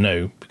 then you will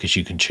know because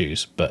you can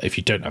choose. But if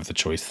you don't have the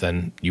choice,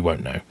 then you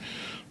won't know.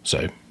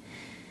 So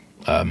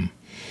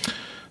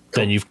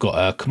Then you've got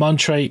a command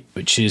trait,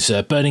 which is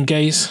Burning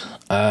Gaze.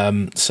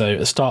 So at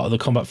the start of the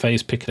combat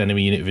phase, pick an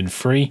enemy unit within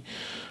 3.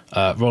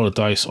 Roll a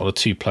dice. On a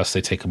 2+,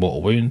 they take a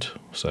mortal wound.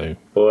 So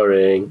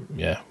boring.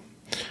 Yeah.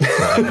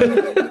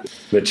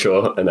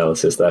 Mature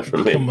analysis there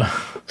from me.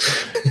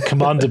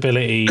 Command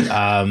ability,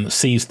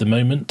 seize the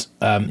moment.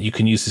 You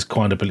can use this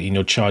command ability in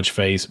your charge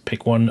phase.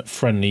 Pick one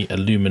friendly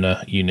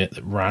Illumina unit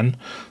that ran.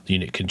 The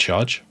unit can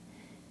charge.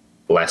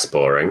 Less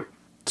boring.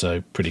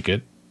 So pretty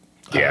good.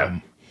 Yeah.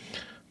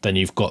 Then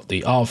you've got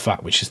the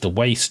artifact, which is the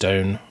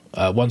Waystone.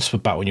 Once per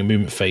battle in your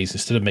movement phase,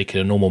 instead of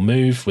making a normal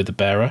move with the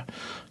bearer,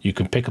 you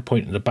can pick a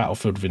point in the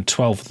battlefield within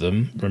 12 of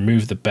them,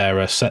 remove the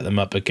bearer, set them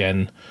up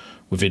again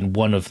within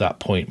 1 of that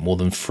point, more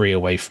than 3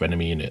 away from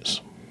enemy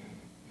units.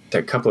 So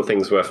a couple of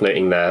things worth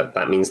noting there.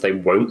 That means they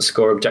won't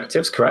score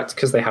objectives, correct?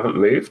 Because they haven't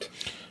moved?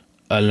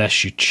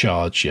 Unless you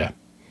charge, yeah.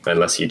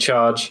 Unless you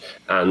charge,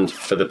 and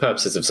for the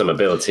purposes of some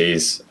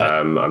abilities,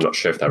 I'm not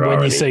sure if there are any.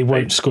 When you say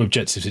won't score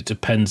objectives, it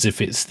depends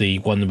if it's the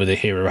one where the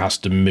hero has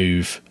to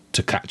move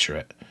to capture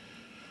it.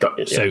 Got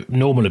it, yeah. So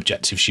normal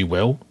objectives you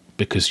will,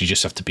 because you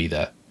just have to be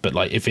there. But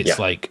like if it's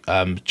like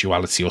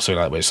duality or something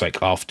like that, where it's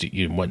like after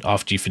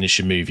you finish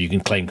a move, you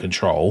can claim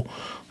control.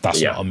 That's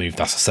not a move,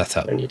 that's a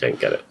setup. And you don't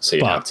get it. So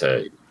you have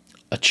to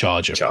a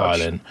charge or pile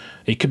in.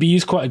 It could be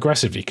used quite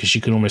aggressively because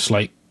you can almost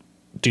like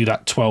do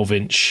that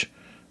 12-inch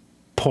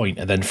point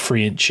and then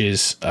 3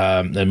 inches,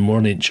 then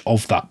 1 inch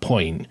of that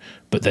point,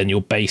 but then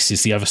your base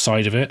is the other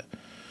side of it.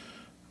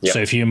 Yep. So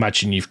if you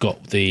imagine you've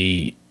got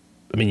you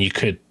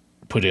could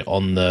put it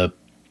on the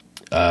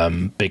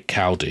big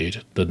cow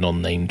dude, the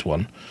non-named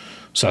one.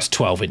 So that's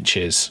 12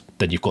 inches.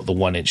 Then you've got the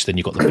 1 inch. Then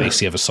you've got the base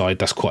the other side.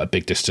 That's quite a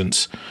big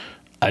distance,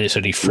 and it's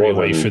only 3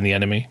 away from the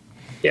enemy.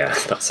 Yeah,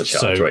 that's a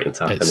charge waiting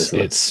to happen, isn't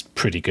it? It's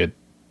pretty good.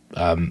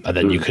 And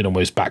then you can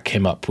almost back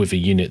him up with a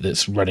unit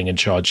that's running and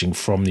charging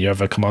from the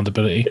other command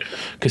ability,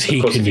 because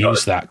he can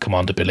use that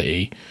command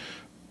ability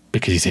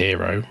because he's a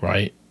hero,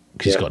 right?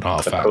 Because he's got an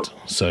artifact.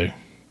 So,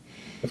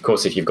 of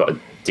course, if you've got a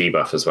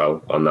debuff as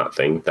well on that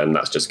thing, then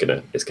that's just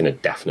it's gonna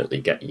definitely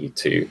get you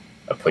to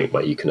a point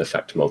where you can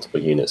affect multiple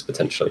units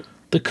potentially.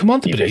 The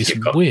command ability is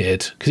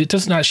weird because it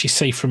doesn't actually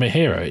say from a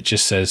hero. It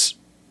just says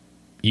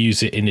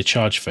use it in the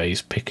charge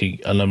phase, pick an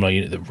alumni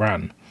unit that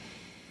ran.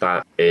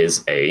 That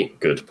is a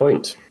good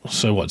point.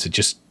 So what's it?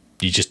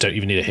 You just don't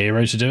even need a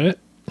hero to do it?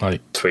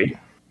 Like tweet.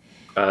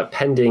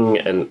 Pending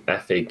an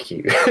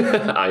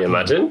FAQ, I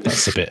imagine.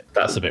 That's a bit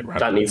random.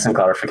 That needs some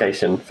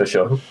clarification for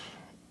sure.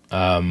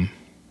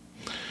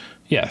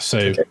 Yeah,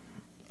 so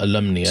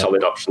Alumnia.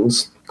 Solid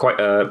options. Quite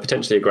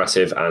potentially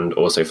aggressive and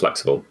also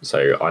flexible.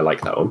 So I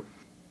like that one.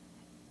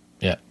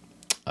 Yeah.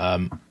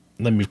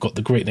 Then we've got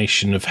the Great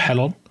Nation of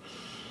Helon.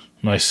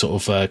 Nice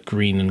sort of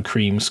green and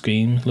cream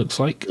scheme, looks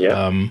like.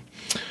 Yeah.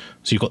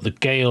 So you've got the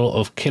Gale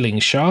of Killing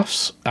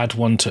Shafts. Add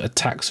 1 to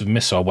attacks with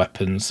missile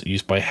weapons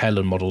used by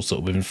Helon models that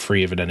are within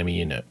 3 of an enemy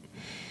unit.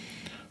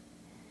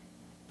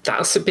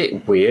 That's a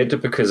bit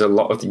weird because a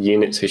lot of the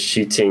units who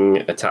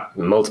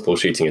multiple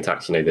shooting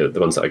attacks, the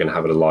ones that are going to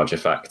have a large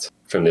effect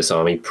from this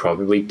army,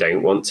 probably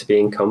don't want to be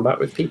in combat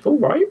with people,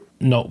 right?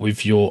 Not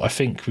with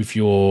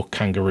your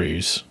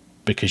kangaroos,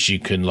 because you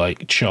can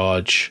like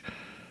charge.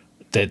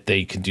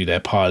 They can do their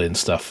piling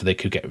stuff. They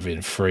could get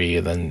within 3,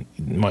 and then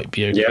it might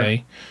be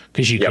okay.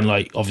 Because you can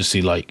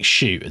obviously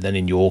shoot, and then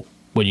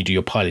when you do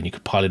your piling, you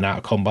could pile in out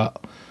of combat.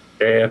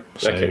 Yeah.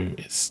 So okay.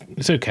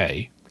 it's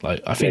okay.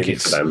 Like I think maybe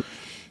it's. For them.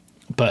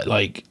 But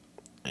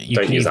you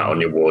don't use that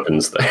on your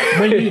wardens though.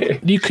 Well,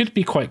 you could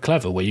be quite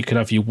clever where you could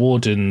have your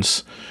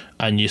wardens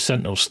and your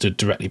sentinels stood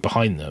directly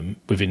behind them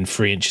within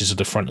 3 inches of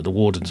the front of the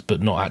wardens,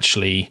 but not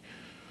actually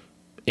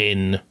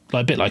in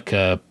a bit like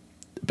a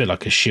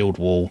shield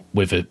wall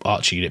with an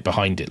archer unit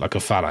behind it, like a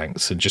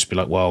phalanx, and just be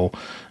like, well,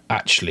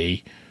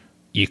 actually,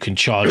 you can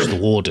charge the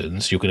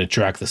wardens. You're going to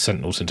drag the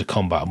sentinels into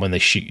combat, and when they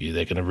shoot you,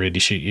 they're going to really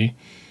shoot you.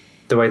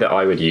 The way that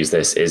I would use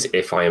this is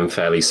if I am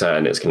fairly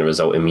certain it's going to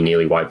result in me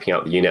nearly wiping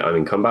out the unit I'm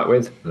in combat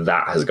with,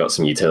 that has got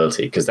some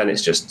utility, because then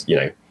it's just,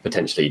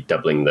 potentially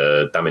doubling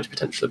the damage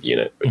potential of the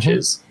unit, which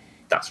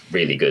that's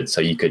really good.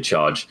 So you could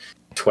charge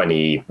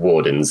 20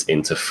 wardens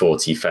into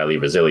 40 fairly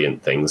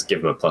resilient things,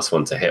 give them a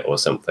 +1 to hit or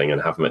something,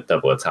 and have them at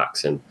double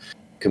attacks and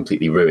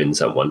completely ruin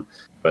someone.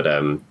 But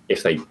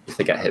if they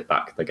get hit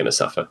back, they're going to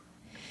suffer.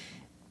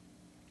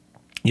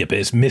 Yeah, but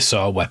it's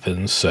missile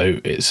weapons, so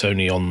it's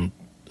only on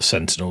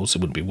sentinels. It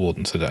wouldn't be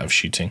wardens. They don't have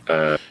shooting.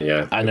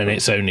 Yeah, and then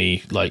it's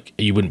only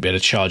you wouldn't be able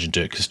to charge and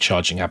do it because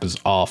charging happens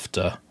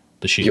after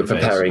the shooting. You're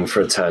preparing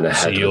for a turn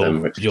ahead. So with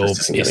them, which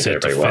it's a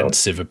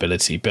defensive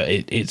ability, but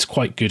it's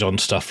quite good on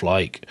stuff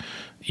like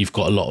you've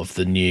got a lot of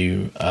the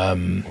new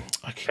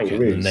I can get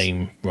the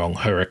name wrong,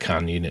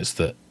 Huracan units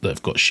that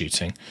have got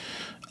shooting.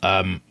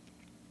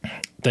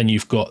 Then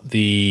you've got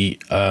the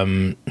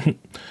Gone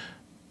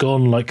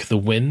Like the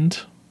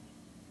Wind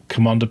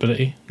command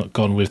ability, not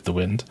Gone with the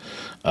Wind.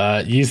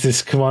 Use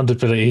this command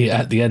ability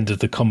at the end of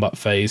the combat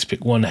phase.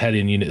 Pick one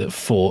Hellion unit that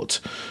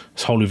fought.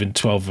 It's wholly within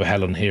 12 of a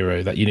Hellion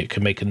hero. That unit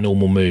can make a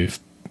normal move,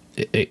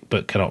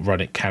 but cannot run.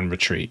 It can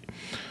retreat.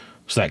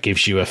 So that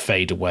gives you a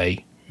fade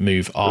away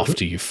move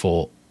after you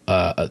fought,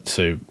 at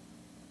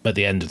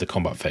the end of the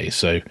combat phase.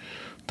 So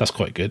that's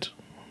quite good.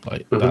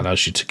 Like that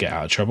allows you to get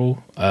out of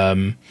trouble.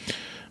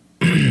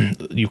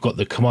 You've got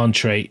the command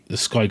trait, the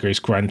Skygrave's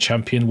Grand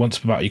Champion. Once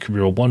per battle, you can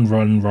reroll 1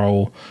 run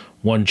roll,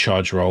 1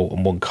 charge roll,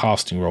 and 1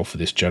 casting roll for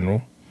this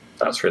general.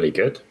 That's really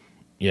good.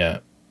 Yeah.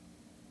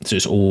 So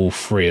it's all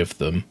 3 of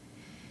them.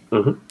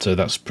 So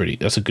that's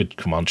a good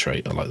command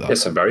trait. I like that.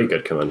 It's a very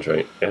good command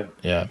trait. Yeah.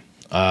 Yeah.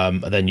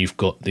 And then you've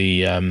got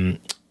the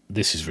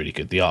this is really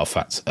good. The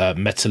artifact,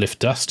 Metalith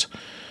Dust.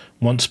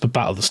 Once per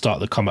battle at the start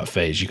of the combat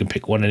phase, you can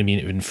pick 1 enemy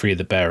unit within 3 of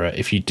the bearer.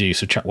 If you do,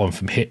 subtract 1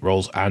 from hit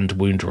rolls and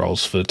wound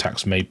rolls for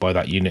attacks made by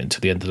that unit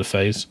until the end of the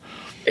phase.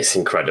 It's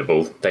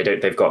incredible.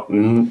 They've got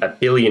a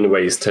billion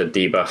ways to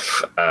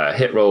debuff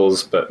hit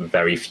rolls, but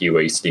very few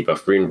ways to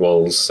debuff wound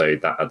rolls. So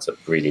that adds up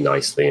really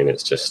nicely, and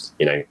it's just,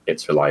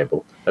 it's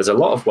reliable. There's a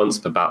lot of once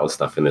per battle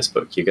stuff in this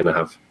book. You're going to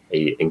have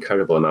an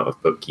incredible amount of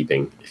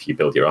bookkeeping if you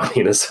build your army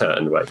in a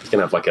certain way. You're going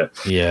to have like a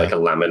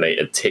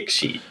laminated tick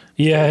sheet.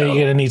 Yeah, you're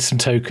going to need some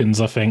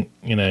tokens, I think.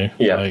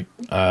 Head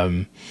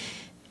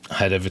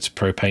over to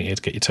Pro Painted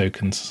to get your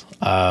tokens.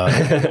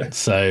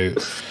 So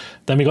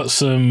then we got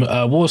some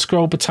War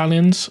Scroll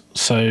battalions.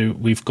 So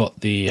we've got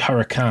the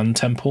Huracan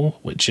Temple,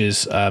 which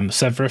is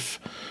Severith,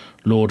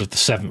 Lord of the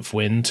Seventh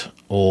Wind,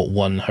 or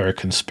 1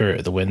 Huracan Spirit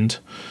of the Wind,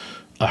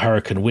 a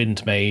Huracan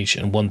Wind Mage,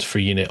 and 1 to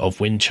 3 unit of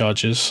Wind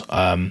Chargers.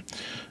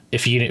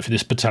 If a unit for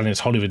this battalion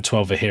is wholly within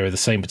 12 of a hero of the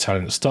same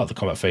battalion at the start of the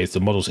combat phase, the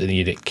models in the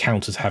unit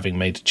count as having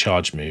made a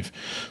charge move.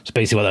 So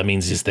basically what that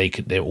means is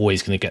they're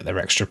always going to get their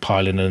extra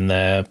piling and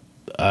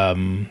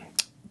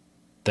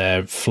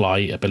their fly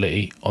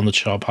ability on the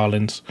char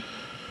pilings.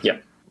 Yeah.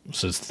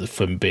 So it's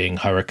from being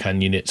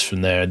Huracan units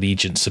from their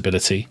allegiance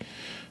ability.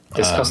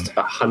 This costs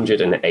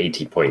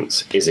 180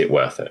 points. Is it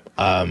worth it?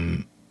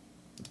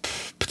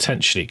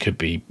 Potentially it could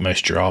be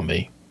most of your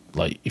army.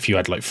 Like if you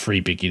had like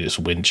 3 big units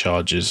of Wind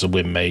Chargers, a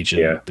Wind Mage,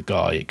 and the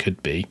guy, it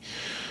could be.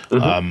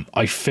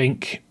 I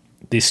think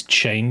this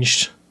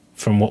changed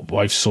from what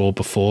I saw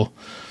before.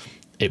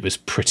 It was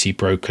pretty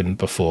broken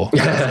before.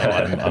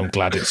 I'm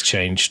glad it's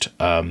changed.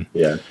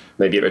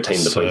 Maybe it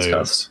retained the points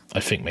cost.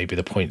 I think maybe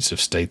the points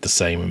have stayed the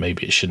same, and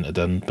maybe it shouldn't have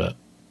done. But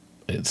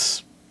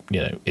it's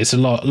it's a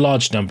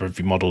large number of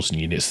your models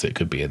and units that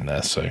could be in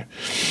there. So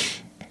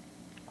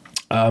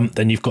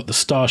then you've got the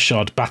Star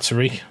Shard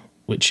Battery,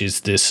 which is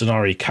the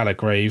Sonari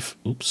Calagrave.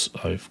 Oops,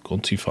 I've gone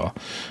too far.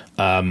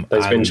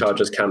 Those Wind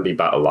Chargers can be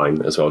battle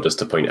line as well, just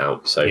to point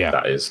out. So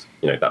that is,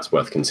 that's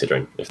worth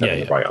considering if they're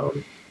in the right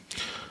army.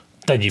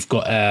 Then you've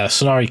got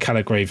Sonari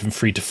Calagrave and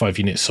 3 to 5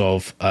 units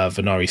of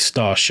Venari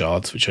Star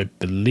Shards, which I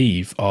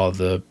believe are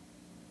the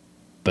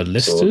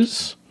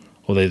ballistas,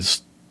 or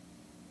there's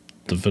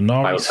the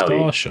Venari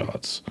Star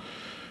Shards.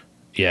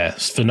 Yeah,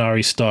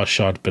 Venari Star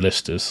Shard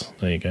ballistas.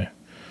 There you go.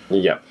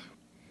 Yep.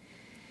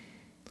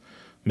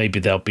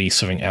 Maybe there'll be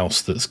something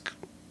else that's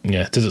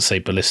it doesn't say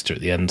ballista at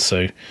the end,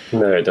 so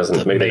no, it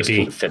doesn't. Maybe they just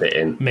couldn't fit it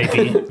in.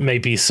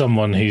 maybe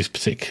someone who's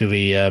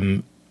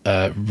particularly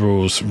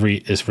rules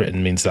is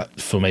written means that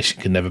formation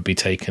can never be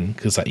taken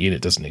because that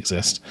unit doesn't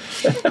exist.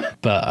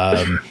 But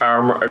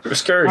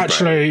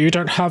actually, you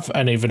don't have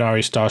any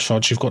Venari Star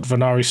Shards. You've got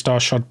Venari Star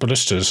Shard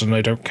ballistas, and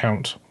they don't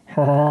count.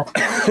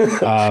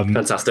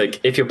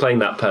 Fantastic. If you're playing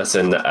that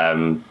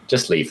person,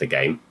 just leave the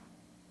game.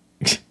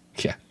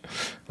 Yeah.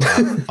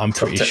 I'm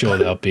pretty sure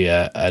there'll be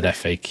an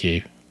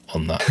FAQ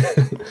on that.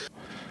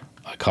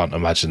 I can't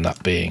imagine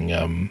that being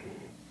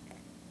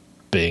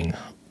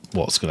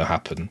what's going to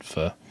happen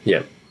for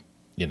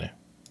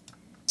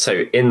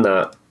So in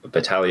that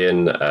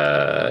battalion,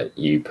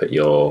 you put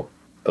your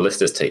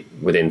ballistas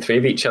within 3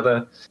 of each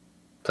other.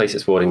 Place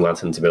its warding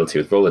lantern's ability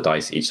with roll a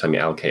dice each time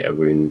you allocate a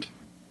wound.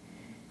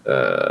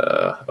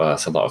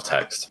 That's a lot of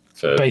text.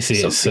 For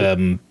basically,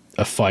 something. It's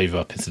a 5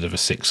 up instead of a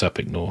 6 up.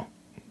 Ignore,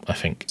 I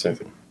think.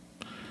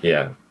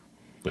 Yeah,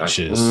 which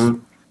is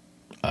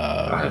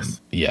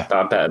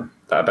that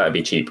better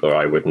be cheap, or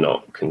I would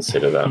not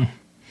consider that.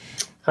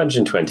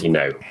 120,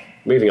 no.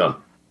 Moving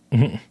on.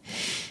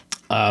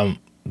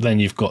 Then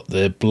you've got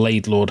the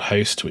Blade Lord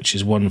host, which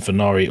is 1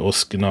 Venari or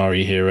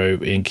Skinari hero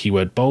in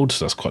keyword bold,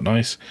 so that's quite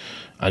nice.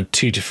 And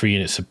 2 to 3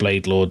 units of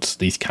Blade Lords.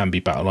 These can be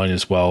battle line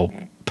as well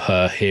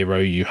per hero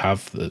you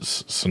have.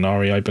 That's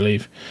Sonari, I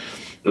believe.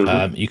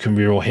 You can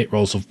reroll hit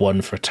rolls of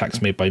 1 for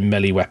attacks made by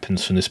melee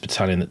weapons from this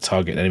battalion that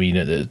target an enemy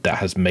unit that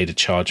has made a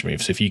charge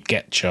move. So if you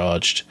get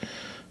charged,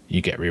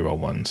 you get reroll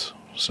 1s.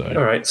 So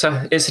all right,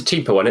 so it's a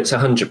cheaper one. It's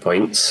 100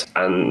 points,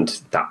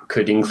 and that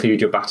could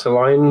include your battle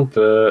line.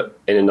 But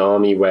in an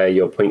army where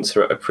your points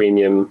are at a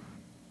premium,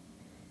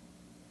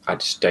 I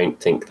just don't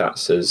think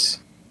that's as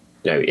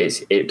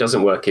it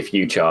doesn't work if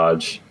you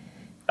charge.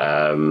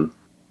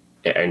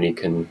 It only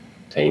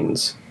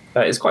contains.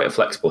 It's quite a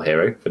flexible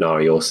hero,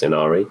 Venari or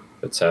Sinari.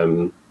 But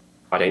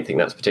I don't think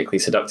that's particularly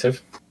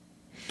seductive.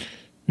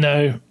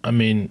 No, I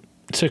mean,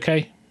 it's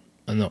okay.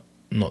 I'm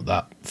not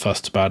that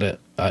fussed about it.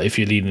 If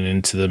you're leaning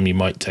into them, you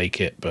might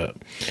take it. But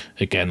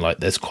again,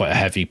 there's quite a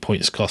heavy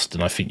points cost.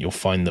 And I think you'll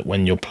find that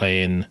when you're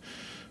playing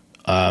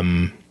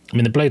I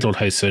mean, the Blade Lord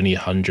host is only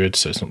 100,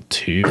 so it's not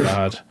too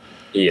bad.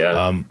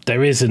 Yeah.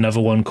 There is another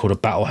one called a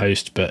Battle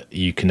Host, but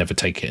you can never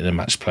take it in a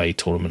match play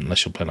tournament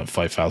unless you're playing like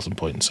 5,000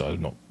 points, so I've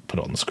not put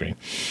it on the screen.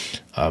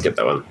 Get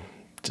that one.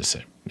 Just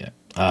so, yeah.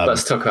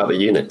 Let's talk about the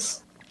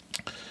units.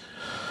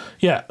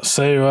 Yeah,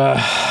 so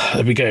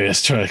there we go.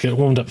 Let's try to get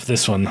warmed up for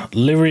this one.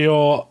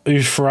 Lyrior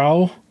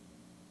Ufral.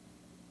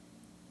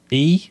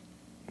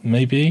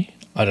 Maybe?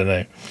 I don't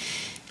know.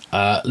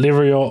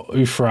 Lyrior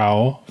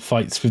Ufral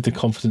fights with the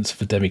confidence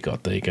of a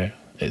demigod. There you go.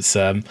 It's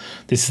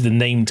this is the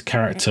named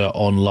character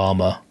on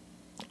Llama.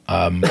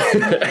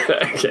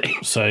 Okay.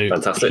 So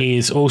fantastic.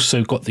 he's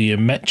also got the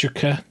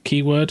Metrica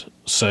keyword,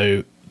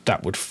 so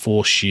that would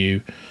force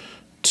you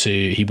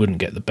to. He wouldn't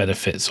get the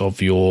benefits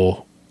of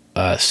your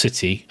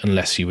city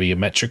unless you were your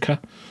Metrica.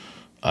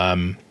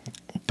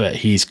 But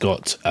he's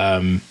got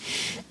a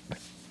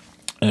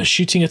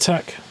shooting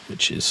attack,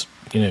 which is,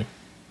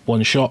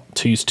 one shot,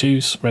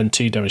 2s, rend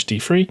 2, damage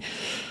D3.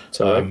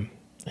 So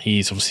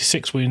He's obviously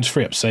 6 wounds,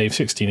 3 up save,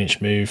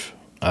 16-inch move.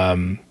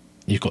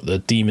 You've got the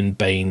Demon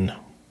Bane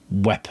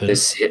weapon.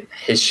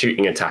 his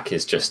shooting attack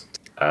is just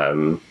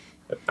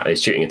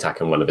his shooting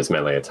attack and one of his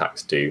melee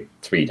attacks do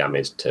 3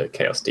 damage to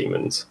Chaos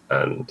Demons,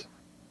 and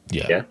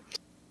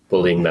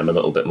bullying them a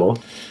little bit more.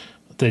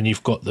 Then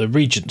you've got the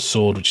Regent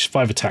Sword, which is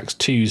 5 attacks,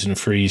 2s and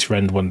 3s,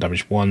 rend 1,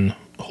 damage 1.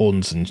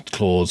 Horns and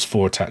Claws,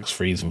 4 attacks,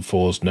 3s and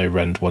 4s, no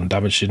rend, 1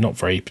 damage. Not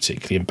very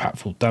particularly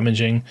impactful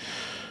damaging.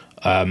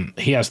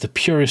 He has the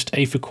Purest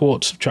Aether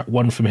Quartz, subtract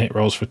 1 from hit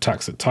rolls for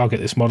attacks that target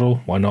this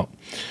model. Why not?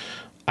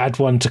 Add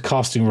 1 to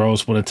casting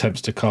rolls when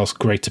attempts to cast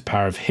Greater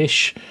Power of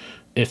Hysh.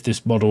 If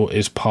this model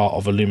is part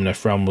of a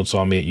Lumineth Realmlord's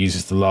army, it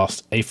uses the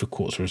last Aether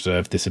Quartz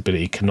reserve. This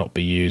ability cannot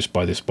be used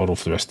by this model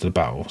for the rest of the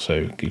battle.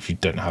 So if you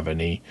don't have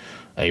any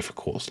Aether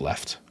Quartz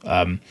left.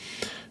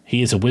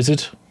 He is a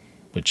wizard,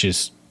 which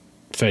is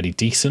fairly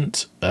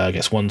decent.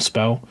 Gets 1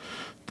 spell.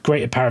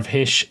 Greater Power of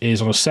Hysh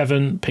is on a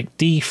 7. Pick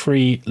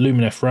D3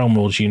 Lumineth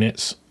Realmlords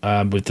units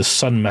with the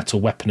Sun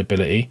Metal weapon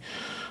ability.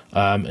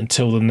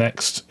 Until the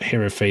next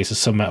hero phase, the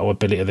Sun Metal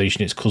ability of those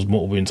units cause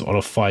mortal wounds on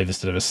a 5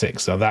 instead of a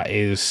 6. Now that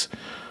is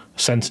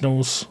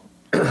Sentinels,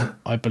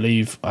 I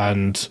believe,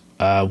 and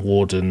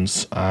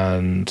Wardens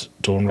and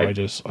Dawn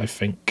Riders, I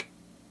think.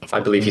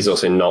 I believe he's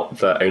also not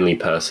the only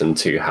person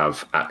to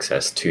have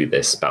access to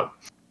this spell.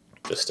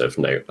 Just of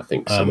note, I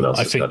think someone else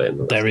has got it in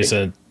the there is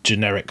a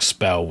generic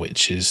spell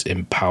which is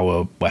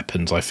Empower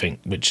Weapons, I think,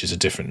 which is a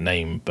different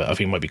name, but I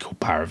think it might be called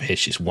Power of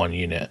Hysh. It's 1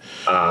 unit.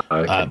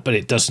 Okay. But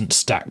it doesn't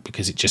stack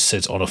because it just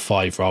says on a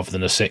 5 rather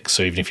than a 6,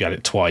 so even if you had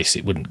it twice,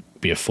 it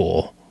wouldn't be a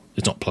 4.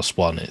 It's not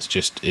 +1, it's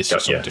just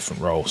on a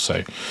different roll.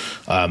 So,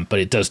 but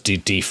it does do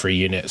D3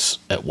 units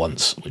at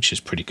once, which is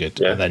pretty good.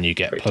 Yeah, and then you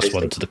get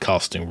 +1 to the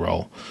casting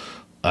roll.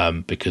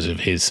 Because of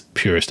his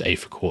Purest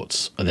Aether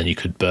Quartz, and then you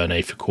could burn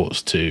Aether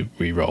Quartz to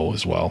re-roll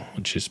as well,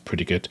 which is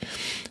pretty good.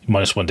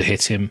 -1 to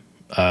hit him.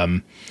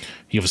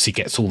 He obviously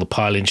gets all the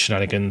pile-in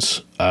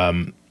shenanigans.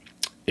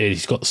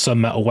 He's got the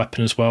Sun Metal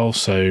weapon as well,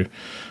 so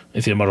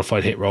if the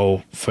modified hit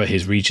roll for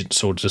his Regent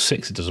Sword is a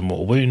 6, it does a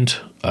mortal wound.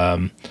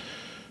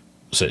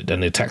 So then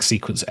the attack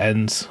sequence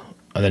ends.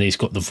 And then he's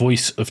got the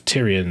Voice of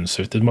Tyrion.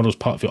 So if the model's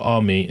part of your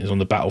army is on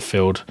the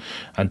battlefield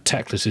and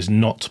Teclis is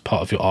not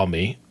part of your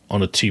army,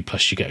 on a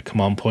 2+, you get a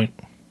command point.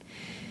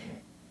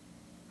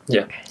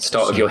 Yeah,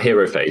 start of your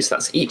hero phase.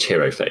 That's each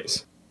hero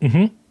phase.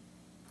 Mm-hmm.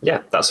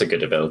 Yeah, that's a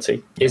good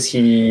ability. Is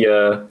he...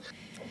 I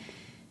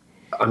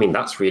mean,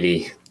 that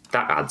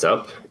adds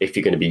up if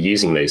you're going to be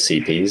using those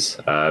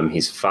CPs.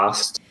 He's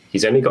fast.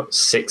 He's only got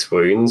 6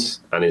 wounds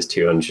and is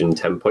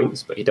 210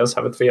 points, but he does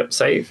have a 3-up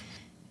save.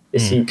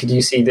 Could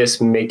you see this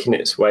making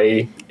its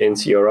way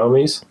into your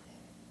armies?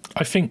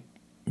 I think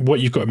what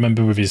you've got to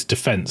remember with his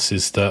defense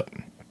is that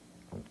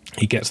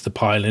he gets the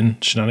pile-in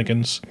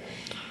shenanigans.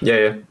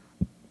 Yeah.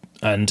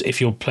 And if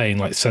you're playing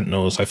like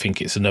Sentinels, I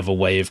think it's another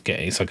way of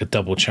getting... It's like a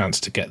double chance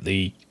to get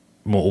the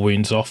mortal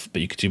wounds off,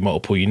 but you could do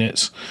multiple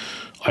units.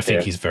 I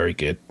think he's very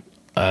good.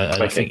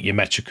 And I think your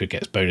Metrica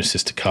gets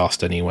bonuses to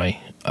cast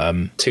anyway.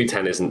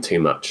 210 isn't too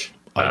much.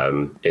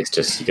 It's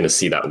just you're going to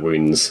see that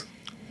wounds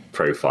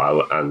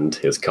profile and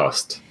his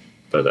cost.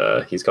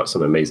 But he's got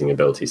some amazing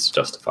abilities to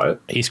justify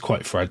it. He's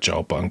quite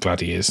fragile, but I'm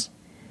glad he is.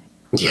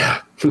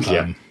 Yeah.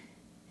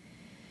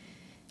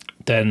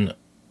 Then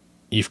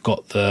you've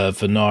got the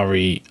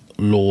Venari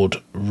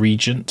Lord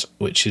Regent,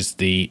 which is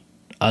the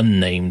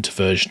unnamed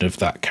version of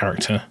that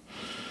character,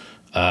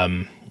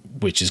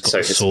 which has got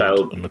the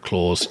sword and the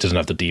claws. It doesn't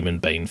have the Demon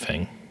Bane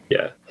thing.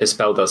 Yeah, his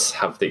spell does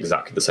have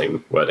exactly the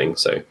same wording,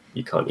 so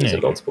you can't use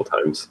it multiple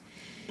times.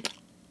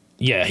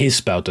 Yeah, his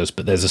spell does,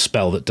 but there's a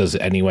spell that does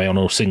it anyway on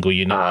a single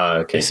unit.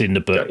 Okay. It's in the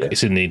book.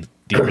 It's in the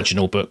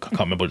original book. I can't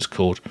remember what it's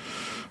called.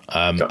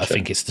 I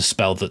think it's the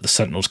spell that the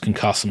Sentinels can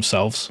cast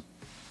themselves.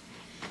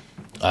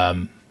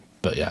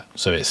 But yeah,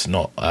 so it's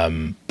not.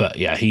 But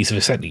yeah, he's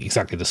exactly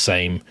the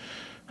same.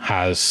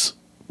 Has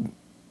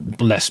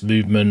less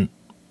movement.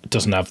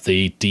 Doesn't have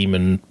the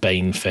Demon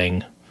Bane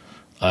thing,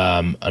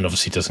 and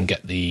obviously doesn't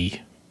get the.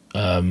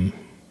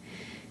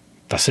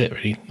 That's it,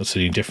 really. That's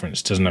the only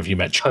difference. Doesn't have your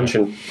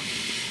Metrica.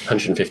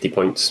 150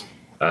 points.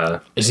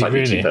 Is he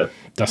really? Cheaper.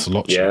 That's a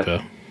lot cheaper.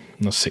 Yeah.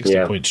 That's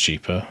 60 points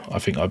cheaper. I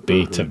think I'd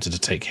be tempted to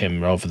take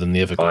him rather than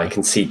the other guy. I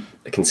can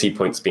see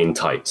points being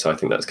tight, so I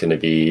think that's going to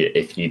be,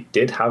 if you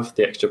did have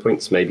the extra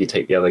points, maybe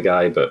take the other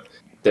guy. But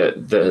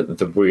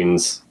the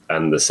wounds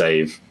and the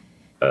save,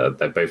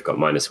 they've both got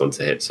 -1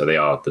 to hit, so they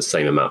are the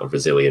same amount of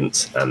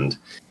resilience, and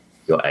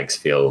your eggs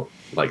feel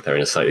like they're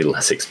in a slightly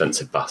less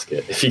expensive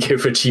basket if you go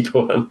for a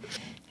cheaper one.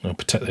 I'll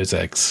protect those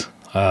eggs.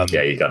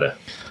 Yeah, you gotta.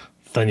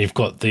 Then you've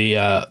got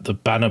the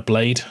Banner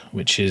Blade,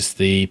 which is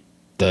the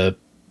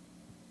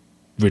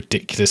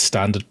ridiculous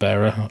standard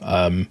bearer.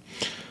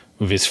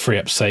 With his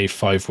 3-up save,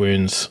 5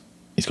 wounds.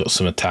 He's got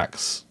some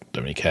attacks.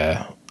 Don't really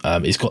care.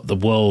 He's got the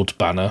World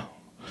Banner,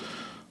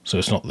 so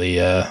it's not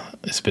the.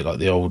 It's a bit like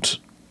the old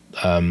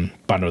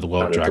Banner of the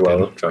World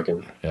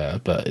Dragon. Yeah,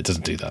 but it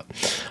doesn't do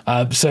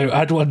that. So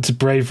add 1 to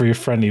bravery of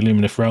friendly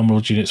Lumineth Realm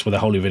Lord units with a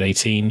wholly within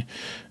 18.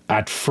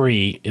 Add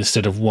 3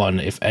 instead of 1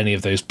 if any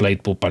of those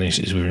Blade Ball banners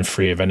is within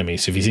 3 of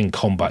enemies. So if he's in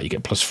combat, you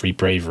get +3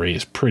 bravery.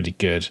 It's pretty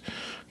good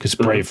because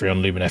bravery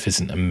on Lumineth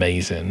isn't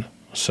amazing.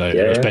 So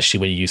especially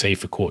when you use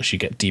Aether Quartz, you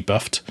get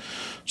debuffed.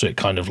 So it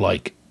kind of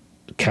like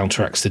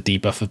counteracts the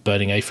debuff of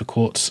burning Aether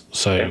Quartz.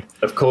 So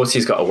of course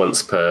he's got a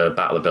once per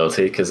battle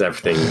ability because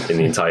everything in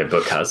the entire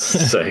book has.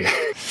 So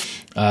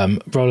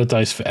roll a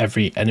dice for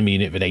every enemy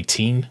unit with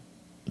 18.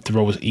 The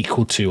roll is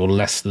equal to or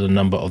less than the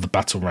number of the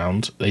battle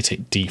round. They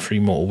take D3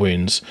 mortal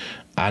wounds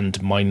and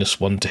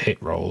 -1 to hit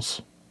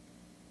rolls.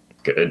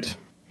 Good.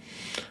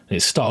 And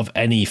it's start of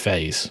any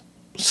phase.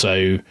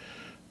 So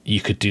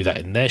you could do that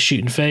in their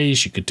shooting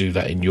phase. You could do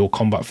that in your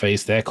combat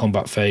phase, their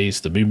combat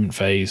phase, the movement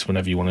phase,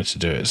 whenever you wanted to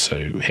do it.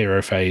 So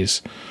hero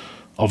phase.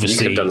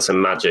 Obviously, you could have done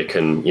some magic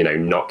and,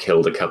 not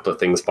killed a couple of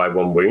things by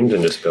 1 wound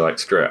and just be like,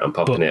 screw it, I'm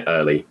popping it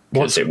early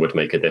because it would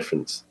make a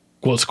difference.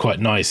 What's quite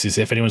nice is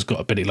if anyone's got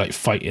a ability like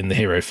fight in the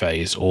hero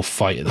phase or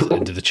fight at the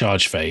end of the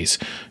charge phase,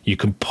 you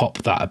can pop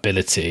that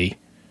ability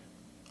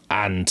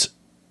and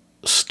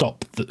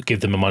give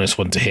them a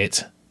 -1 to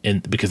hit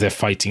because they're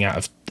fighting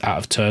out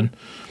of turn,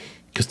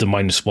 because the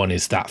 -1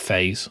 is that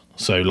phase.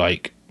 So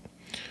like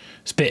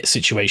it's a bit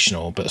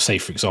situational, but say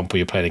for example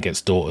you're playing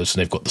against Daughters and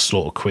they've got the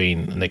Slaughter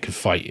Queen and they can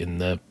fight in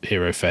the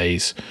hero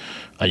phase,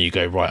 and you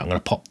go, right, I'm going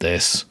to pop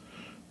this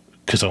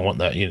because I want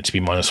that unit to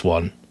be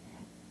 -1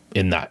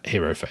 in that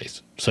hero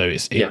phase. So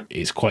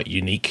it's quite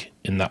unique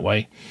in that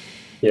way.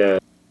 Yeah.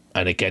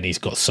 And again, he's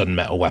got Sun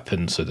Metal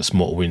weapon, so there's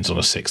mortal wounds on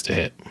a 6 to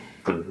hit.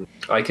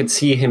 I could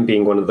see him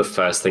being one of the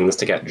first things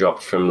to get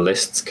dropped from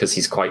lists because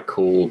he's quite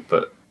cool,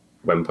 but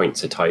when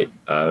points are tight,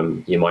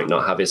 you might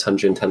not have his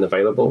 110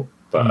 available.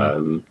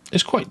 But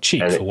it's quite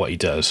cheap for what he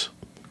does.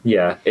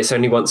 Yeah, it's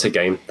only once a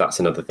game. That's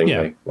another thing,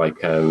 though.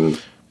 Like,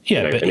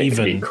 but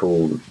even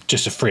cool.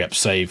 Just a 3-up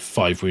save,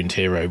 5 wound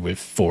hero with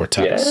 4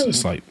 attacks. Yeah,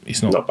 it's like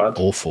it's not bad.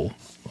 Awful.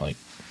 Like,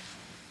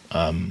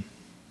 I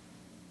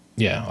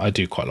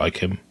do quite like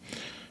him.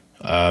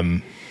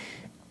 I'm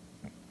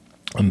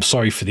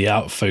sorry for the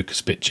out of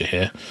focus picture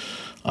here.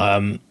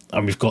 And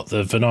we've got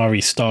the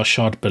Venari Star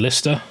Shard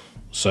Ballista.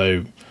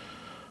 So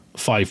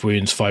 5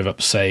 wounds,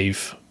 5-up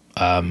save.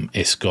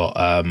 It's got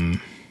a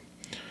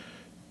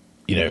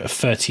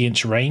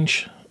 30-inch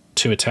range.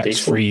 2 attacks,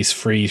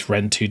 freeze,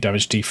 rend 2,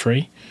 damage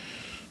D3.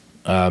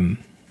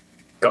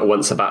 Got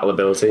once a battle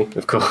ability,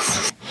 of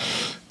course.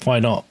 Why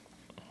not?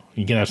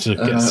 You're going to have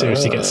to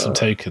seriously get some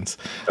tokens.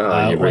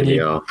 When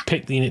you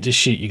pick the unit to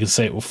shoot, you can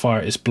say it will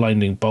fire its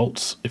blinding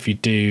bolts. If you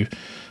do,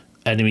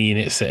 enemy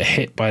units that are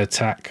hit by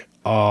attack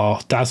are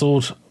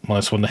dazzled,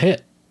 -1 to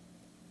hit.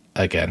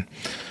 Again.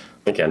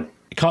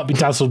 You can't be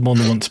dazzled more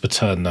than once per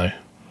turn, though.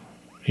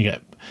 You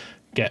get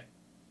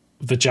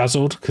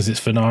Vajazzled because it's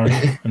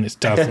Venari and it's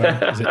dazzling.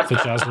 Is it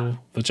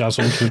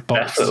Vajazzled with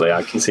bolts? Definitely,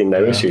 I can see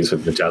no issues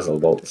with Vajazzle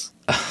bolts.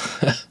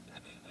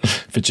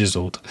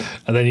 Vajizzled.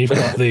 And then you've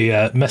got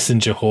the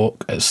Messenger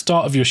Hawk. At the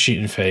start of your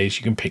shooting phase,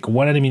 you can pick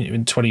 1 enemy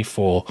in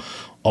 24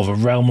 of a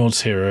Realm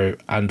Lord's hero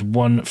and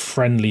 1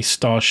 friendly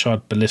Star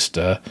Shard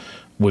Ballista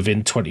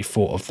within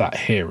 24 of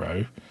that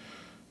hero.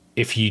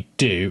 If you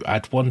do,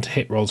 add 1 to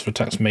hit rolls for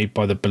attacks made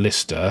by the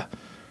Ballista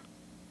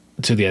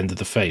to the end of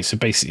the phase. So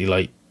basically,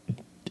 like,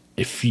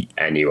 if you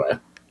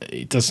anywhere,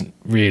 it doesn't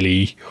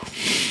really.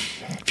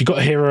 If you've got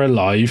a hero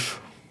alive,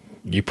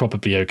 you're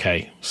probably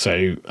okay.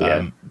 So,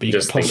 but you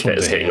just think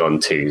it's hitting on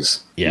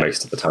 2s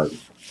most of the time.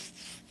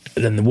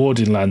 And then the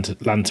Warding Lantern,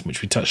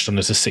 which we touched on,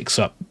 is a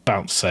 6-up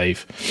bounce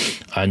save,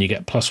 and you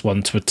get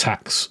 +1 to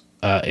attacks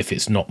if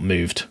it's not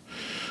moved.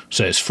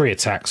 So it's 3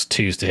 attacks,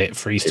 2s to hit,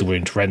 3s to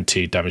wound, rend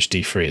 2, damage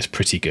D3. It's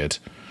pretty good.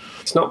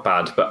 It's not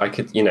bad, but I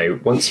could,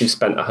 once you've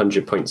spent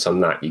 100 points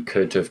on that, you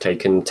could have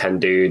taken 10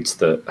 dudes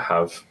that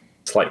have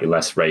slightly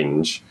less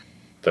range,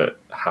 but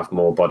have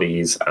more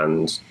bodies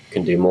and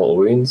can do mortal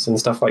wounds and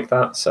stuff like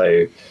that.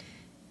 So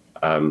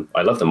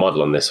I love the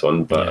model on this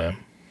one, but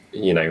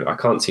I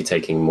can't see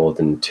taking more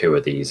than 2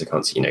 of these. I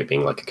can't see,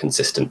 being like a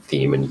consistent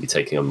theme and you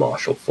taking a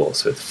martial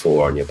force with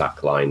 4 on your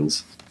back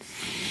lines.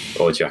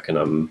 Or do you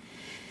reckon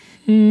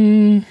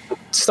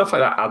stuff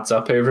like that adds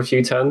up over a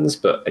few turns,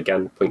 but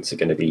again, points are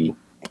going to be.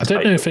 I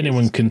don't know if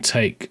anyone can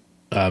take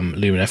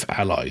Lumineth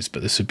allies,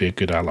 but this would be a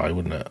good ally,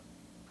 wouldn't it?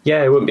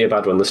 Yeah, it wouldn't be a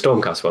bad one. The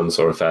Stormcast one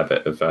saw a fair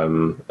bit of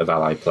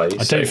ally play.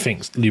 I don't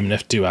think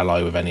Lumineth do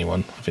ally with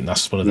anyone. I think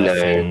that's one of their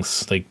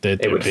things. They're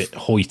a bit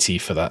hoity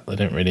for that. They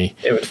don't really...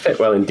 It would fit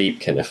well in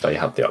Deepkin if they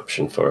had the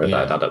option for it.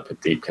 Yeah. That'd add up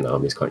with Deepkin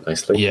armies quite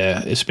nicely.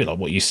 Yeah, it's a bit like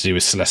what you used to do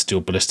with Celestial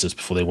Ballistas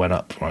before they went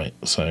up, right?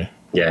 So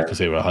yeah, because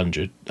they were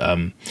 100.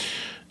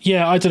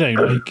 Yeah, I don't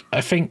know. Like,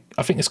 I think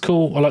it's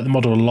cool. I like the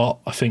model a lot.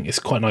 I think it's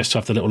quite nice to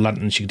have the little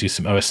lanterns. You can do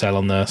some OSL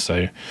on there.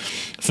 So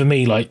for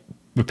me, like,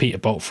 repeater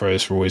bolt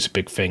throwers are always a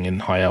big thing in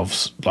High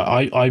Elves.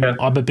 Like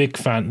I'm a big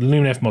fan.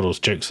 Lumineth models,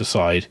 jokes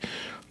aside,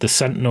 the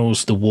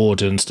Sentinels, the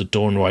Wardens, the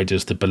Dawn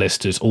Riders, the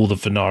Ballistas, all the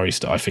Venaris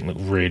that I think look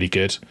really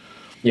good.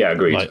 Yeah,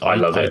 agreed. Like, I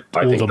love it.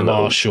 All the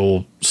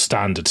Martial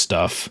standard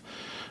stuff.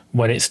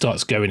 When it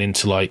starts going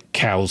into like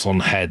cows on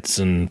heads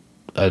and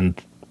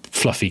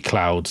fluffy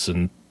clouds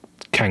and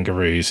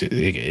kangaroos,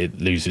 it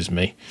loses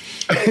me.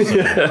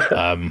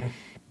 So,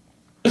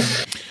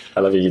 I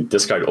love you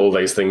described all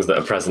those things that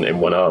are present in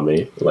one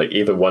army. Like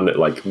either one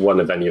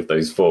of any of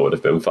those four would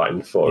have been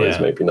fine. Four is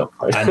maybe not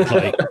fine. And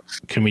like,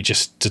 can we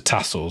just to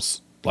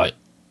tassels? Like,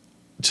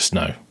 just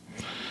no.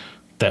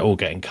 They're all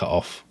getting cut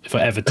off. If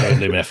I ever do a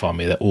Lumineth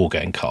army, they're all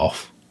getting cut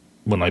off.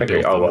 When I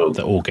build them,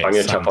 they're all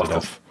getting sanded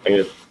off. I'm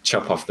going to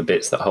chop off the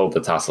bits that hold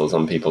the tassels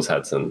on people's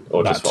heads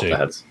or just swap the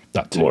heads.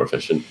 That too. More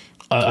efficient.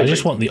 I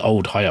just want the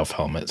old High Elf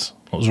helmets.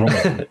 What was wrong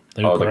with them?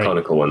 The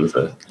conical ones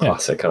are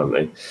classic, aren't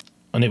they?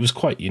 And it was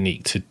quite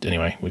unique to...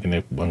 Anyway, I'm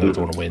going to want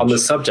to win. On the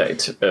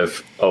subject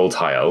of old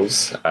High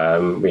Elves,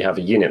 we have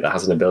a unit that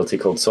has an ability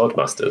called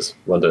Swordmasters.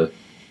 Wonder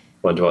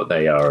what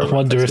they are. I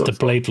wonder if the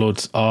Blade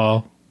Lords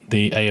are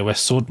the AOS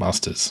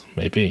Swordmasters,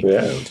 maybe.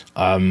 Yeah.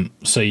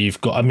 So you've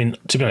got... I mean,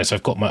 to be honest,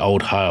 I've got my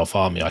old High Elf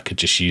army. I could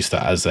just use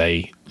that as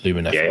a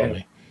Lumineth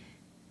army.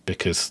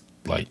 Because,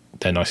 like,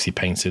 they're nicely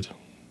painted.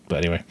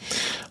 But anyway.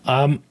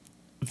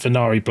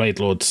 Venari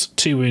Blade Lords,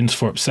 2 wounds,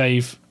 4 up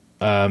save.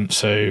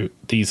 So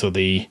these are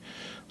the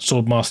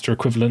Swordmaster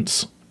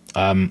equivalents.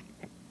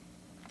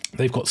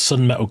 They've got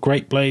Sun Metal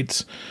Great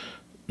Blades.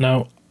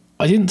 Now,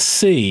 I didn't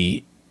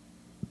see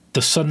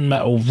the Sun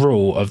Metal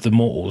rule of the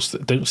Mortals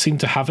that don't seem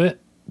to have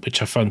it,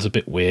 which I found a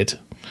bit weird.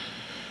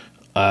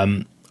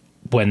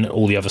 When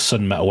all the other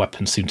Sun Metal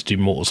weapons seem to do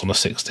Mortals on a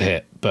 6 to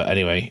hit. But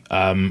anyway,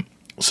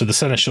 so the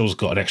Seneschal's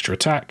got an extra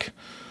attack.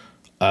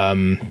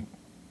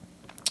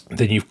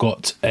 Then you've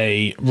got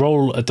a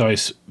roll a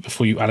dice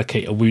before you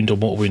allocate a wound or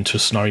mortal wound to a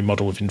Scenari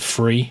model within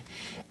 3.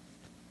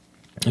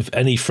 If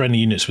any friendly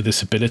units with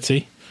this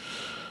ability,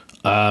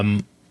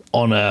 on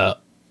a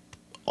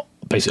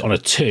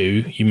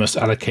 2, you must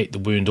allocate the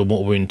wound or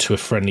mortal wound to a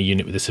friendly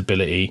unit with this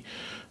ability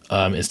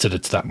instead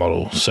of to that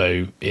model.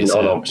 So it's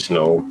not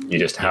optional. You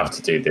just have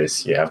to do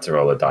this. You have to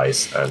roll a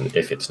dice, and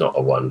if it's not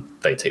a 1,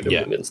 they take the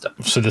wound instead.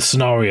 So the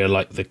scenario,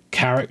 like the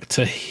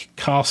character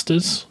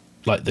casters,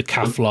 like the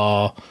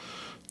Kevlar.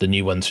 The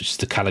new ones, which is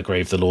the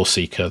Caligrave, the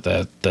Lawseeker,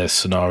 their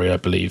scenario, I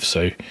believe.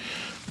 So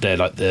they're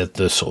like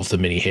the sort of the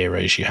mini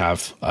heroes you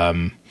have.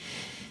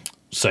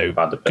 So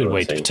good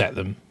way to protect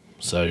them.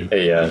 So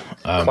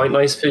quite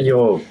nice for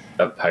your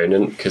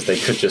opponent because they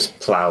could just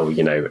plow,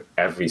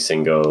 every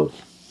single.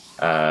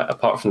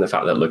 Apart from the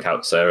fact that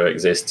Lookout Sarah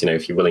exists,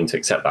 if you're willing to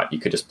accept that, you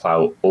could just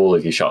plow all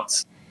of your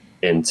shots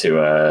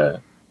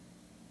into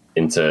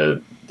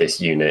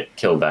this unit,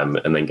 kill them,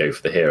 and then go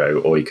for the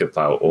hero. Or you could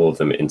plow all of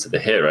them into the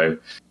hero.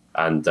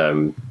 And,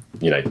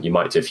 you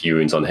might do a few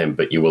wounds on him,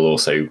 but you will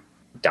also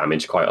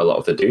damage quite a lot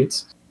of the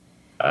dudes.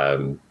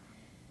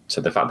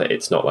 So the fact that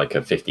it's not like a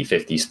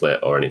 50-50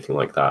 split or anything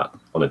like that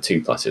on a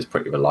 2+ is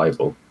pretty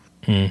reliable.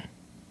 Then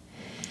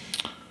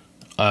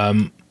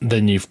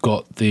you've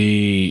got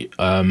the...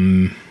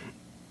 from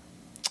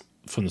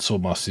the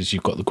Swordmasters,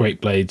 you've got the Great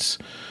Blades.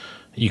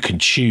 You can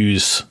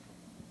choose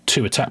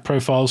 2 attack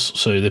profiles.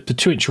 So the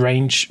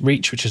 2-inch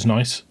reach, which is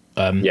nice.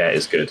 Yeah,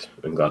 it's good.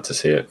 I'm glad to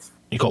see it.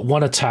 You've got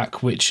 1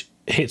 attack, which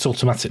hits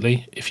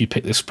automatically if you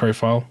pick this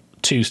profile.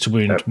 2's to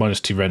wound,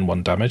 -2 Ren,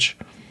 1 damage.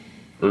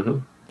 Mm-hmm.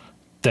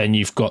 Then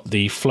you've got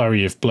the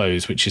Flurry of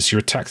Blows, which is your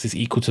attacks is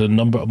equal to the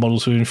number of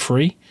models within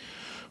 3.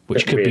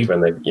 Which could be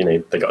when they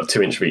got a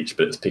 2-inch reach,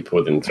 but it's people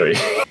within 3.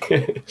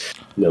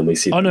 Normally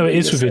see. Oh no, it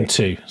is within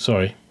 2.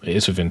 Sorry, it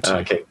is within 2.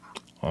 Okay.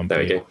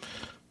 There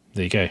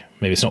you go.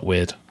 Maybe it's not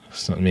weird.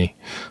 It's not me.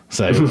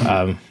 So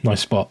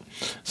nice spot.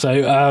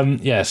 So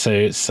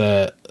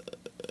so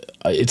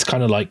it's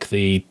kind of like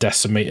the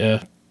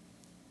Decimator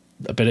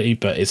ability,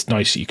 but it's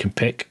nice that you can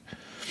pick.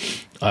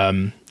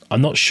 I'm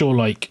not sure,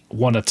 like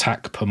 1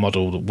 attack per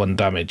model, 1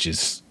 damage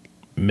is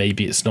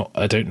maybe it's not.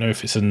 I don't know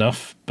if it's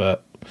enough,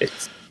 but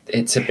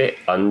it's a bit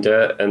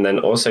under. And then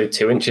also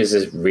 2 inches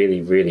is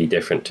really, really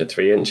different to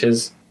 3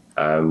 inches,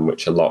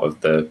 which a lot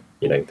of the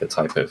the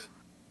type of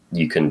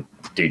you can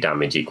do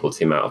damage equal to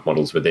the amount of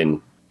models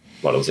within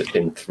models. It's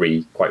been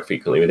 3 quite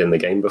frequently within the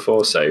game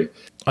before, so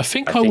I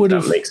think I would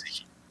have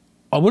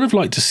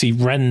liked to see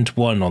rend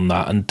 1 on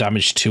that and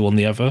damage 2 on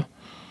the other.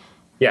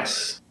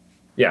 Yes.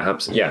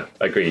 Yeah,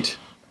 agreed.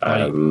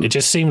 It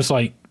just seems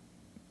like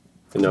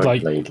Generic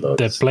like Blade Lords.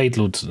 their Blade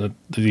Lords,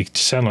 they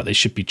sound like they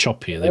should be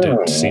choppier. They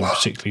don't seem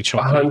particularly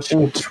choppy.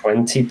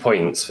 120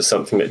 points for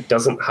something that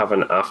doesn't have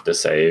an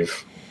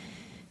aftersave,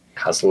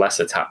 has less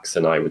attacks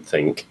than I would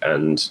think,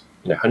 and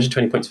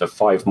 120 points for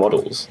 5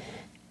 models.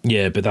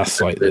 Yeah, but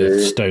that's like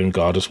the Stone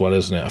Guard as well,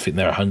 isn't it? I think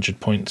they're 100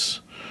 points.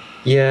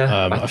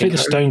 Yeah, I think the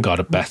Stone Guard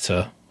are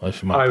better. I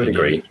would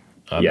agree.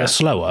 They're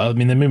slower. I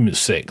mean, their movement's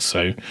 6,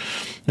 so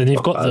then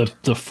you've got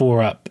the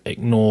 4-up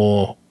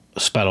ignore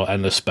spell or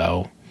endless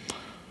spell.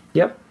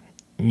 Yep.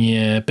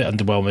 Yeah, a bit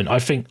underwhelming.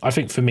 I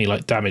think for me,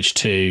 like damage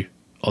 2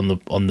 on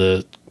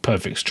the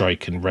perfect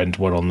strike and rend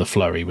 1 on the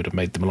flurry would have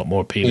made them a lot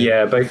more appealing.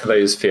 Yeah, both of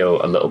those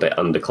feel a little bit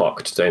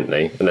underclocked, don't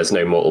they? And there's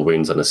no mortal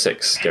wounds on a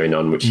 6 going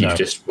on, which you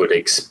just would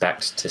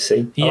expect to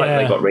see. Yeah. I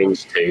like they got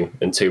range 2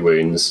 and 2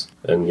 wounds,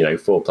 and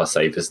 4+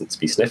 save isn't to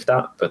be sniffed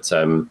at, but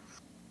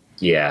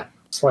yeah,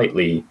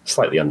 slightly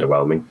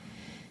underwhelming.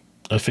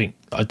 I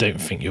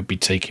don't think you'll be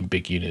taking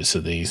big units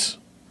of these.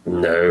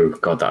 No,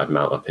 God, that'd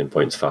mount up in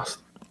points fast.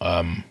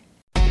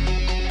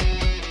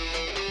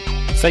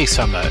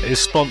 Facehammer is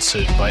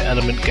sponsored by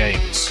Element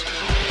Games.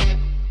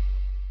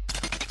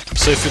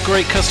 So for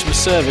great customer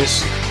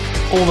service,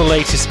 all the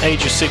latest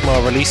Age of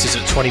Sigmar releases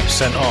at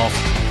 20% off,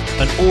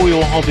 and all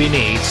your hobby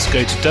needs,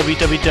 go to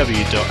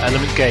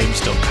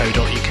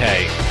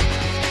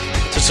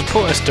www.elementgames.co.uk. To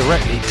support us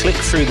directly, click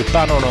through the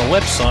banner on our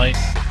website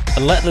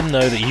and let them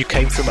know that you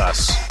came from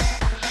us.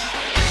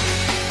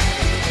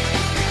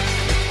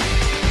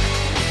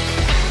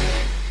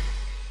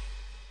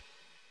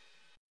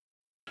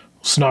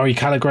 Scenari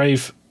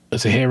Caligrave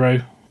as a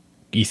hero.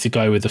 He's the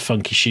guy with the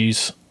funky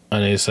shoes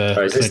and his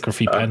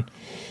calligraphy pen.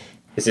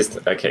 Is this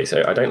okay?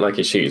 So I don't like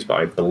his shoes, but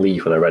I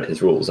believe when I read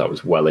his rules, I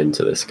was well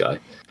into this guy.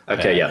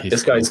 Okay, yeah,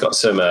 this guy's got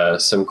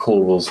some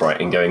cool rules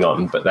writing going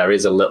on, but there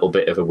is a little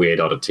bit of a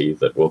weird oddity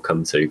that we'll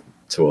come to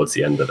towards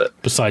the end of it.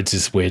 Besides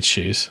his weird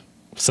shoes.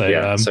 So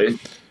yeah. So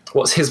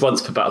what's his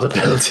once per battle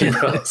ability,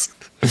 Ross?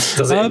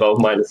 Does it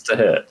involve minus to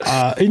hit?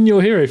 In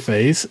your hero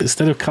phase,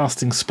 instead of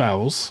casting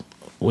spells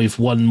with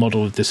one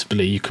model of this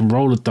ability, you can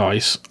roll a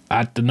dice,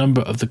 add the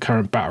number of the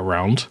current battle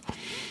round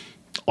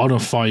on a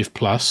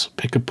 5+,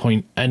 pick a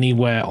point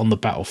anywhere on the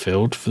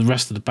battlefield. For the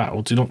rest of the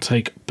battle, do not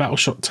take battle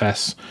shot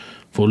tests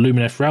for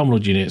Lumineth Realm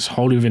Lord units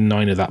wholly within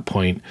 9 of that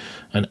point,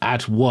 and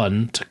add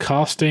 1 to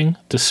casting,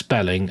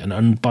 dispelling, and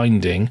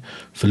unbinding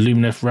for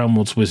Lumineth Realm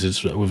Lord's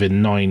wizards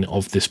within 9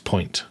 of this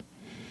point.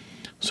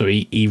 So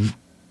he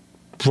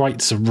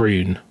writes a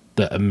rune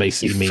that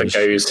basically means he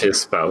forgoes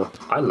his spell.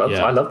 I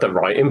love the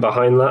writing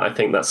behind that. I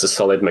think that's a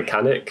solid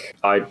mechanic.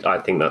 I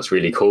think that's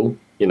really cool.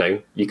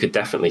 You could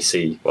definitely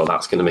see, well,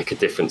 that's going to make a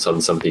difference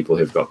on some people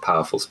who've got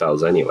powerful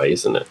spells anyway,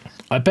 isn't it?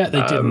 I bet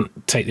they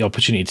didn't take the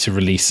opportunity to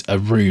release a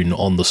rune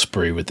on the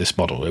sprue with this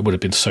model. It would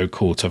have been so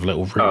cool to have a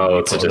little rune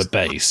you put on the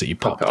base that you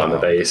pop on the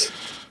base.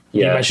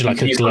 Yeah, you imagine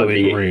like a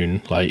glowing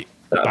rune, like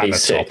banner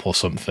top or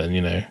something,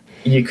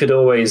 You could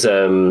always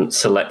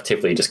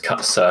selectively just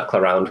cut a circle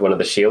around one of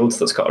the shields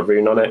that's got a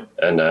rune on it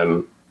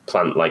and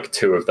plant like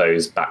 2 of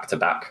those back to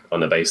back on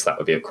the base. That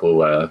would be a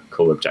cool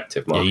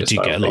objective marker. Yeah, you do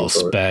get a lot of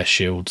spare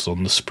shields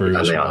on the sprue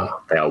as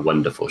well. They are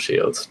wonderful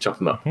shields. Chop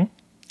them up.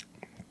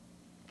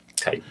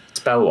 Okay,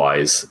 spell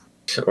wise,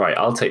 right,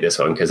 I'll take this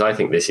one because I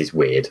think this is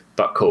weird,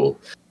 but cool.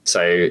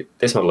 So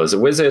this model is a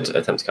wizard,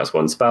 attempt to cast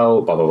 1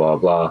 spell, blah, blah, blah,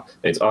 blah.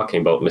 It's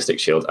Arcane Bolt, Mystic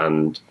Shield,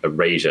 and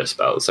Erasure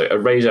spell. So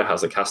Erasure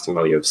has a casting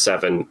value of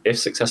 7. If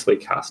successfully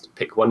cast,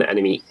 pick 1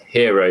 enemy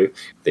hero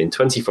within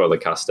 24 of the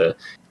caster.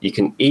 You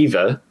can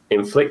either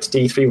inflict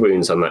D3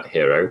 wounds on that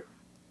hero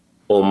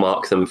or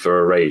mark them for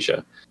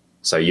Erasure.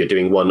 So you're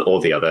doing one or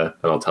the other,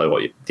 and I'll tell you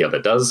what the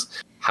other does.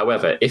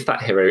 However, if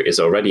that hero is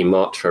already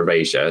marked for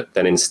Erasure,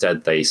 then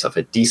instead they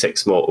suffer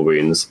D6 mortal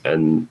wounds,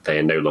 and they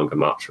are no longer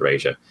marked for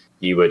Erasure.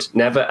 You would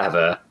never,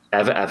 ever,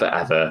 ever, ever,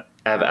 ever,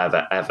 ever,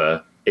 ever,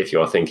 ever, if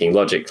you're thinking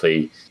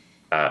logically,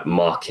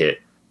 mark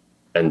it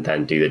and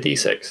then do the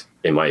D6,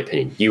 in my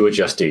opinion. You would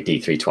just do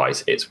D3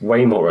 twice. It's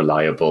way more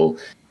reliable.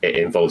 It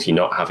involves you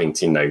not having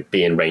to,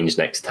 be in range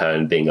next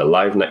turn, being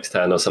alive next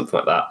turn or something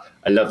like that.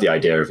 I love the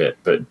idea of it,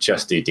 but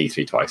just do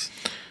D3 twice,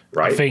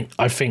 right?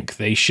 I think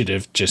they should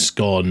have just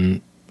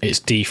gone, it's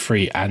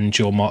D3 and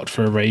you're marked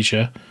for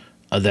Erasure.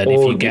 And then if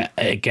you get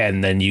it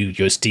again, then you're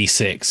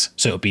D6.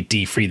 So it'll be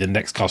D3, the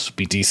next cast will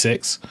be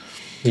D6.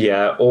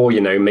 Yeah, or,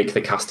 make the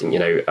casting,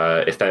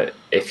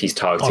 if he's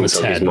targeting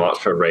someone who's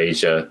marked for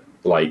Erasure,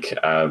 like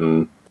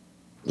your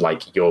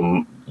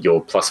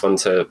 +1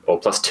 to, or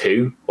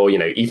 +2, or,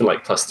 even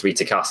like +3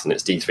 to cast, and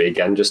it's D3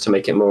 again, just to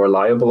make it more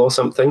reliable or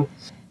something.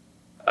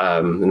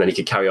 And then you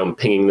could carry on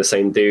pinging the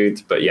same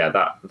dude. But yeah,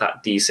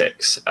 that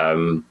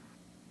D6,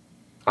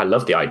 I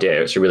love the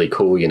idea. It's really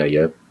cool,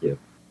 you've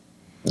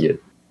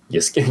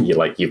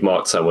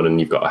marked someone and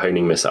you've got a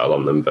honing missile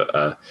on them,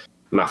 but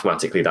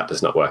mathematically that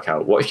does not work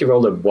out. What if you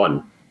roll a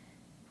 1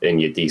 in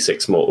your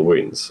D6 mortal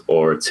wounds,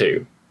 or a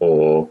 2,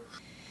 or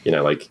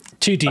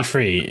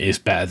 2D3 is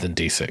better than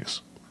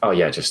D6. Oh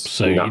yeah, just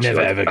so you're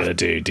never going to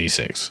do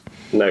D6.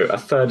 No, a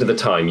third of the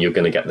time you're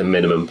going to get the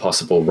minimum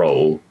possible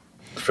roll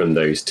from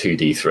those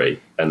 2d3,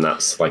 and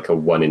that's like a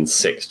 1 in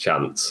 6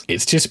 chance.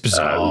 It's just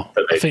bizarre.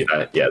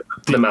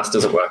 The mass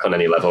doesn't work on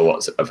any level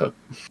whatsoever.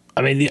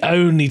 I mean, the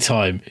only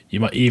time you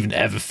might even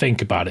ever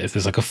think about it, if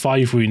there's like a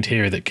 5 wound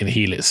hero that can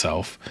heal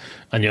itself,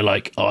 and you're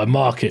like, oh, I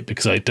mark it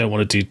because I don't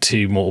want to do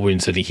 2 more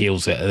wounds, and he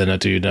heals it, and then I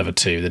do another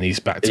 2, then he's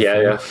back to 4.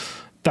 Yeah.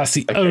 That's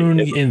the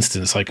only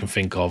instance I can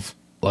think of.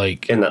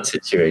 Like in that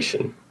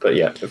situation. But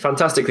yeah, a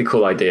fantastically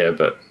cool idea,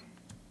 but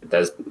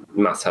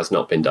math has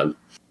not been done.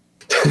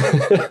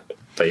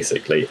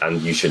 Basically,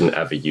 and you shouldn't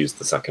ever use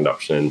the second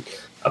option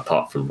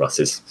apart from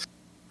Russ's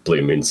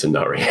Blue Moon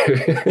scenario.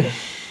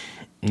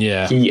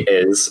 Yeah. He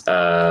is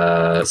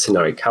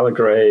Scenario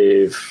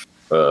Caligrave,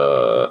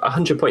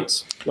 100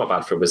 points. Not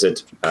bad for a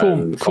wizard.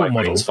 Cool 5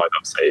 model. points, 5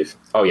 up save.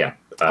 Oh yeah.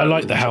 I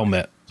like the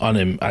helmet on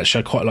him.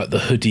 Actually, I quite like the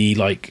hoodie,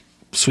 like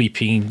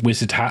sweeping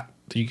wizard hat.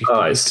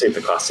 It's super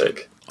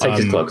classic. Take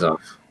his clogs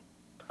off.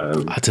 I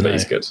don't know.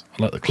 He's good.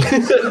 I like the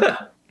clogs.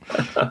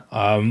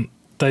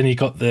 Then you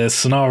got the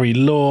Scenari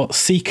Lore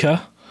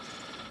Seeker.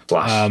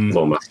 Flash,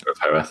 Lore Master of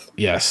Hoeth.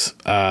 Yes.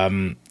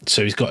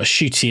 So he's got a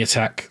shooty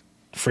attack,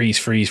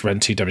 freeze,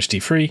 rend 2, damage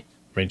D3,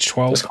 range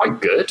 12. That's quite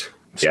good.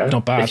 Yeah,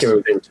 not bad. If you're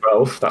within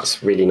 12,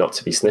 that's really not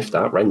to be sniffed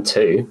at. Rend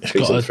 2,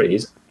 2s and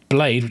 3s.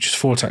 Blade, which is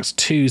 4 attacks,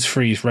 2s,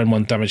 freeze, rend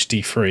 1, damage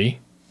D3.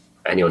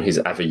 Anyone who's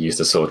ever used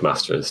a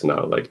Swordmaster is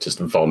now like just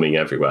vomiting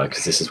everywhere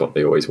because this is what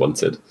they always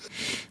wanted.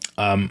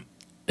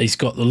 He's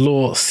got the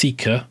Lore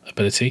Seeker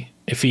ability.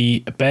 If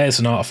he bears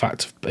an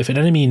artifact, if an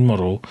enemy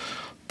model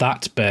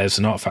that bears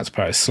an artifact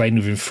power is slain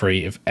within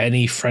 3 of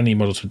any friendly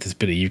models with this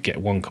ability, you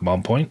get 1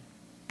 command point.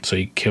 So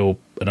you kill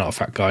an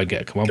artifact guy,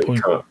 get a command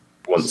point.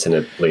 Once in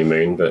a blue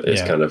moon, but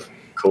it's kind of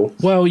cool.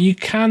 Well, you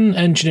can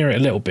engineer it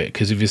a little bit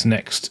because of his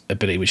next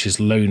ability, which is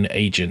Lone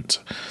Agent.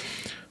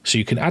 So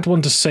you can add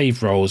 1 to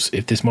save rolls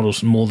if this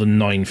model's more than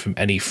 9 from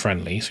any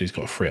friendly. So he's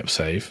got a 3-up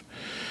save.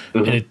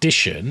 Mm-hmm. In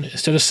addition,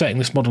 instead of setting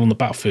this model on the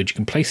battlefield, you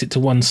can place it to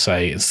 1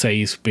 say, and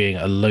says being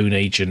a lone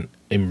agent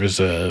in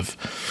reserve.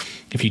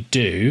 If you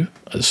do,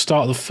 at the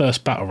start of the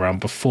first battle round,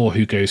 before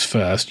who goes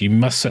first, you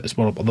must set this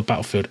model up on the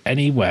battlefield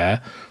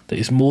anywhere that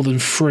is more than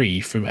 3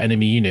 from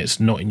enemy units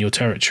not in your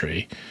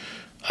territory.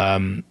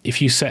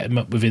 If you set him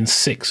up within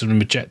 6 of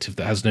an objective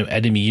that has no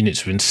enemy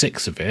units within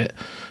 6 of it,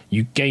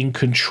 you gain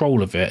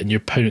control of it, and your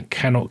opponent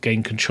cannot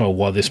gain control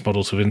while this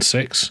model's within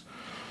 6.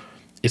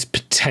 It's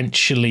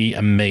potentially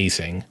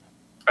amazing.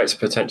 It's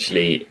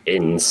potentially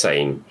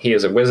insane. He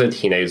is a wizard,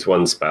 he knows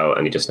 1 spell,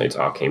 and he just knows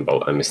Arcane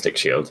Bolt and Mystic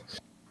Shield.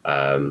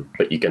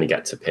 But you're going to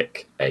get to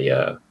pick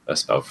a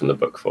spell from the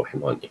book for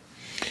him, aren't you?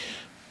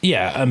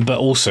 Yeah, but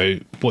also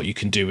what you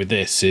can do with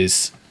this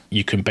is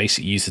you can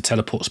basically use the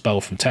teleport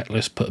spell from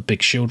Teclis, put a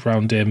big shield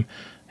around him.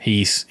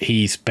 He's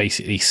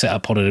basically set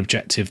up on an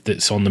objective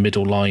that's on the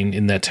middle line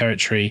in their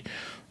territory.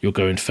 You're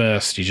going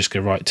first. You just go,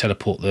 right,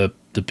 teleport the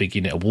big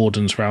unit of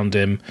wardens around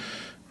him.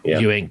 Yeah.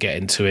 You ain't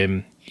getting to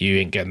him. You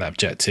ain't getting that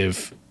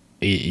objective.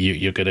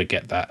 You're going to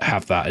get that,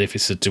 have that. And if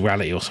it's a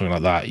duality or something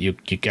like that, you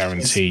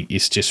guarantee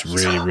it's just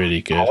really,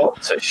 really good.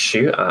 Hard to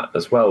shoot at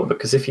as well,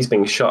 because if he's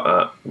being shot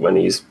at when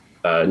he's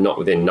not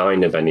within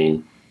 9 of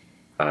any...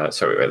 You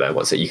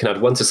can add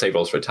 1 to save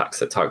rolls for attacks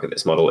that target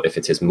this model if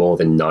it is more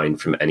than 9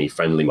 from any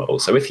friendly model.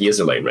 So if he is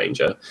a Lone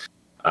Ranger,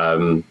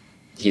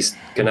 he's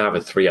going to have a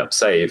 3-up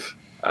save.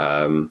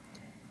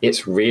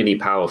 It's really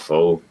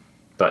powerful,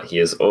 but he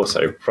is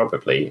also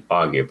probably,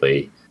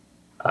 arguably,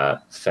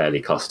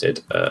 fairly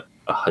costed at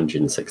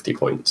 160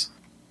 points.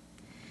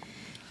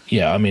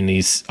 Yeah, I mean,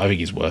 I think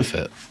he's worth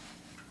it.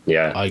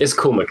 Yeah, it's a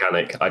cool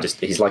mechanic.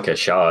 He's like a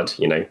shard,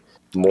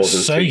 more than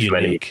so 3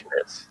 from unique. any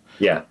units.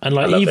 Yeah, and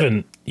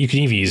you can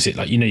even use it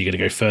like you're going to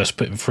go first,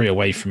 put him 3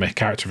 away from a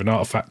character of an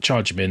artifact,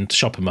 charge him in,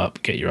 shop him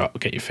up, get your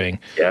thing.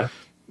 Yeah,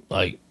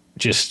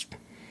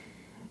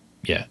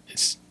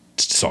 it's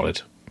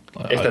solid.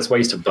 If there's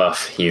ways to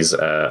buff, he's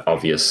an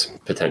obvious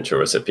potential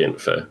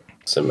recipient for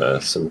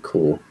some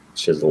cool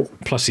chisel.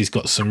 Plus, he's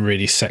got some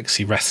really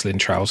sexy wrestling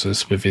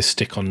trousers with his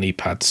stick-on knee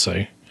pads.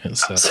 So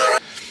it's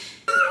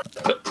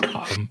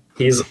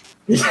he's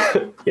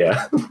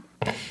yeah.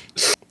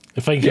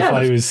 If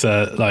I was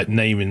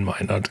naming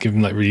mine, I'd give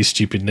him really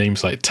stupid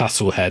names like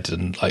Tasselhead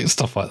and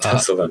stuff like that.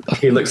 Tasselhead.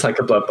 He looks like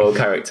a Blood Bowl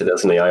character,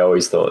 doesn't he? I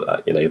always thought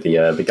that.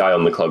 The guy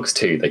on the clogs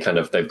too.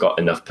 They've got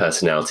enough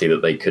personality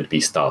that they could be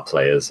star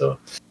players or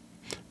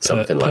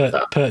something like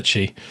that.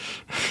 Perchy.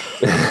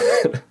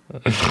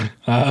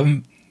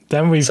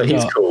 Then he's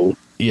cool.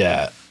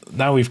 Yeah.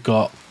 Now we've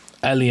got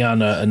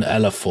Eliana and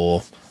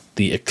Elafor,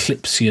 the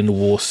Eclipsian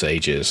War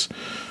Sages,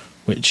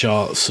 which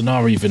are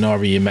Scenari,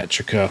 Venari, and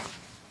Metrica.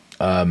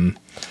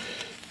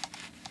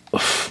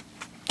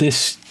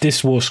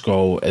 This war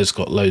scroll has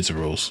got loads of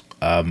rules.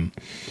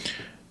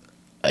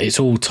 It's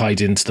all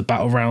tied into the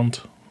battle round.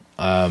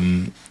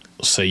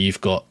 So they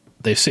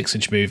have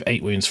 6-inch move,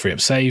 8 wounds, 3-up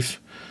save.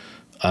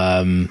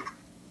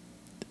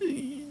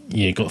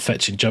 You got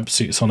fetching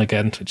jumpsuits on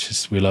again, which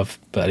is we love.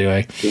 But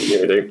anyway,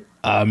 yeah, we do.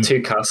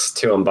 2 casts,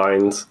 2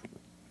 unbind.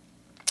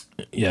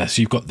 Yeah,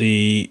 so you've got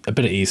the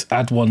abilities: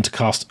 add 1 to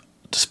cast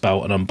to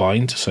spell and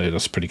unbind. So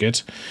that's pretty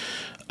good.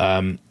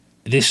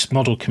 this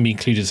model can be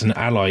included as an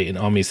ally in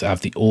armies that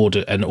have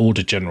an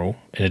order general.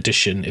 In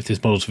addition, if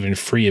this model is within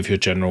 3 of your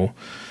general,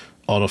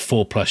 on a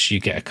 4+, you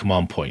get a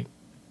command point.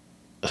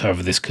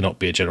 However, this cannot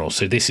be a general.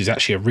 So this is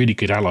actually a really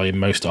good ally in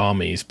most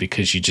armies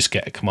because you just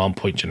get a command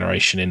point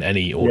generation in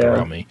any order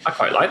army. I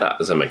quite like that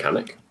as a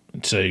mechanic.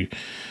 So,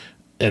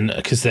 and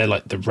because they're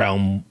like the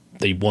realm,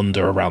 they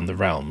wander around the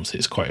realms.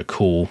 It's quite a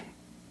cool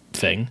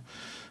thing.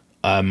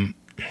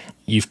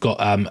 You've got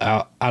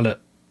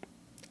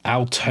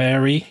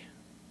Altari.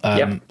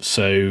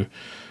 So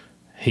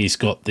he's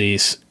got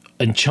this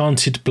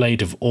enchanted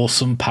blade of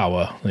awesome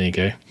power. There you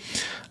go.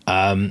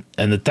 And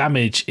the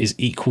damage is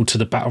equal to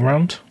the battle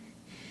round,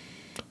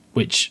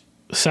 which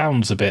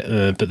sounds a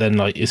bit, but then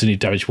like it's only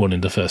damage 1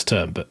 in the first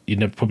turn, but you're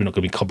probably not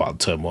going to be combat on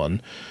turn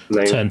 1.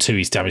 No. Turn 2,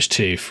 he's damage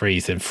 2, 3,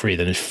 then 3,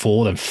 then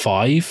 4, then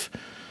 5.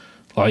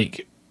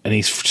 Like, and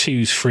he's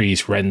 2's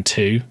 3's Ren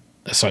 2.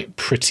 That's like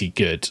pretty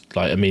good.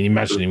 Like, I mean,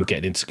 imagine him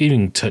getting into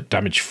even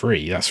damage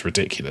 3. That's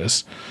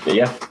ridiculous.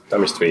 Yeah,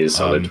 damage 3 is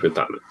solid with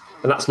that.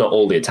 And that's not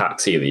all the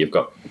attacks either. You've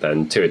got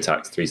then 2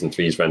 attacks, 3s and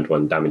 3s, rend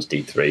 1, damage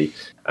D3,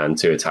 and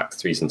 2 attacks,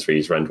 3s and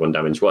 3s, rend 1,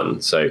 damage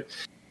 1. So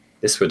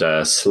this would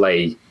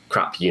slay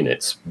crap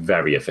units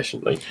very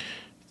efficiently.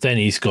 Then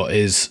he's got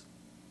his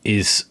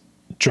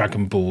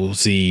Dragon Ball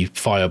Z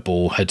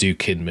Fireball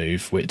Hadouken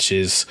move, which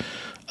is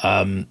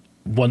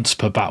once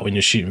per battle in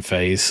your shooting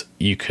phase,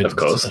 you can, of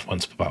course,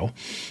 once per battle,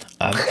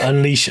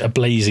 unleash a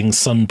blazing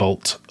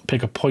sunbolt,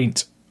 pick a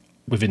point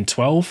within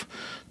 12,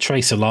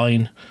 trace a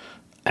line.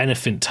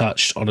 Anything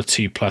touched on a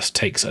 2+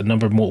 takes a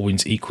number of mortal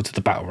wounds equal to the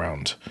battle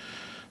round.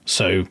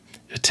 So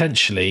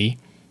potentially,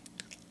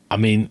 I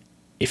mean,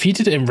 if you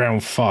did it in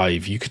round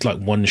 5, you could like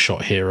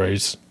one-shot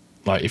heroes.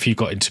 Like if you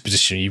got into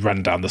position, you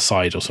ran down the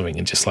side or something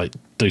and just like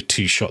do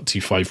 2-shot, 2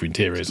 5-wound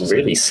heroes.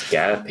 Really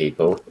scare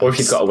people. Or if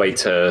you've got a way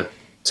to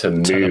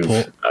move.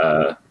 Teleport.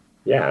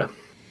 Yeah.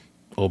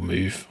 Or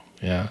move.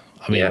 Yeah.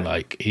 I mean,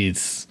 like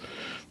he's...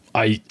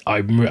 I'm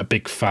a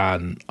big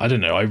fan. I don't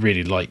know. I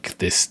really like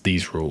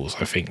these rules.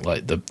 I think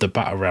like the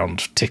battle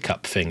round tick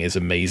up thing is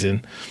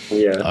amazing.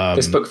 Yeah,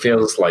 this book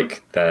feels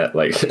like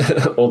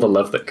all the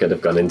love that could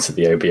have gone into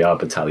the OBR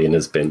battalion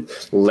has been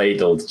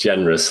ladled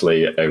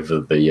generously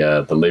over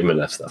the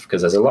Lumineth stuff,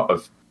 because there's a lot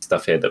of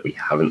stuff here that we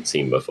haven't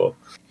seen before.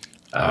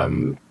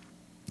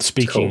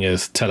 Speaking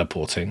of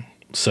teleporting,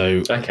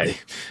 so okay,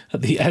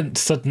 at the end,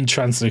 sudden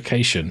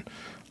translocation.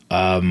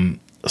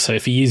 So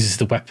if he uses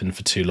the weapon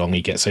for too long,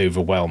 he gets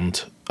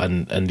overwhelmed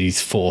and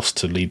he's forced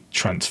to lead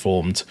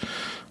transformed.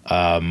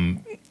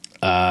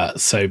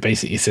 So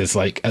basically it says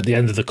like at the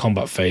end of the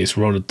combat phase,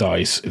 roll a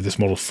dice if this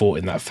model fought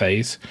in that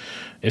phase.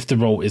 If the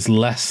roll is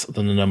less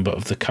than the number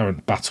of the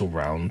current battle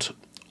round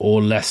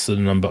or less than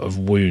the number of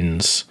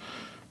wounds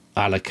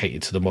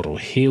allocated to the model,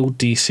 heal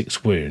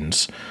D6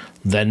 wounds,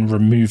 then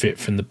remove it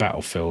from the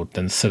battlefield,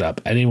 then set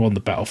up anyone on the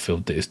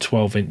battlefield that is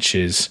 12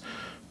 inches,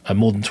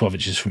 more than 12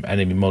 inches from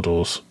enemy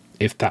models.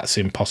 If that's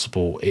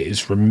impossible, it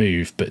is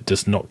removed, but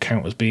does not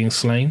count as being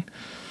slain.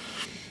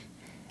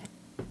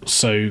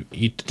 So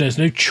there's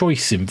no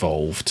choice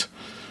involved.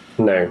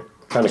 No,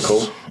 kind of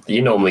cool.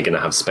 You're normally going to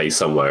have space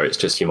somewhere. It's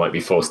just you might be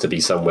forced to be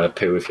somewhere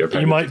poo if you're.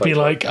 You might be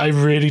like, I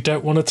really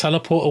don't want to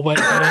teleport away.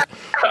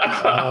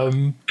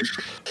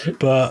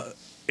 But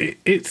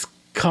it's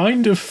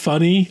kind of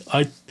funny.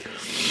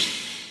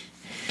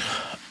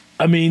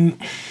 I mean.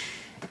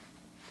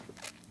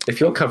 If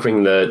you're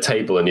covering the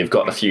table and you've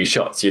got a few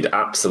shots, you'd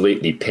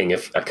absolutely ping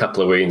a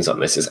couple of wounds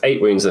on this. It's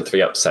 8 wounds and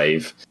 3 up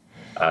save.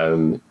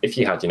 If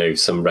you had,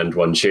 some rend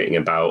 1 shooting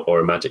about or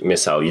a magic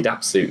missile, you'd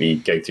absolutely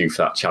go through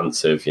for that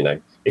chance of,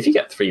 if you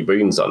get 3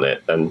 wounds on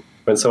it, then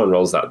when someone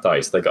rolls that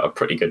dice, they got a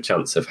pretty good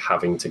chance of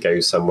having to go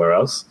somewhere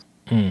else.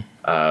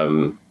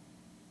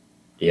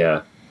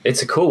 Yeah,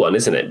 it's a cool one,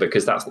 isn't it?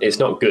 Because it's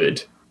not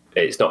good.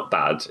 It's not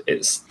bad.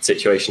 It's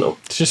situational.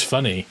 It's just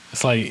funny.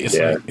 It's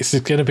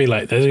going to be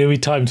like, there's going to be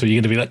times where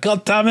you're going to be like,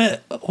 God damn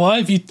it. Why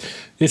have you,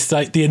 it's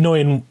like his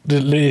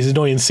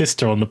annoying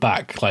sister on the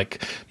back.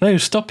 Like, no,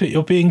 stop it.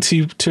 You're being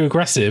too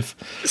aggressive.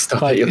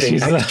 Stop like, it. You're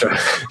being extra.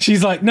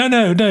 She's like,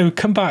 no,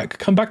 come back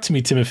to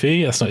me,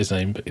 Timothy. That's not his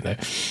name, but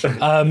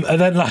and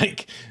then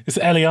like, it's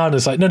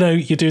Eliana's like, no,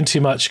 you're doing too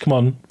much. Come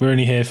on. We're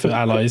only here for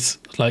allies.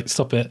 Like,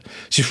 stop it.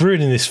 She's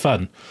ruining this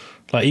fun.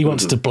 Like he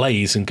wants to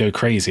blaze and go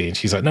crazy, and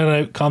she's like,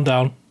 "No, calm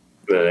down,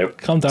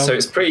 calm down." So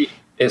it's pretty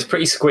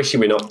squishy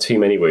with not too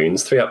many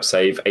wounds. 3 up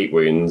save, 8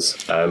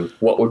 wounds.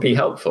 What would be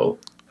helpful?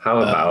 How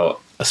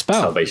about a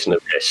spell? Salvation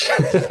of Ish.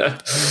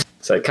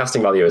 So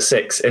casting value is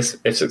 6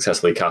 if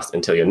successfully cast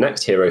until your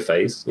next hero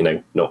phase.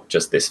 Not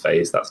just this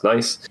phase. That's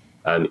nice.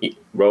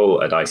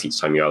 Roll a dice each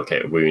time you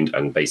allocate a wound,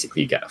 and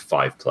basically you get a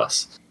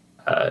 5+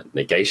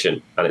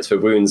 negation, and it's for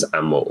wounds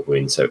and mortal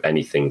wounds. So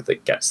anything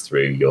that gets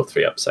through your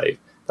 3 up save.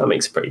 That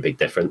makes a pretty big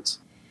difference.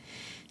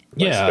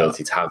 Yeah.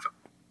 Ability to have.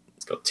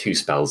 It's got 2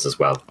 spells as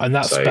well. And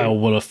that spell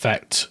will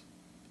affect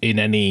in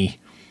any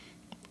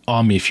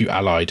army if you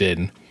allied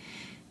in.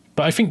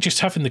 But I think just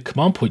having the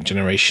command point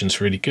generation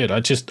is really good.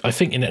 I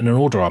think in an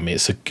order army,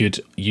 it's a good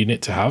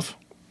unit to have.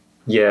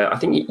 Yeah, I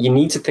think you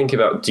need to think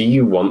about, do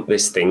you want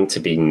this thing to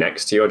be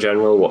next to your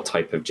general? What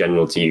type of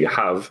general do you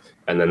have?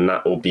 And then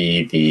that will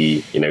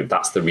be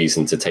that's the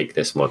reason to take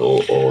this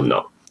model or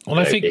not. Well,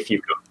 I think if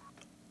you've got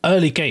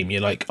early game,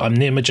 you're like, I'm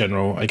near my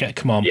general, I get a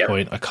command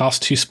point, I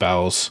cast 2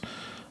 spells.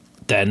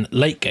 Then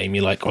late game,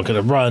 you're like, I'm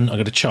going to run, I'm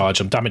going to charge,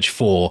 I'm damage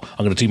 4,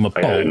 I'm going to do my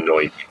bolt, I'm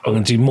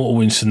going to do mortal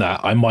wounds from that.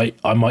 I might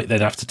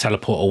then have to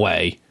teleport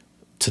away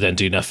to then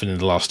do nothing in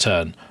the last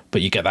turn.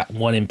 But you get that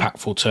one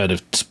impactful turn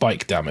of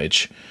spike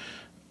damage.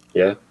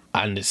 Yeah.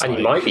 And you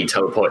might be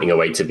teleporting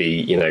away to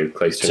be,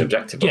 close to an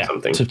objective or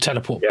something. To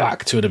teleport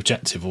back to an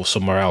objective or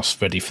somewhere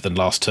else ready for the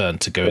last turn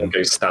to go and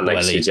go stand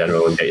next to your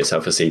general and get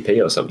yourself a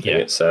CP or something. Yeah.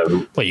 It's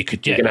well, you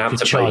could, you're going to have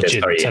to play this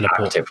very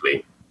teleport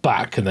actively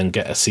back and then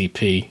get a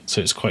CP.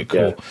 So it's quite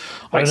cool.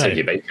 I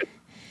don't know.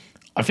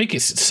 I think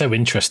it's so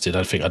interesting.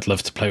 I think I'd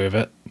love to play with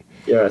it.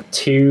 Yeah,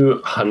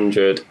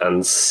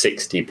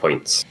 260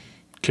 points.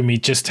 Can we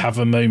just have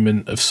a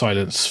moment of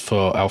silence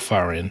for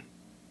Alfarian?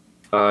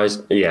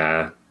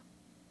 Yeah.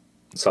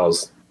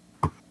 Soz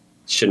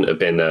should have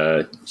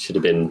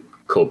been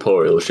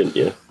corporeal, shouldn't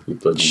you?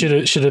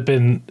 Should have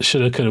been,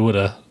 could have,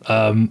 woulda.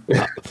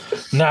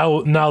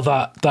 Now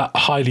that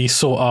highly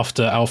sought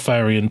after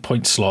Alfarian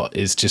point slot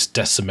is just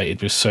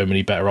decimated with so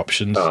many better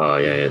options. Oh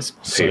yeah, it's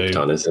pooped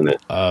on, isn't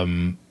it?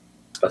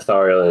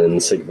 Athariel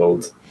and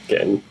Sigvald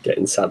getting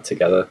sad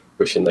together,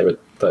 wishing they were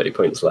 30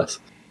 points less.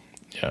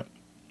 Yeah.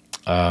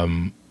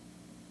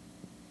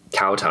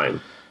 Cow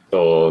time.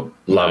 Or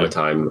llama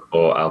time,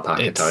 or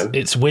alpaca time.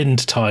 It's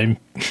wind time.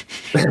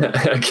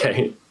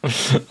 Okay.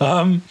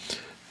 The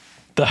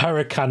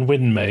Hurricane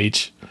Wind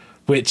Mage,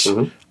 which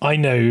I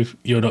know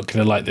you're not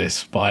going to like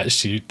this, but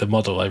actually the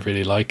model, I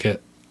really like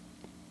it.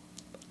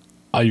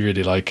 I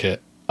really like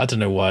it. I don't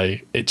know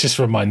why. It just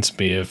reminds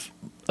me of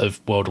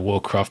World of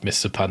Warcraft,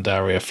 Mr.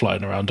 Pandaria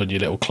flying around on your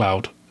little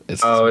cloud.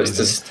 It's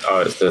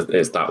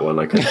that one.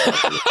 I couldn't.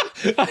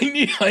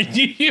 I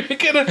knew you were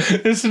gonna.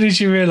 As soon as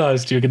you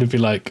realised, you were gonna be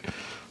like.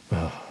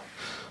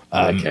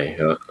 Okay,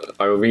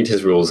 I will read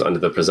his rules under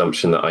the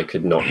presumption that I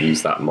could not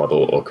use that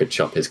model or could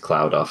chop his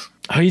cloud off.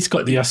 Oh, he's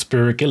got the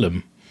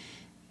Aspergillum.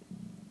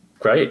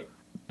 Great.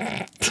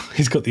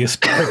 He's got the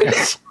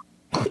asparagus.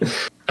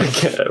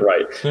 Okay,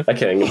 right.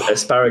 Okay,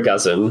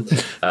 Asparagasm.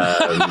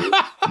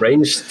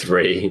 Range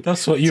 3.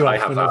 That's what you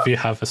have whenever you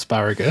have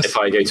asparagus. If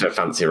I go to a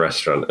fancy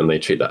restaurant and they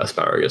treat that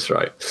asparagus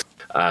right.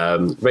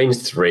 Range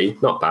 3,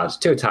 not bad.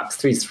 2 attacks,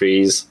 3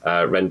 threes,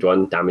 rend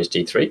 1, damage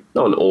D3.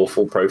 Not an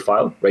awful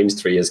profile. Range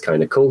 3 is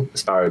kind of cool.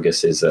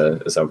 Asparagus has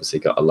obviously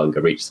got a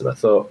longer reach than I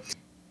thought.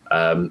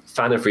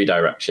 Fan of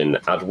Redirection.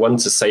 Add 1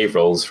 to save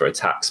rolls for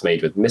attacks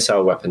made with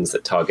missile weapons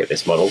that target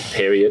this model,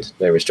 period.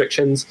 No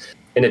restrictions.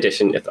 In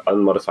addition, if the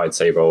unmodified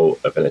save roll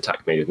of an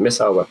attack made with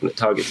missile weapon that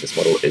targets this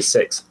model is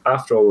 6,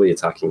 after all the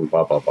attacking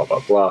blah, blah, blah,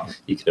 blah, blah,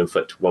 you can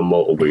inflict 1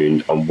 mortal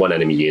wound on 1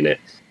 enemy unit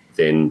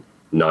within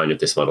 9 of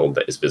this model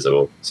that is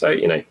visible. So,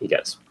 he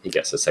gets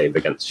a save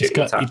against shooting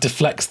attacks. He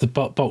deflects the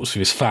bolts with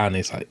his fan.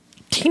 He's like,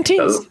 ting,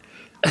 ting.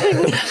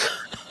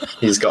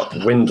 He's got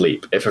Wind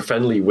Leap. If a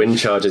friendly wind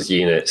charges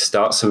unit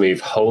starts a move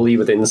wholly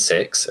within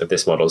 6 of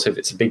this model, so if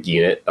it's a big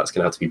unit, that's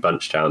going to have to be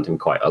bunched around him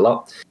quite a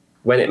lot.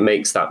 When it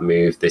makes that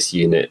move, this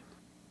unit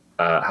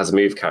has a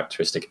move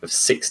characteristic of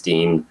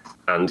 16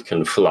 and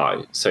can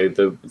fly. So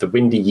the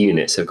windy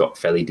units have got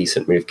fairly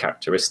decent move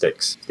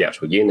characteristics. The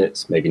actual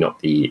units, maybe not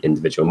the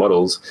individual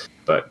models,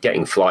 but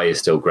getting fly is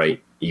still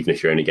great, even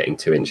if you're only getting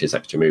 2 inches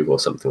extra move or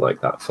something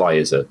like that. Fly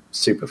is a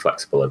super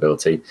flexible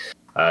ability.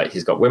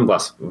 He's got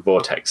Windblast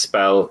Vortex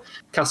spell,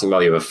 casting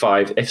value of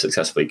 5. If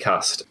successfully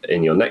cast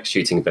in your next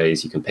shooting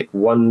phase, you can pick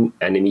 1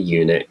 enemy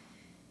unit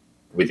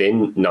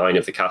within 9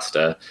 of the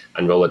caster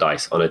and roll a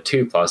dice. On a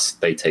 2+,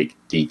 they take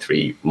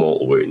D3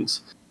 mortal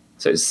wounds.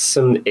 So it's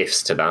some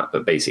ifs to that,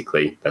 but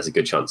basically there's a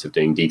good chance of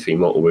doing D3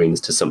 mortal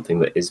wounds to something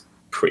that is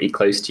pretty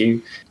close to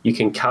you. You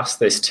can cast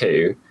this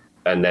too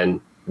and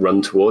then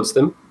run towards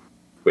them,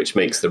 which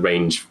makes the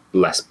range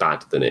less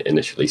bad than it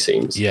initially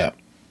seems. Yeah.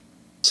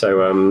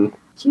 So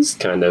he's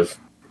kind of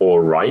all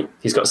right.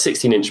 He's got a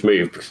 16-inch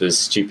move because of his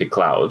stupid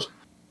cloud.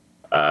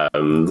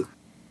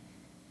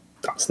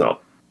 It's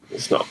not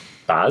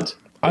bad.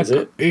 I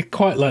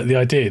quite like the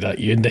idea that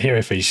you in the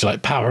hero phase, you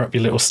like power up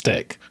your little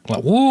stick,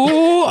 like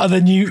whoa, and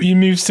then you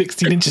move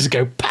 16 inches and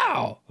go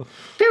pow,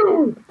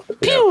 pew,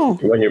 pew.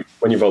 Yeah.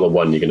 When you roll a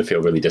 1, you're going to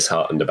feel really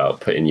disheartened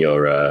about putting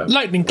your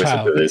lightning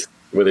cloud with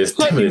his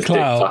dick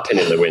flapping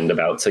in the wind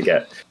about to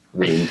get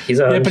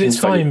reamed. But it's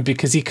fine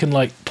because he can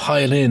like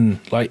pile in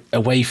like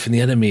away from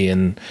the enemy,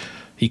 and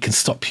he can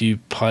stop you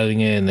piling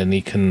in, and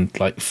he can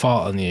like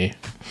fart on you.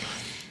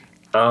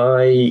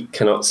 I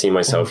cannot see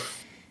myself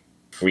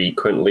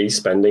frequently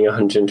spending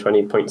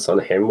 120 points on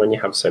him when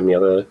you have so many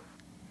other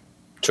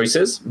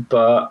choices,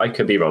 but I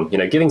could be wrong.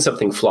 Giving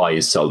something fly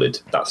is solid.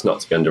 That's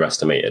not to be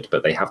underestimated,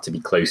 but they have to be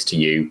close to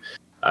you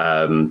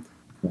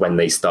when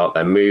they start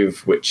their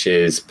move, which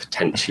is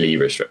potentially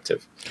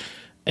restrictive.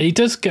 And he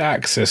does get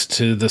access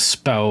to the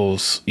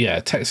spells. Yeah,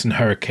 Texan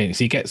Hurricanes.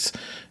 He gets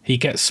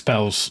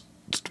spells,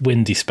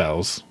 windy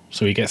spells,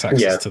 so he gets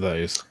access to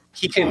those.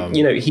 He can,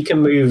 he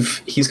can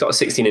move. He's got a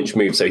 16-inch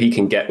move, so he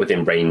can get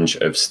within range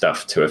of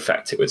stuff to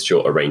affect it with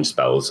shorter range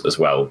spells as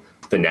well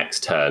the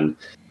next turn.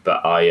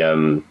 But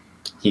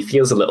he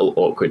feels a little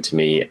awkward to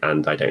me,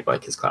 and I don't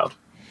like his cloud.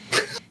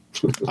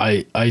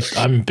 I'm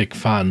a big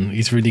fan.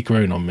 He's really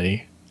grown on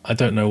me. I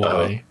don't know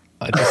why.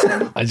 I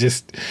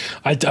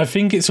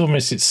think it's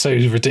so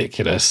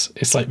ridiculous.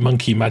 It's like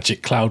Monkey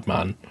Magic Cloud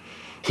Man.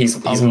 He's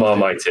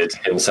marmited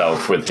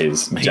himself with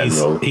his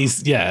general.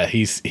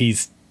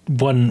 He's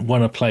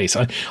won a place.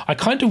 I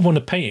kind of want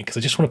to paint it because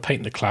I just want to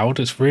paint the cloud.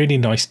 It's really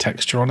nice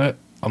texture on it.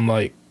 I'm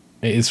like,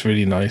 it is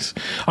really nice.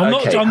 I'm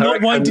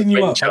not winding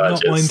you up. I'm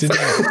not winding you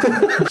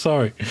up. I'm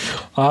sorry.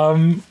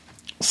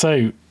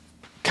 So,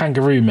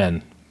 Kangaroo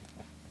Men.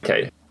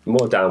 Okay,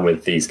 more down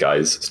with these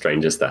guys.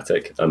 Strange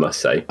aesthetic, I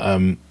must say.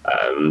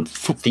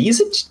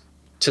 These are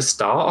to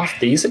start off.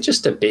 These are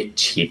just a bit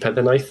cheaper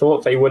than I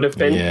thought they would have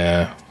been.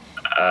 Yeah.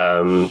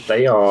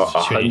 They are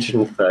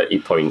 130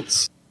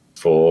 points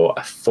for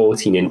a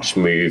 14-inch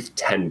move,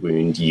 10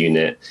 wound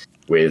unit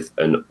with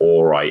an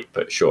alright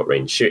but short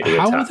range shooting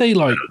attack. How are they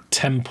like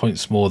 10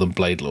 points more than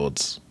Blade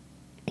Lords?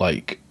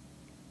 Like,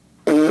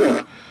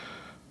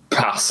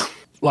 pass.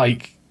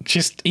 Like,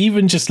 just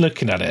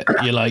looking at it,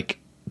 you're like,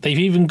 they've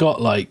even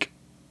got like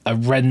a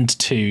Rend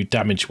 2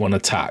 damage 1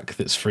 attack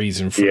that's freeze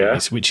and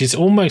freeze, which is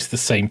almost the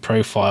same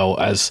profile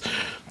as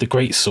the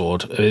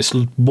Greatsword. It's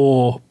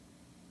more,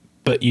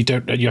 but you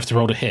have to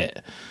roll to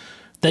hit.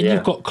 Then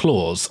you've got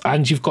claws,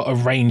 and you've got a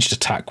ranged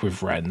attack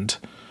with Rend,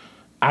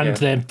 and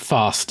they're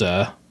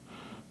faster.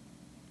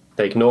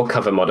 They ignore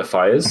cover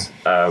modifiers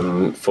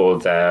for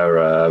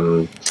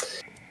their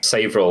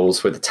save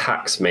rolls with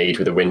attacks made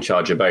with a wind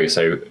charger bow.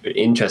 So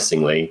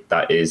interestingly,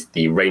 that is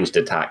the ranged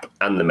attack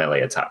and the melee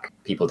attack.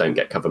 People don't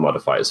get cover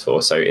modifiers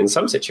for. So in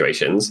some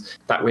situations,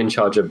 that wind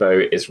charger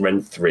bow is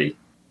Rend 3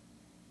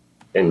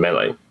 in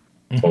melee,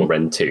 or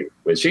Rend 2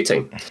 with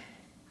shooting.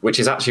 Which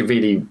is actually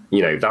really,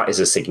 that is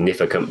a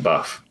significant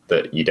buff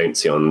that you don't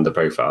see on the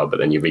profile, but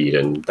then you read,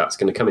 and that's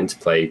going to come into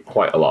play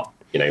quite a lot.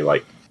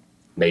 Like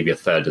maybe a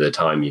third of the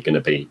time you're going to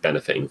be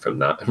benefiting from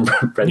that.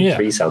 Rend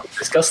 3 sounds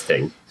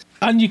disgusting.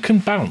 And you can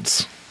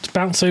bounce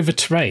over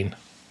terrain.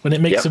 When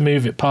it makes a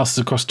move, it passes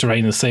across terrain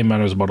in the same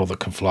manner as a model that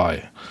can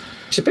fly.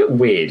 It's a bit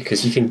weird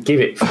because you can give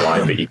it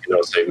fly, but you can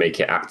also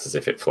make it act as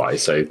if it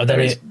flies. So, and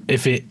then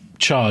if it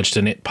charged,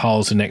 and it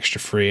piles an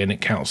extra 3 and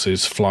it counts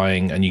as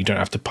flying, and you don't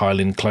have to pile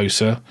in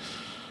closer.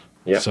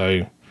 Yeah.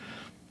 So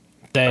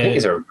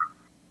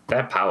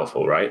they're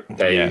powerful, right?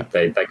 They're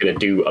going to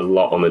do a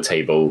lot on the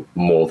table,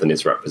 more than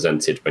is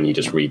represented when you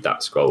just read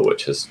that scroll,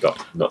 which has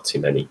got not too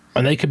many.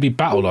 And they could be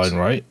battle line,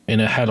 right?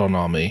 In a Helon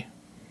army.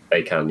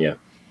 They can, yeah.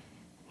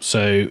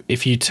 So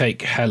if you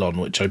take Helon,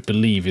 which I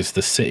believe is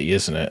the city,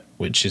 isn't it?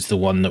 Which is the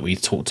one that we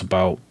talked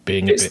about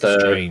being a bit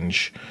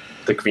strange.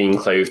 The green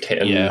clothed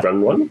hit and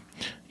run one?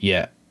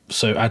 Yeah.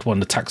 So add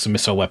 1 attacks and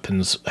missile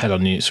weapons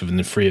Helon units within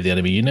the 3 of the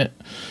enemy unit.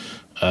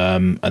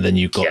 And then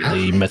you've got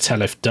the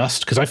Metallif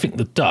Dust, because I think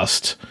the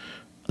dust,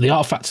 the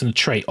artifacts and the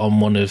trait on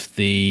one of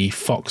the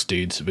Fox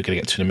dudes that we're going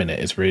to get to in a minute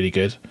is really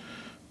good.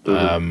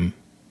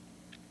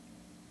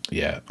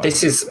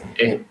 This is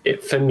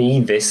it, for me.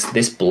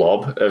 This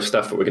blob of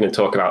stuff that we're going to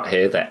talk about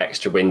here, they're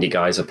extra windy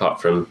guys apart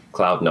from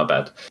Cloud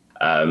Knobhead.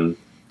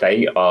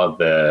 They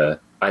are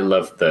I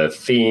love the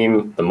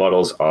theme. The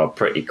models are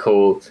pretty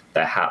cool.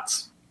 Their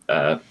hats,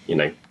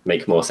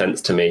 make more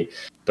sense to me.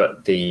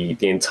 But the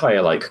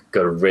entire like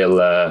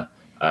guerrilla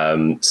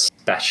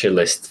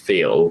specialist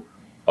feel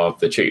of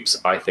the troops,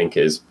 I think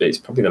is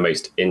probably the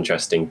most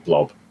interesting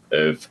blob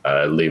of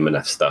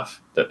Lumineth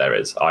stuff that there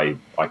is. I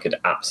could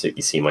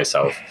absolutely see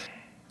myself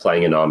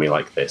playing an army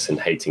like this and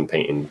hating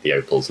painting the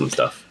opals and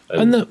stuff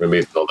and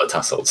removing all the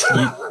tassels.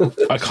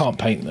 I can't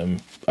paint them.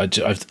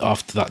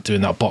 After that,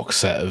 doing that box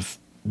set of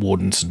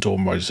Wardens and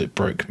Dawn Riders, it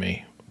broke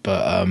me.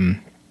 But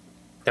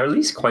they're at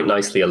least quite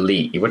nicely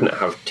elite. You wouldn't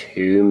have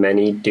too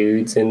many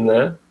dudes in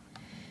there.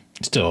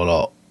 Still a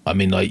lot. I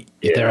mean, like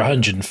if they're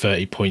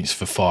 130 points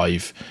for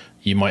 5,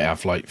 you might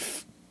have like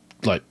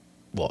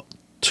what,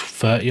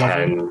 30 of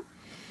them?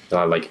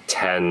 Like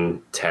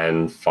 10,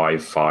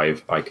 5,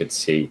 5, I could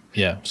see.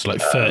 Yeah, so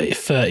like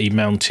 30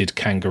 mounted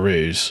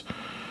kangaroos,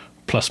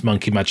 plus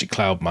Monkey Magic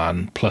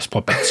Cloudman, plus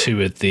probably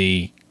 2 of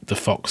the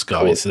Fox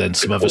guys, and then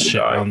some other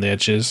shit around the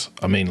edges.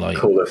 I mean, like...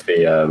 Cool if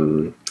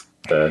the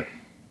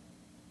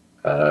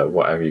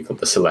whatever you call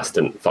the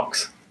Celestant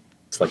Fox.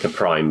 It's like a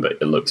prime, but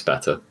it looks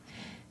better.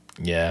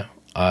 Yeah.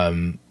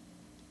 I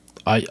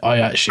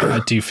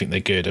do think they're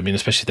good. I mean,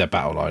 especially their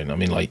battle line. I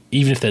mean, like,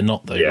 even if they're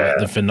not though, like,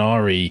 the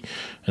Venari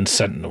and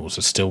Sentinels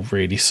are still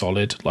really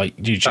solid. Like,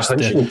 you just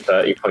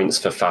 130 points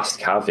for fast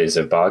cav is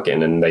a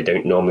bargain, and they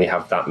don't normally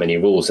have that many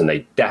rules, and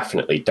they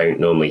definitely don't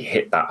normally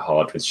hit that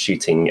hard with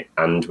shooting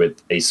and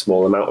with a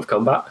small amount of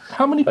combat.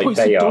 How many points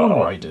are Dawn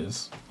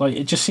Riders? Like,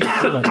 it just seems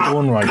like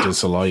Dawn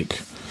Riders are like,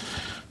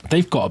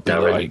 they've got to be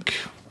like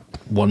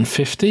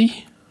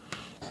 150.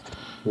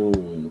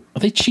 Are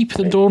they cheaper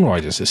than Dawn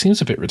Riders? It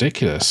seems a bit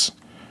ridiculous.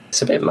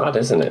 It's a bit mad,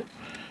 isn't it?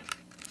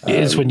 It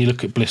is when you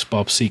look at Bliss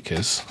Barb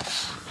Seekers.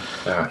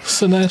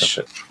 Sinesh.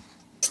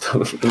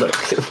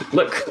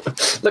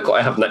 Look what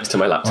I have next to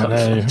my laptop. I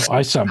know.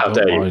 I stand How by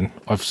dare you. mine.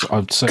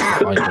 I'm so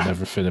behind on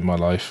everything in my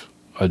life.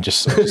 I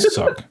just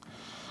suck.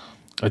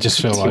 I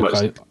just feel Too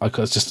like I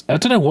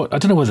don't know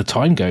where the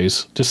time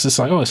goes. Just it's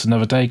like, oh, it's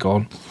another day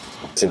gone.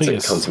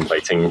 Since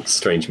contemplating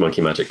strange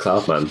monkey magic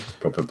Cloudman,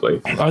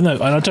 probably. I know,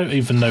 and I don't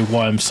even know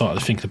why I'm starting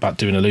to think about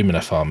doing a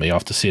Lumineth army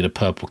after seeing a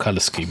purple colour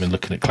scheme and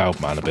looking at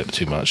Cloudman a bit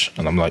too much.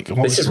 And I'm like,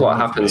 this is what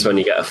happens when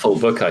you get a full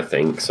book, I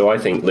think. So I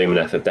think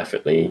Lumineth are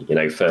definitely,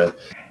 for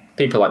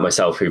people like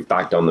myself who've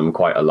bagged on them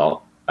quite a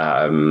lot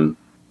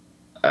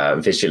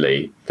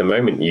visually, the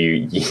moment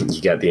you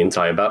get the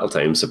entire battle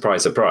tome,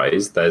 surprise,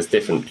 surprise, there's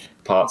different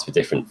parts with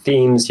different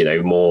themes,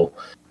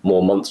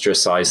 more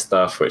monstrous size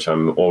stuff, which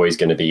I'm always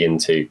going to be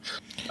into,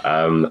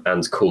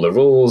 and cooler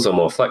rules or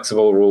more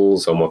flexible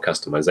rules or more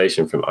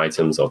customization from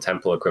items or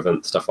temple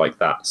equivalent, stuff like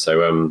that.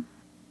 So I'm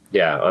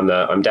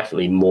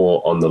definitely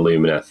more on the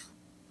Lumineth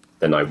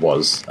than I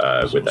was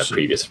with their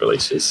previous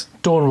releases.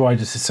 Dawn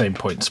Rider's the same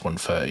points,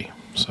 130.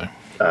 So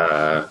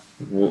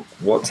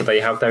what do they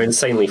have? They're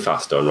insanely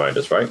fast Dawn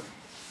Riders, right?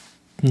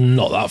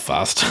 Not that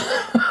fast.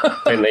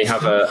 Don't they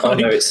have a? Oh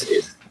no,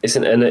 is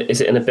it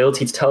an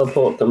ability to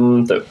teleport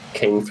them that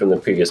came from the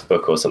previous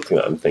book or something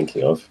that I'm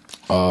thinking of?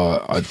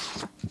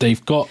 They're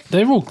good.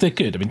 I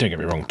mean, don't get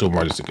me wrong, Dawn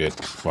Riders are good,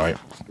 right?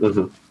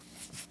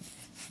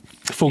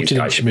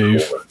 14-inch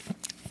move,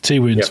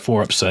 2 wounds,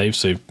 4 up save,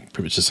 so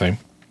pretty much the same.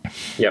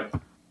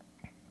 Yep.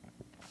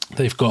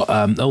 They've got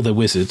they're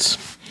wizards.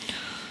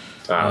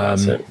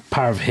 That's it.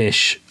 Power of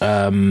Hish.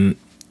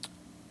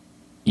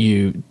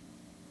 You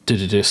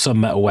did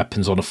some metal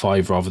weapons on a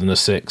 5 rather than a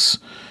 6.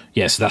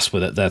 Yes, that's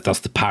where that's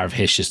the Power of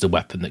Hish is the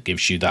weapon that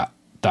gives you that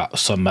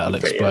some metal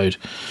explode.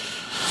 Yeah.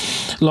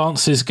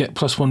 Lances get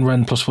 +1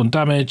 rend, +1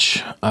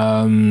 damage.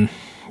 Some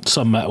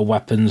metal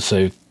weapons,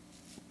 so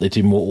they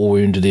do more all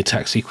wound and the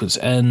attack sequence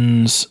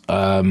ends.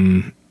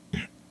 They're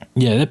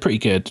pretty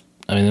good.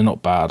 I mean, they're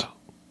not bad.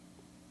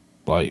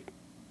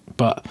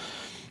 But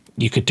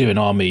you could do an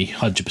army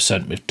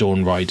 100% with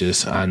Dawn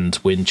Riders and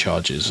Wind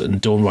Chargers,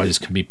 and Dawn Riders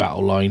can be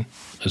battle line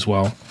as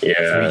well. Yeah.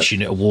 For each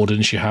unit of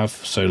Wardens you have.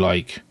 So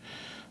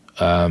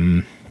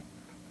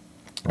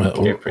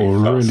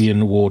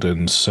Aurelian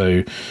Wardens.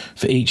 So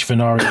for each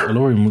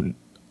Aurelian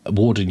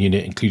Warden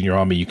unit, including your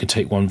army, you can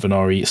take 1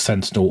 Venari,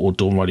 Sentinel, or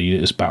Dawn Rider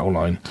unit as battle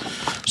line.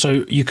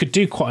 So you could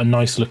do quite a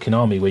nice looking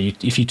army where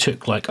if you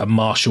took like a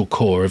martial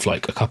core of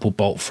like a couple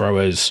bolt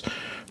throwers,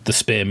 the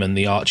spearmen,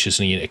 the archers,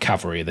 and a unit of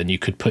cavalry, then you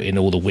could put in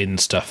all the wind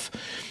stuff,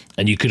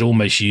 and you could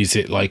almost use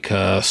it like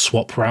a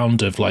swap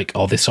round of like,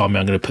 oh, this army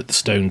I'm going to put the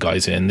stone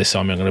guys in, this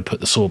army I'm going to put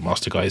the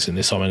swordmaster guys in,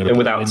 this army I'm going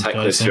to put the wind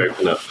guys in.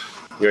 Without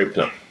you open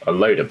up a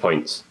load of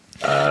points.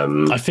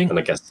 I think, and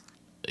I guess,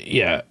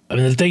 yeah. I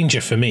mean, the danger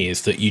for me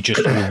is that you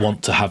just will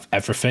want to have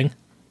everything.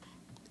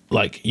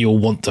 Like, you'll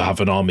want to have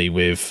an army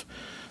with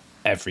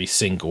every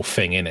single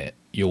thing in it.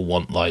 You'll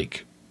want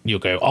you'll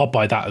go, I'll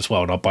buy that as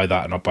well, and I'll buy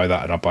that, and I'll buy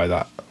that, and I'll buy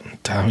that.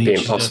 It'd be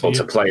impossible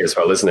to play as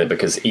well, isn't it?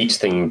 Because each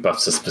thing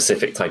buffs a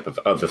specific type of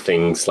other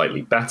thing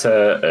slightly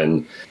better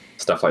and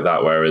stuff like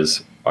that.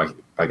 Whereas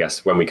I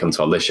guess when we come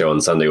to our list show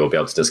on Sunday, we'll be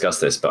able to discuss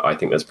this. But I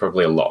think there's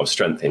probably a lot of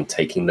strength in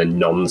taking the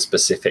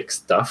non-specific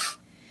stuff.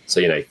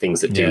 So,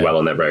 things that do well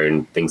on their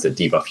own, things that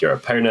debuff your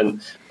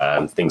opponent,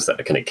 things that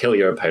are going to kill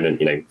your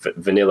opponent,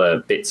 vanilla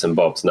bits and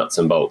bobs, nuts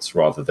and bolts,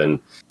 rather than...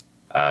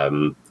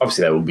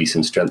 obviously, there will be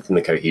some strength in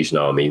the cohesion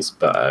armies,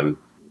 but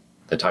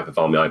the type of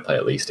army I play,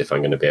 at least, if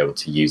I'm going to be able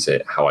to use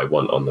it how I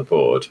want on the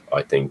board,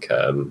 I think,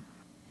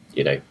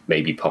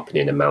 maybe popping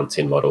in a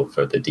mountain model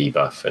for the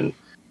debuff and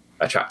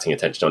attracting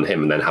attention on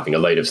him and then having a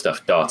load of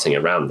stuff darting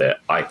around it,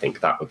 I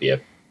think that would be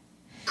a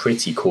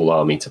pretty cool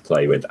army to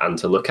play with and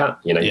to look at.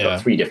 You've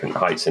got 3 different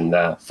heights in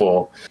there: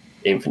 4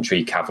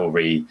 infantry,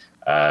 cavalry,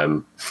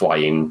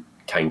 flying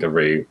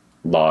kangaroo,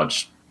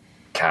 large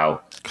cow.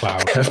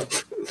 Cloud.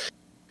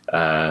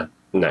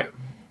 No,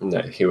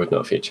 he would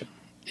not feature.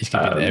 He's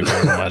going to be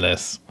everyone on my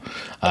list,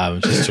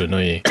 just to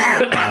annoy you.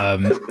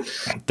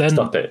 Then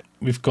Stop it.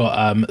 We've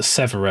got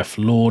Severeth,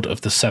 Lord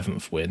of the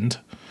Seventh Wind.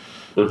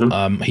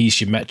 Mm-hmm. He's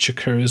your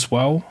Metrica as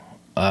well.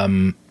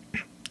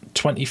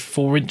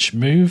 24-inch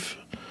move.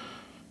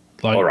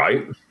 All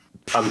right.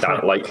 I'm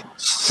down.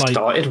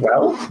 Started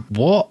well.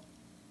 What?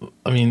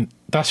 I mean,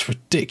 that's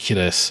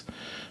ridiculous.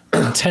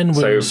 10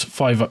 wounds,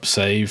 5 up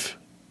save,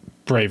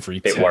 bravery.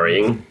 Bit 10.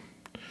 Worrying.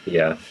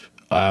 Yeah.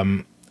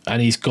 And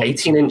he's got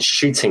 18-inch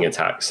shooting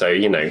attack. So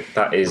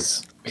that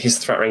is his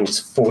threat range is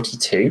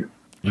 42.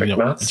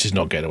 Which is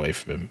not getting away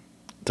from him.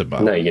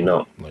 No, you're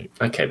not.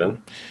 Okay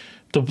then.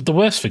 The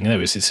worst thing though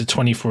is it's a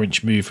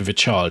 24-inch move with a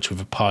charge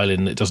with a pile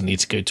in that doesn't need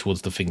to go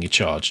towards the thing you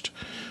charged,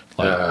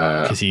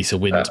 because he's a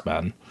wind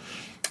man.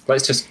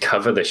 Let's just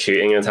cover the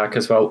shooting attack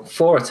as well.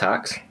 4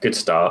 attacks, good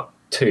start.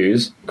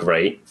 2s,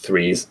 great.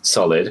 3s,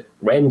 solid.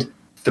 Rend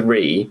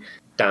 3,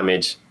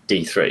 damage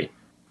D3.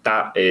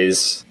 That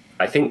is,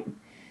 I think,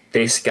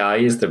 this guy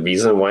is the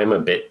reason why I'm a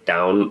bit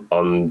down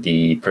on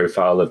the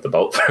profile of the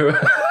bolt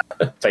thrower,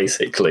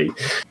 basically,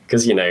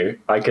 because I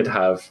could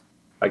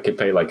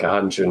pay like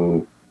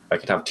 100. I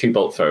could have 2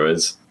 bolt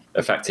throwers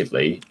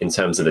effectively in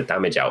terms of the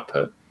damage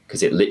output,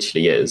 because it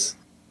literally is.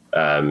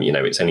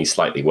 It's only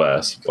slightly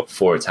worse. You've got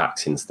 4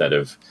 attacks instead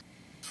of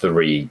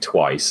 3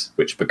 twice,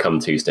 which become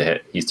 2s to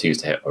hit. He's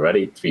 2s to hit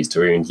already, 3s to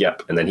wound,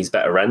 yep. And then he's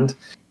better rend.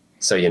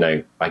 So,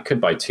 I could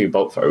buy 2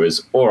 bolt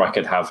throwers, or I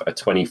could have a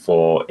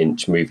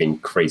 24-inch moving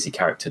crazy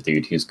character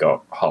dude who's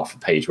got half a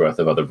page worth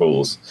of other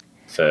rules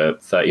for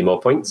 30 more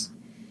points.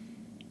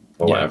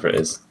 Or whatever it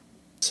is.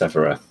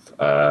 Sephiroth.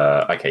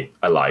 Okay,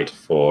 I lied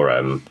for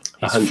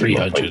he's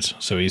 300,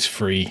 so he's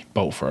 3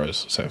 bolt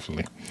throwers,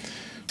 effectively.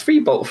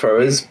 3 bolt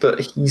throwers, but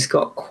he's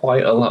got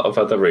quite a lot of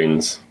other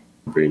runes,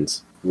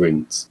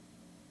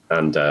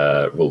 and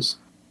rules.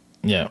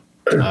 Yeah.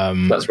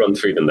 Let's run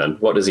through them then.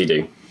 What does he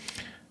do?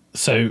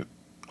 So,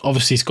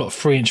 obviously, he's got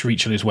 3-inch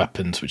reach on his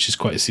weapons, which is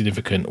quite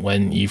significant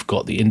when you've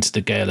got the Into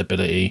the Gale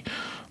ability.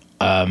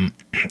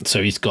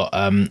 So he's got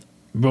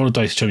roll a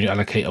dice to you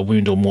allocate a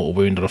wound or mortal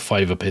wound on a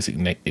 5 up is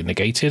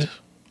negated.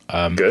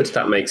 Good.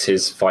 That makes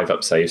his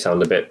 5-up save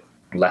sound a bit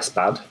less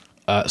bad.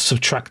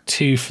 Subtract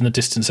 2 from the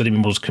distance enemy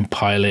models can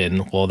pile in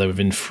while they're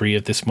within 3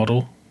 of this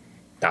model.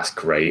 That's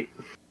great.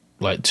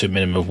 Like to a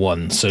minimum of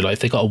 1. So like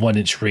if they got a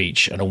 1-inch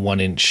reach and a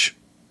 1-inch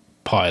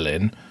pile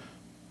in,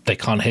 they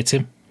can't hit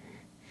him.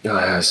 Oh,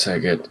 that's so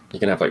good. You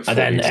can have like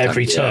 40 and then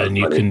every turn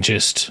you can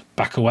just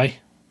back away.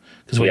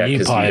 Because when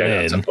you pile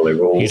in,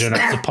 you don't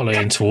have to pile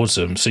in towards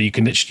them. So you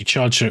can literally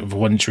charge it with a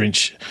 1-inch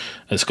reach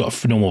that's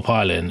got a normal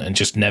pile in and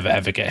just never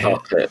ever get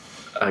hit.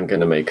 I'm going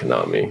to make an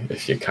army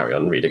if you carry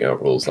on reading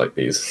out rules like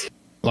these.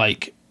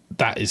 Like,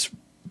 that is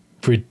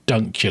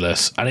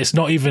redunculous. And it's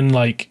not even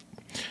like,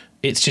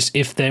 it's just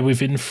if they're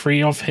within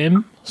 3 of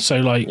him. So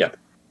like,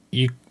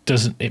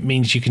 it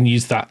means you can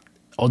use that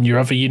on your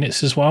other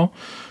units as well.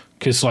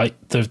 Because like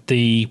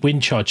the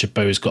Wind Charger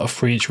bow has got a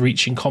 3-inch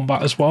reach in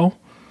combat as well.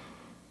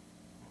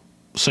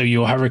 So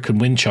your Hurricane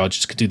Wind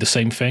Chargers could do the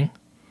same thing.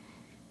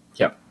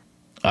 Yep.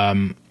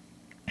 Then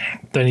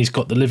he's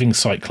got the Living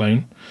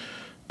Cyclone.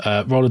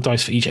 Roll a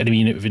dice for each enemy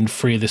unit within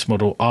 3 of this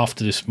model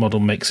after this model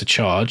makes a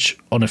charge.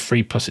 On a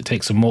 3+, it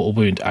takes a mortal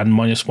wound and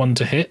 -1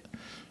 to hit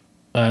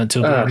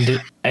until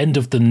the end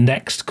of the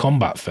next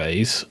combat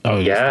phase. Oh,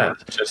 yeah.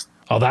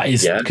 That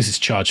is because it's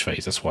charge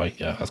phase. That's why.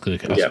 Yeah, I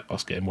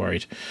was getting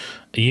worried.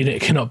 A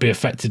unit cannot be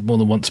affected more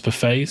than once per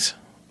phase.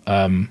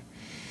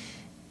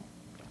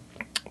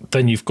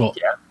 Then you've got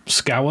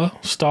Scour.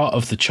 Start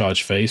of the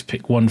charge phase.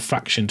 Pick 1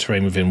 faction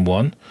terrain within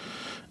 1.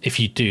 If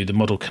you do, the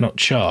model cannot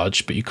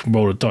charge, but you can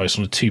roll a dice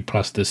on a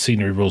 2+. The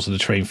scenery rules of the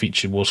terrain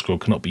featured war scroll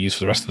cannot be used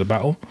for the rest of the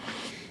battle.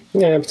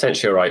 Yeah,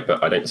 potentially all right,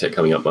 but I don't see it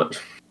coming up much.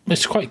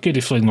 It's quite good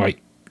if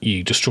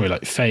you destroy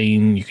like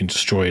Fane, you can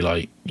destroy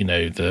the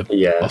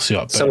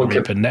Ossiarch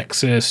Reaper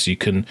Nexus, you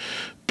can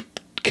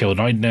kill an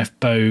Idoneth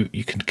bow,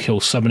 you can kill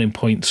summoning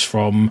points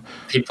from.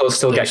 People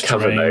still get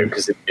cover though,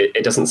 because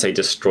it doesn't say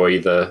destroy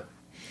the.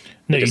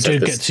 No, you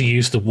don't get to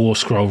use the war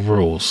scroll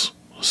rules.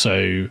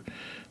 So,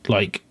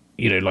 like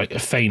a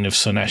Fane of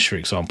Sunesh, for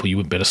example, you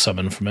wouldn't be able to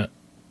summon from it.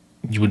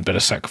 You wouldn't be able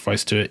to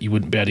sacrifice to it. You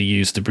wouldn't be able to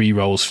use the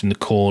rerolls from the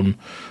Khorne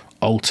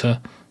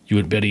altar. You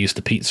wouldn't be able to use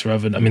the pizza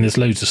oven. I mean, there's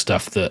loads of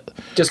stuff that...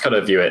 Just kind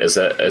of view it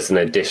as an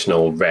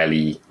additional,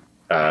 rarely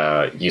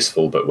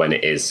useful, but when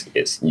it is,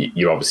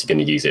 you're obviously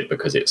going to use it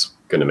because it's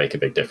going to make a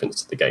big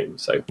difference to the game.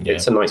 So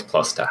it's a nice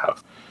plus to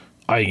have.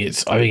 I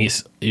think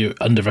it's you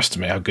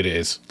underestimate how good it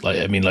is.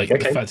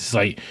 The fact is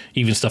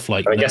even stuff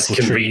like I guess he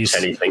can reach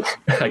anything.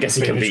 I guess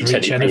he can reach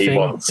anything he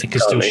wants. He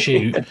can still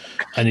shoot,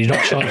 and he's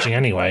not charging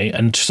anyway.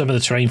 And some of the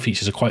terrain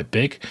features are quite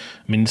big. I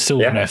mean,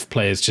 Sylvaneth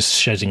players just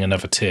shedding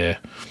another tier,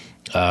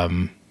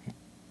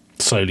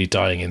 slowly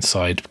dying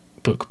inside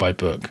book by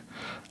book.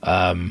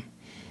 And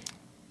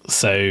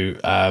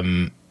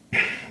then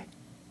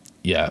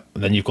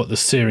you've got the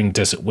Searing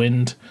Desert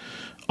Wind.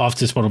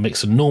 After this model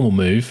makes a normal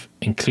move,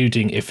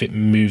 including if it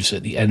moves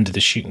at the end of the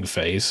shooting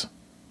phase,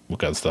 we'll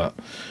go to that.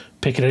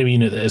 Pick an enemy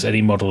unit that has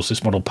any models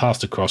this model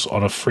passed across.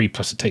 On a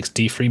 3+, it takes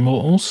D3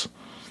 mortals.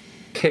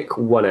 Pick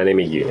 1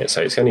 enemy unit,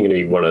 so it's only going to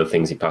be one of the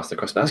things he passed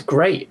across. That's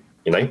great,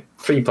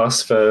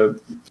 3+ for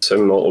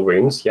some mortal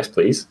wounds. Yes,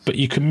 please. But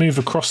you can move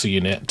across a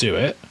unit, do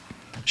it,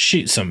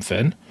 shoot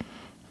something,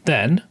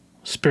 then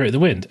Spirit of the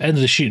Wind. End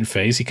of the shooting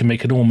phase, he can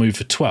make a normal move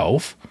for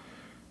 12.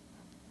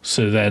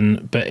 So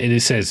then, but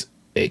it says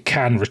it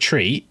can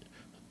retreat,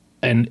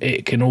 and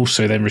it can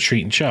also then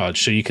retreat and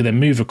charge. So you can then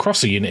move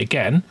across a unit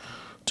again,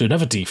 do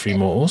another D3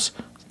 mortals,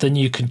 then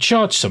you can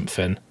charge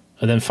something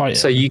and then fight it.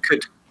 So you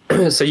could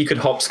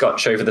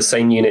hopscotch over the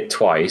same unit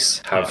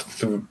twice, have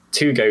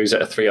 2 goes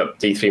at a 3+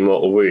 D3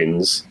 mortal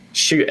wounds,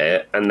 shoot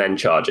it, and then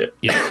charge it.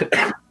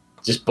 Yeah.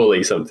 Just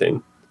bully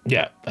something.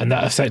 Yeah, and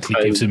that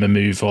effectively gives him a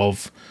move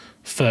of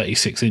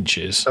 36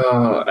 inches.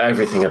 Oh,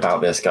 everything about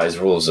this guy's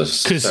rules are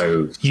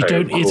so you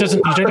don't cool. You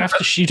don't have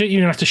to. You don't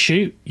even have to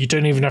shoot. You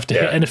don't even have to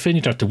hit anything.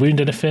 You don't have to wound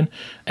anything.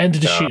 End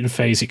of the shooting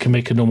phase, it can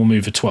make a normal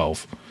move of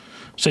 12.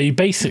 So he's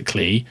got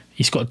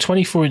a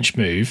 24-inch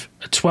move,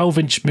 a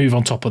 12-inch move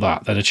on top of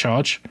that, then a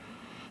charge,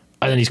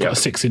 and then he's got a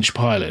 6-inch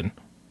pile in,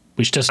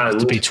 which doesn't have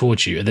to be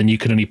towards you. And then you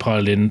can only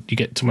pile in. You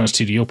get to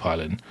 -2 to your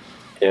pile in.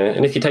 Yeah,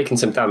 and if you're taking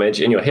some damage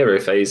in your hero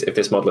phase, if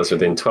this model is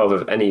within 12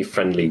 of any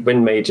friendly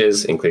wind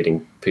mages,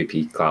 including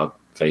Poopy Cloud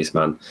Face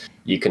Man,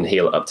 you can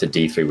heal up to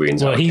D3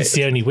 wounds. Well, he's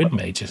the only wind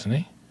mage, isn't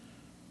he?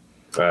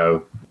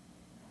 Oh.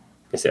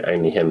 Is it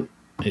only him?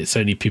 It's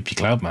only Poopy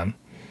Cloud Man.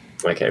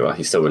 Okay, well,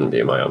 he still wouldn't be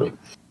in my army.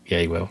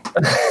 Yeah, he will.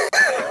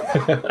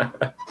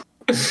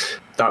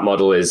 That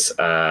model is,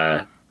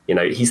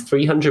 he's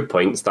 300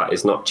 points. That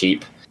is not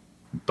cheap,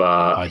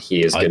 but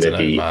he is going to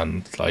be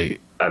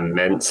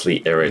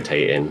immensely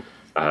irritating.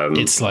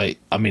 It's like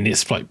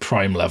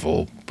prime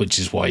level, which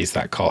is why he's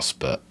that cost.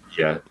 But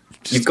yeah,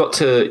 you've got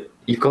to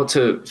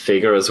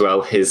figure as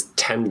well. His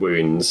 10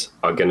 wounds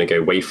are going to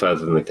go way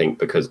further than I think,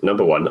 because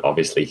number one,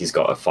 obviously, he's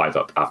got a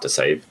 5-up after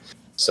save,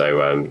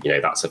 so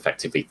that's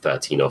effectively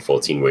 13 or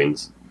 14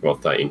 wounds, or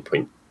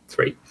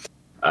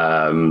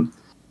 13.3.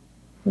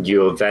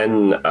 You're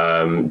then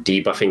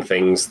debuffing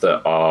things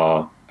that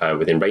are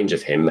within range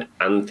of him,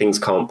 and things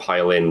can't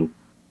pile in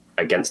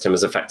against him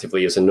as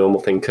effectively as a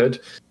normal thing could.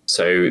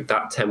 So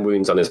that 10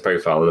 wounds on his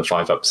profile and a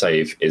 5-up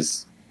save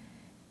is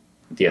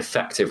the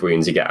effective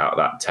wounds you get out of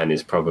that 10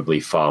 is probably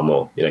far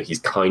more. He's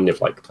kind of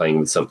like playing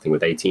with something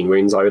with 18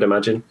 wounds, I would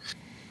imagine,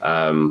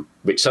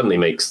 which suddenly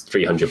makes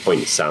 300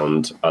 points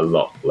sound a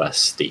lot less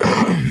steep.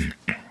 And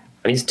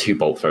he's 2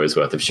 bolt throwers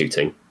worth of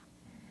shooting,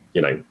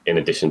 in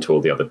addition to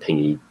all the other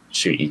pingy,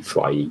 shooty,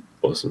 flyy,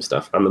 awesome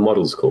stuff. And the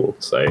model's cool,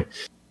 so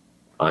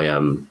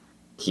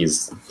he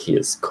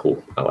is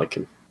cool. I like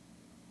him.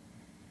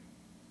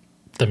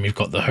 Then we've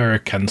got the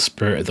Hurricane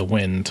Spirit of the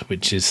Wind,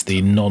 which is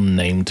the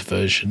non-named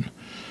version.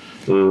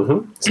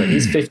 Mm-hmm. So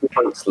he's 50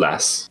 points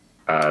less.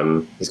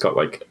 He's got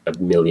like 1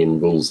 million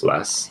rules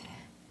less.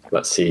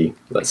 Let's see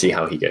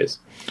how he goes.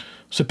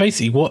 So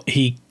basically, what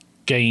he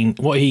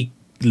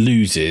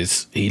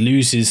loses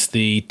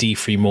the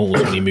D3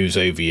 mortals when he moves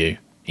over you.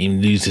 He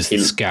loses the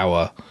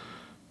Scour.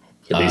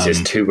 He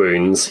loses 2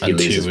 wounds. He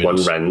loses 1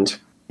 rend.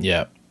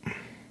 Yeah.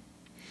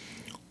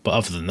 But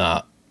other than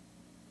that,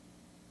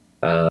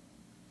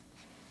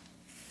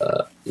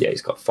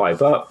 he's got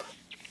 5 up.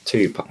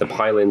 2, the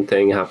pile-in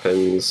thing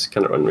happens.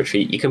 Cannot run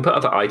retreat. You can put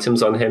other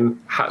items on him.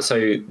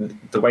 So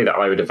the way that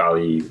I would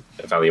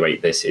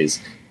evaluate this is,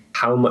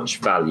 how much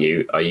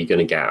value are you going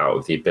to get out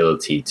of the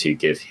ability to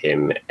give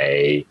him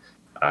a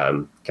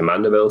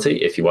command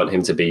ability if you want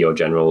him to be your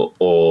general,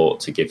 or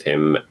to give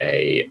him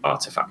a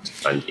artifact?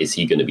 And is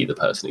he going to be the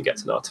person who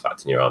gets an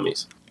artifact in your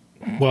armies?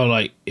 Well,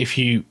 like if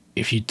you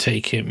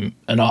take him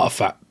an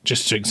artifact,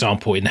 just for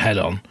example, in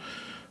Helon,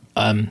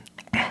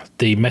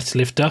 the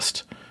Metalith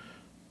Dust,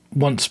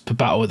 once per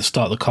battle at the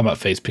start of the combat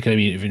phase, pick an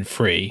enemy within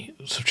 3,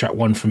 subtract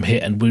 1 from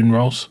hit and wound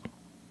rolls.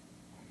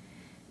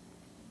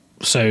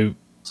 So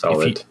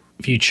solid.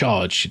 If you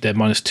charge, they're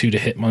 -2 to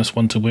hit,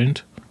 -1 to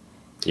wound.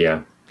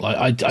 Yeah. Like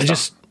I'm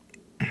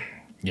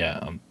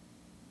a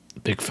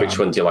big fan. Which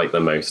one do you like the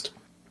most?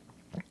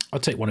 I'll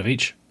take one of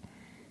each.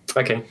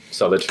 Okay,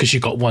 solid. Because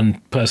you've got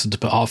one person to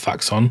put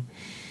artifacts on.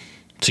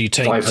 So you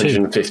take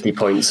 550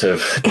 points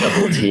of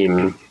double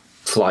team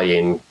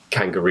fly-in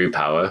kangaroo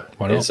power.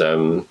 Why not?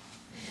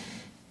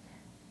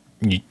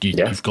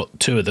 You've got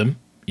 2 of them.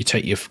 You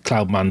take your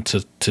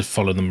Cloudman to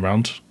follow them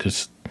around,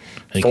 because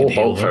 4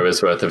 bolt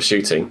throwers worth of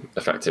shooting,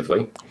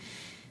 effectively.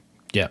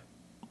 Yeah,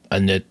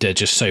 and they're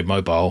just so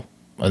mobile,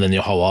 and then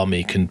your whole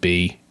army can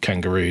be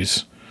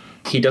kangaroos.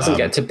 He doesn't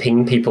get to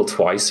ping people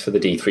twice for the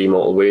D3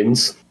 mortal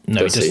wounds.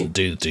 No, he doesn't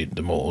do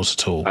the mortals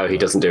at all. Oh, he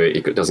doesn't do it.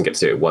 He doesn't get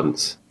to do it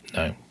once.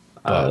 No,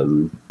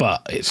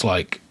 but it's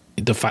like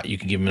the fact you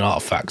can give him an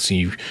artifact, so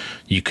you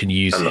can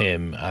use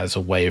him as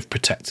a way of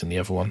protecting the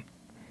other one.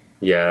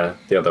 Yeah,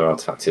 the other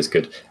artifact is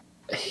good.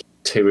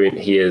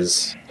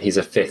 He's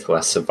a 5th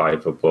less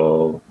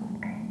survivable.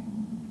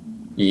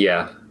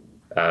 Yeah,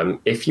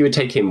 if you would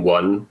take him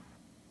 1,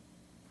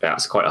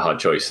 that's quite a hard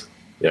choice.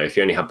 If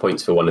you only have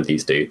points for one of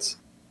these dudes,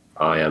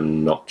 I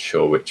am not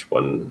sure which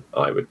one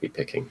I would be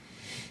picking.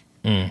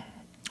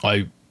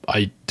 I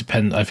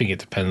depend. I think it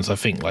depends. I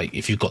think like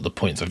if you've got the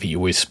points, I think you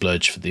always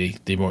splurge for the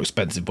more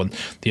expensive one.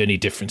 The only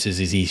difference is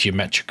he's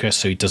Geometrica,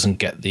 so he doesn't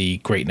get the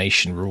Great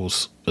Nation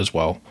rules as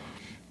well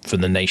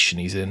from the nation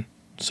he's in.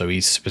 So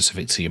he's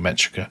specific to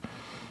Geometrica.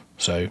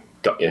 So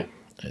got you.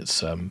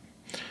 It's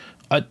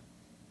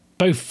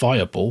both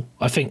viable.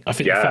 I think the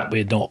fact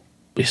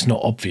it's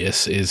not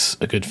obvious is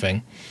a good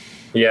thing.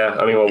 Yeah,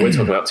 I mean, well, we're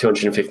talking about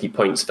 250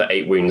 points for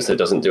 8 wounds that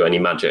doesn't do any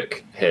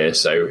magic here,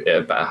 so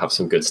it better have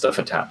some good stuff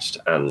attached.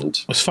 And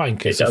it's fine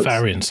because the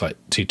Tharian's like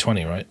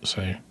 220, right?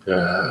 So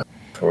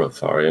poor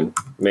Tharian.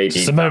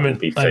 Maybe the moment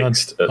be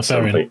fixed at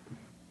some point.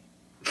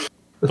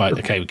 Right,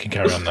 okay, we can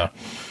carry on now.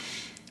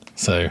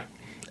 So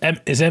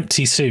his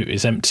empty suit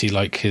is empty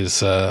like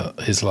his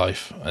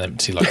life, and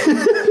empty like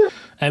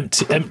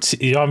empty.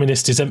 The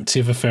Arminist is empty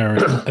of a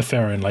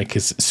Tharian, like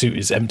his suit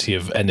is empty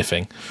of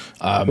anything.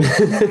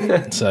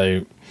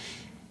 So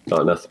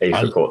not enough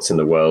apricots in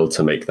the world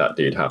to make that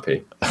dude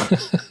happy.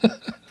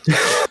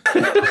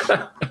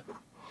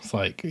 It's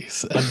like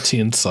he's empty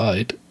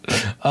inside.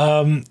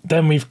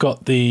 Then we've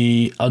got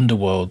the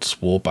Underworld's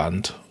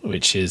Warband,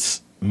 which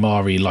is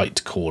Mari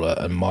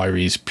Lightcaller and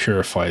Mari's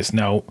Purifiers.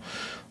 Now,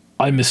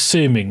 I'm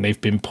assuming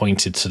they've been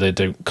pointed so they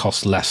don't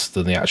cost less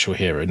than the actual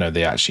hero. No,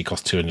 they actually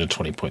cost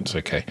 220 points.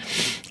 Okay.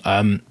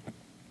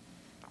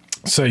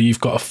 So you've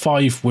got a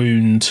 5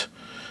 wound,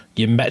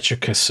 your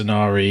Metrica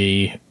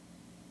Scenari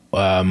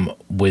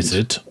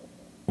wizard,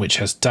 which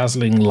has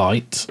Dazzling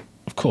Light,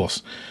 of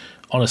course,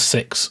 on a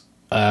 6.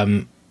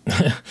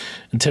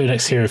 Until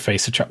next hero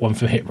phase, subtract 1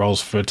 from hit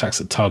rolls for attacks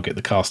that target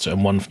the caster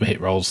and 1 from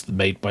hit rolls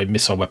made by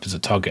missile weapons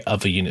that target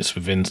other units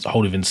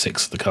wholly within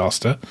 6 of the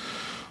caster.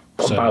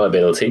 Bile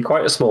ability,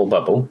 quite a small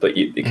bubble, but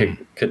you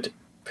could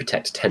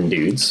protect 10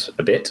 dudes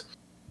a bit.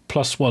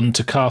 +1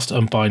 to cast,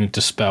 unbind, and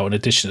dispel. In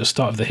addition, at the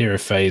start of the hero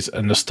phase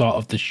and the start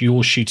of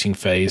your shooting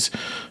phase,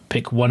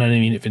 pick 1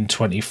 enemy unit within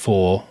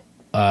 24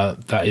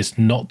 that is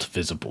not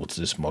visible to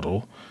this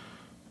model.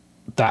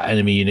 That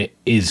enemy unit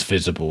is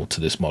visible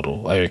to this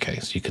model. Okay,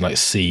 so you can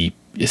see,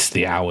 it's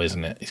the owl,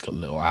 isn't it? He's got a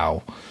little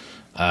owl.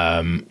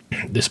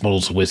 This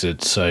model's a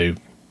wizard, so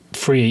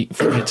 3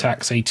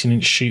 attacks,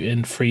 18-inch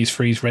shooting,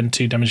 freeze, rend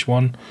 2, damage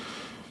 1.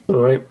 All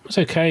right. It's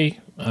okay.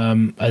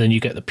 And then you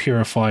get the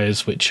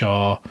Purifiers, which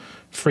are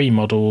 3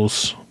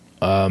 models.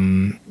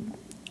 Then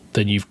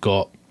you've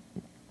got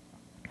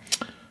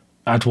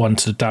add 1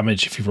 to the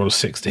damage if you roll a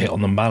 6 to hit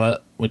on the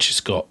mallet, which has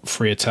got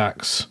 3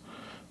 attacks.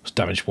 It's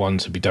damage 1,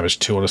 so it'd be damage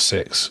 2 on a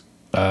 6.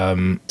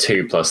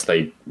 2 plus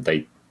they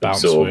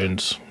bounce absorb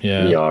wounds.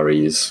 Yeah.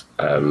 Miari's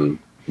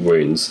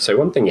wounds. So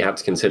one thing you have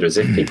to consider is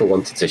if people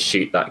wanted to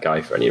shoot that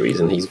guy for any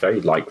reason, he's very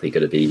likely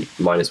going to be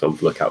 -1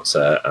 for Lookout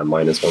Sir and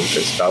 -1 for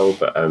his spell.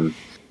 But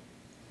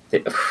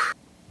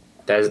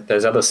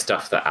there's other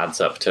stuff that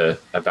adds up to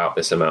about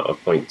this amount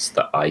of points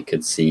that I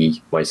could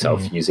see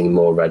myself using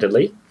more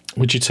readily.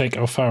 Would you take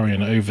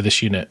Alfarian over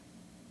this unit?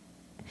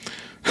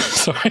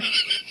 Sorry.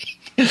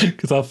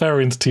 Because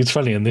Alfarian's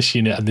 220 and this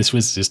unit and this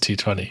wizard is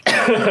 220.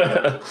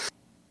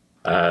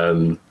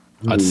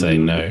 I'd say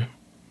no.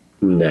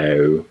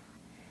 No.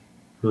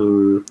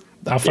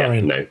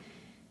 Alfarian. Yeah, no.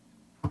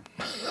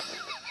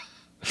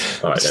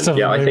 All right, then.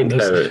 Yeah, I think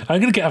I'm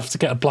going to have to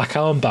get a black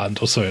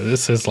armband or something.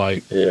 This is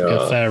like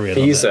Alfarian.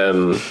 He's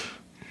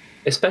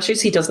especially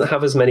as he doesn't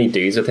have as many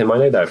dudes with him. I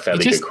know they're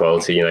fairly good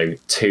quality.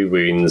 2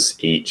 wounds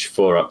each,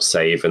 4 up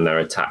save, and their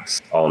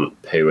attacks aren't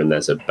poo, and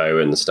there's a bow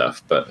and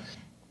stuff. But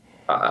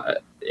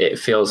it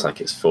feels like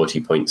it's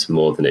 40 points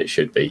more than it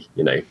should be.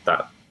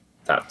 That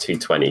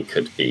 220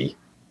 could be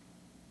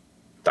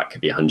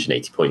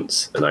 180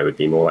 points, and I would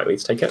be more likely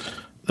to take it.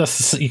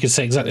 You could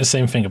say exactly the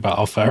same thing about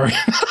Alfarian.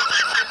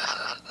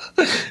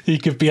 He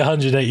could be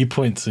 180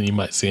 points, and you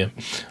might see him.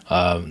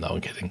 No,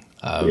 I'm kidding.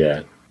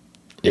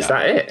 Is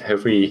that it?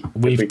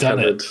 We've done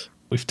covered... it.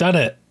 We've done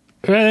it.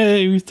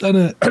 Hooray, we've done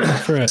it.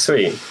 For it.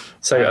 Sweet.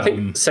 So I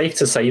think safe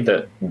to say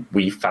that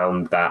we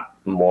found that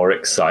more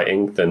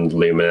exciting than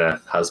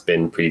Lumineth has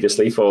been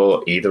previously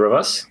for either of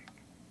us.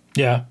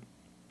 Yeah.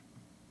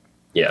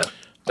 Yeah.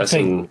 There's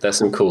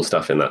some cool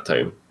stuff in that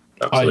tome.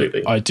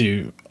 Absolutely. I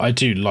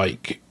do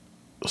like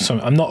some.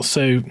 I'm not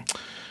so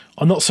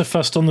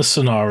fussed on the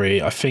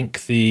Scenari. I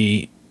think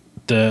the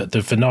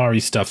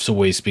Venari stuff's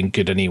always been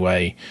good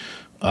anyway.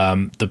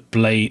 The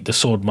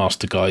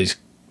Swordmaster guys,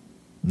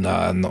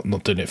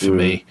 not doing it for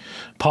me.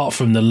 Apart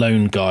from the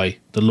lone guy,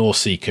 the Lore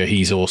Seeker,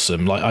 he's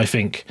awesome. Like, I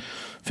think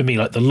for me,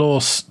 like the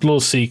Lore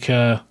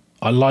Seeker,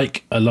 I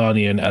like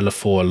Alani and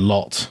Elafor a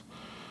lot.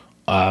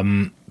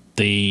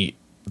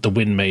 The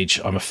Wind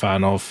Mage, I'm a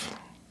fan of.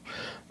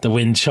 The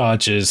Wind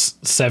Chargers,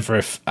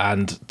 Severith,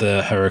 and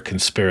the Hurricane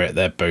Spirit,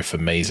 they're both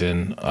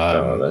amazing.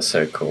 That's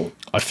so cool.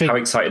 I think. How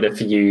excited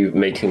are you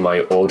making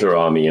my order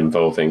army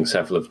involving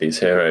several of these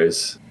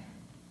heroes?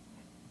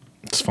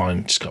 It's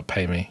fine. Just got to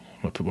pay me.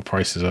 I'm going to put my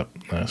prices up.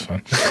 No, it's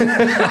fine.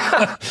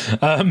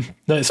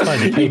 No, it's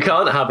fine. You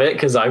can't have it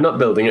because I'm not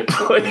building it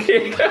for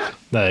you.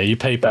 No, you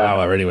pay per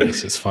hour anyway,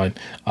 so it's fine.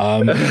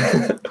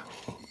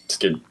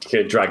 Just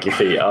gonna drag your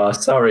feet. Oh,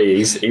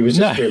 sorry, he was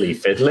just really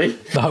fiddly.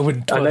 No, I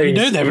wouldn't. They're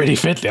really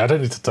fiddly. I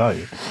don't need to tell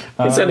you.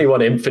 It's only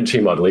one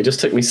infantry model. It just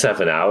took me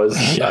 7 hours.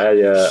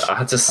 Yeah. I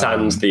had to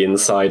sand the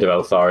inside of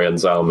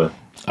Alfarian's armor.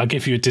 I'll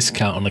give you a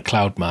discount on the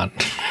Cloud Man.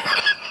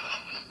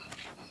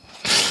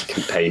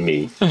 Can pay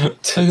me. I'm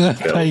going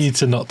to pay you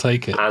to not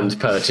take it and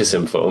purchase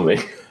him for me.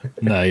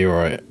 No, you're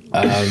right.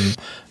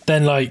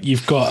 Then,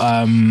 you've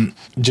got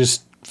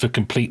just for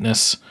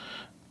completeness.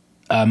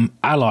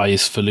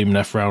 Allies for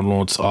Lumineth Realm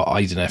Lords are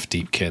Idoneth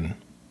Deepkin.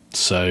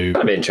 So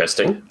that'd be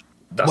interesting.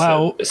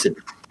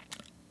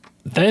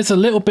 There's a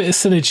little bit of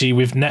synergy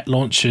with net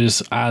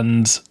launchers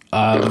and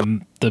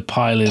the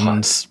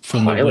pile-ins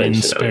from the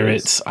Wind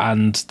Spirits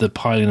and the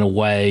piling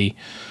away.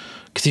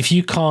 Because if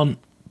you can't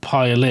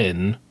pile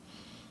in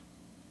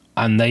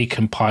and they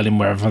can pile in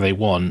wherever they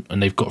want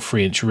and they've got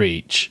 3-inch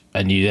reach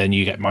and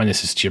you get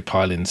minuses to your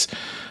pile-ins,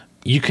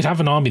 you could have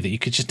an army that you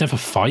could just never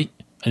fight.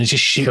 And it's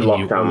just shooting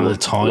you all the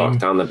time. Lock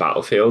down the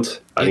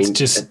battlefield. I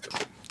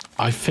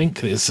think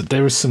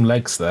there are some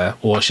legs there,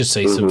 or I should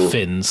say some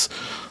fins.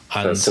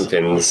 And some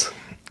fins.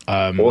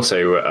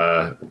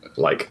 Also,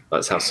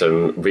 let's have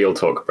some real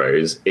talk,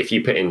 bros. If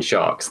you put in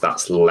sharks,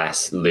 that's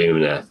less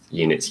Lumineth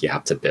units you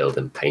have to build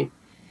and paint.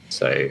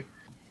 So,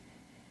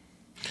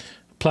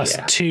 plus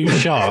 2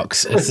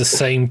 sharks is the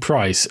same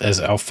price as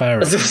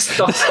Alfarin.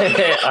 Stop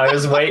it! I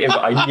was waiting,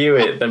 but I knew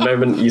it the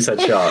moment you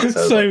said sharks.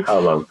 I was like, how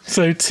long?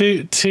 So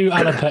two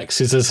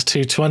Alapexes is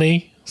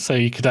 220. So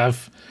you could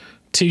have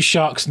 2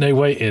 sharks, no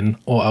waiting,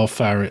 or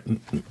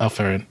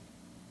Alfarin.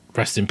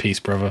 Rest in peace,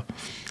 brother.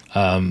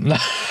 I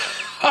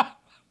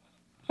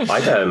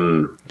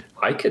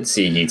could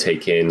see you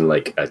taking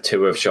like a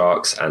 2 of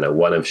sharks and a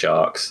 1 of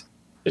sharks,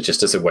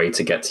 just as a way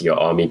to get to your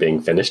army being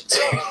finished,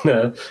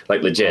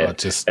 like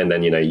legit. And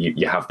then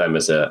you have them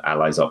as a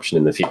allies option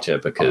in the future,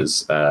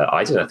 because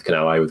Idoneth can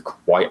ally with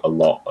quite a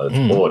lot of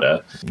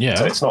order. Yeah,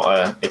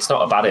 so it's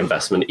not a bad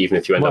investment, even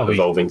if you end up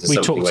evolving to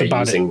something where you're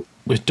using it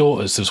with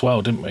daughters as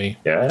well, didn't we?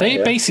 Yeah,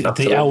 they basically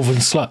absolutely. The elven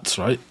sluts,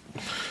 right?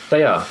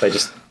 They are. They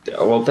just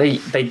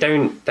they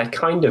don't. They're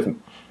kind of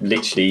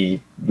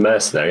literally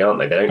mercenary, aren't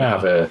they? They don't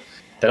have a.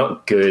 They're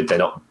not good. They're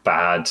not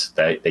bad.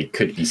 They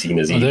could be seen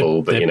as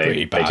evil, but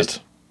pretty bad. They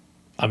just.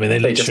 I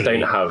mean, they just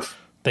don't have.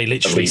 They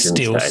literally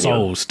steal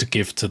souls to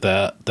give to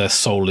their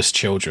soulless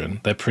children.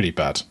 They're pretty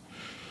bad.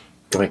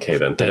 Okay,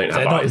 then they don't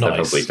have eyes. They're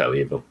probably fairly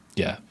evil.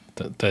 Yeah,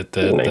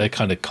 they're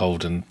kind of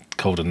cold and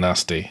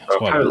nasty.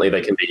 Well, apparently,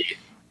 they can be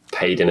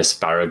paid in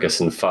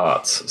asparagus and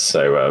farts,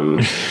 so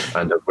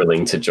and are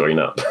willing to join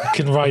up.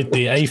 Can ride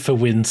the Aether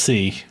Wind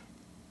Sea.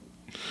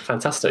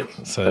 Fantastic.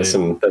 So there's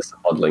some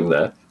modelling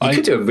there. You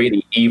could do a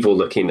really evil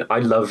looking. I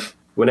love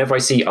whenever I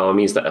see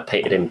armies that are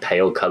painted in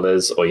pale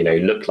colours or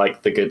look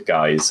like the good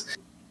guys.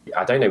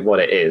 I don't know what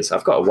it is.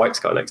 I've got a White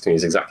Scar next to me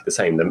who's exactly the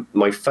same.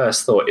 My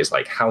first thought is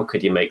like, how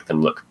could you make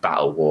them look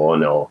battle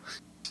worn or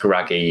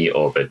scraggy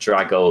or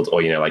bedraggled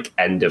or like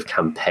end of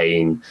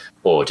campaign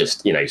or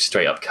just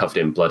straight up covered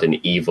in blood and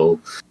evil.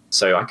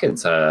 So I could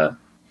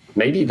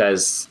maybe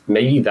that's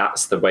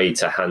the way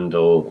to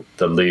handle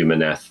the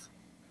Lumineth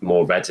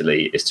more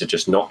readily, is to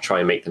just not try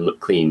and make them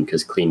look clean,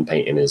 because clean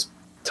painting is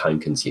time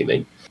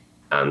consuming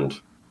and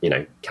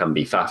can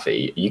be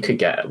faffy. You could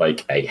get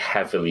like a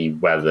heavily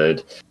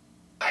weathered,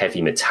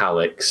 heavy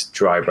metallics,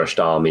 dry brushed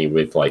army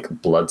with like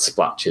blood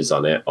splatches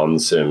on it on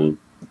some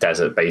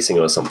desert basing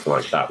or something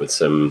like that with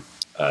some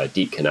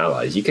Deepkin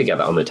allies. You could get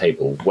that on the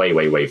table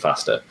way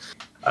faster.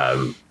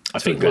 I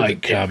think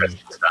like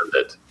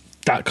standard.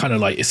 That kind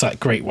of like, it's like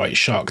Great White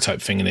Shark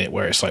type thing in it,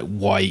 where it's like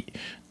white,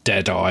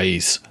 dead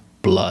eyes,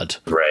 blood,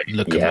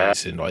 look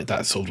amazing, like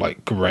that sort of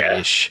like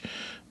greyish.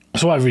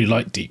 That's why I really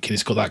like Deepkin.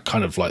 It's got that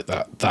kind of like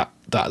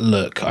that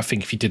look. I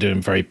think if you did it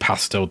in very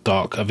pastel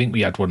dark, I think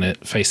we had one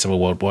at Face Summer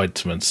Worldwide,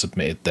 someone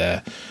submitted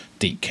their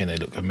Deepkin. They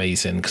look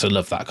amazing because I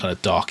love that kind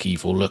of dark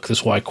evil look.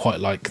 That's why I quite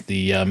like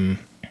the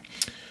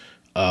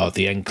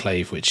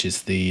Enclave, which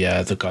is the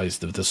guys,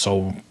 the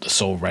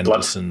soul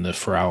renders and the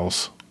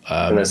Thralls.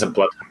 And there's a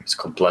blood. It's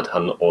called Blood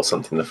Hunt or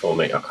something. The full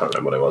name, I can't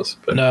remember what it was.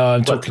 But no,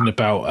 I'm talking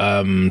about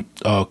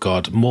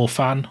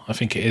Morfan. I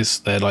think it is.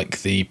 They're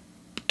like the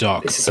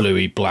dark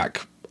bluey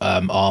black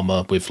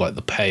armor with like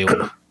the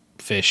pale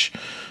fish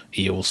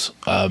eels.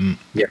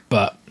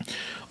 But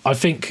I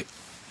think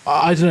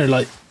I don't know.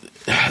 Like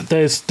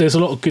there's a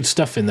lot of good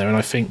stuff in there, and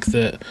I think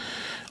the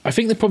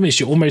problem is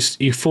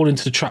you fall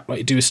into the trap like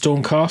you do with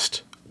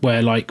Stormcast,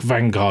 where like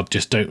Vanguard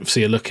just don't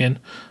see a look in.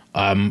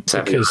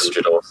 Because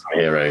awesome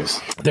heroes.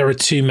 There are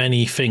too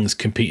many things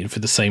competing for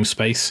the same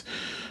space.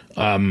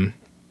 You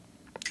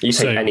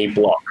take any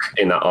block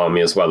in that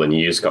army as well, and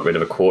you just got rid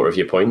of a quarter of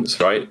your points,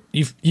 right?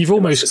 You've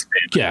almost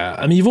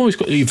I mean, you've always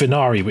got your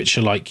Venari, which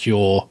are like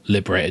your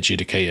Liberator,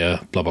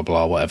 Judicator, blah blah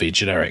blah, whatever your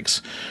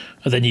generics,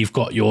 and then you've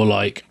got your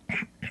like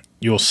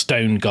your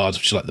Stone Guards,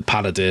 which are like the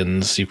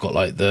Paladins. You've got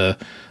like the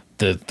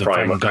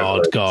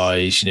Vanguard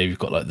guys. You've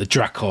got like the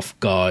Dracoth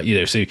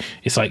guy. So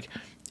it's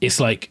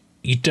like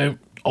you don't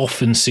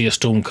often see a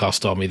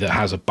Stormcast army that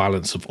has a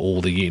balance of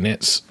all the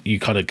units. You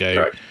kind of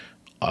go, right.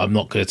 I'm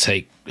not going to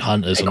take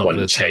hunters. I'm not going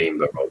to take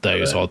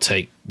those. I'll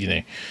take,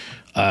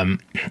 I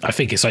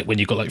think it's like when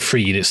you've got like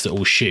 3 units that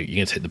all shoot, you're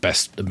going to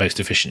take the most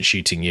efficient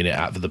shooting unit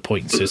out of the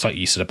point. So it's like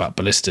you said about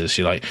ballistas.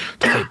 You're like,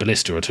 do I take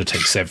Ballista or do I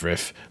take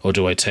Severith, or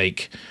do I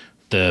take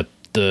do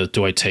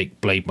I take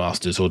Blade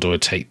Masters or do I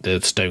take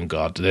the Stone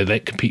Guard? They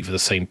compete for the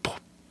same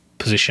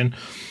position.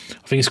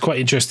 I think it's quite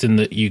interesting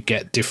that you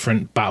get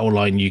different battle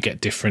line, you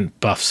get different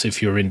buffs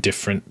if you're in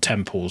different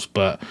temples.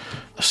 But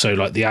so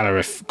like the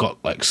Alarith got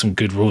like some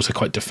good rules. They're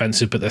quite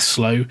defensive, but they're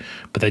slow.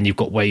 But then you've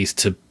got ways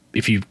to,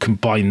 if you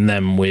combine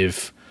them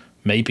with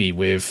maybe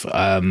with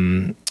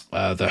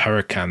the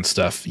Hurricane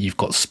stuff, you've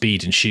got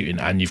speed and shooting,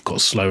 and you've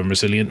got slow and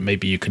resilient.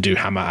 Maybe you can do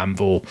hammer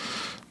anvil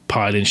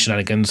piling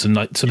shenanigans and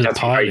like sort of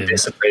piling. Very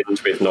disciplined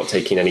with not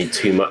taking any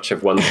too much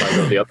of one side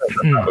or the other.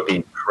 That would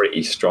be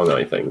pretty strong,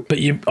 I think. But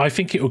I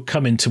think it would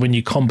come into when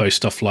you combo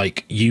stuff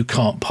like you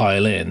can't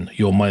pile in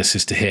your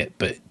minuses to hit,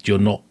 but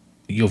you're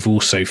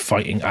also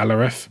fighting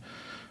Alarith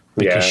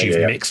because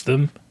you've mixed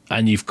them,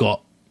 and you've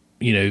got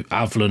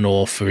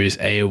Avlanor for his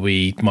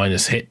AoE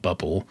minus hit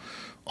bubble,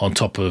 on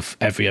top of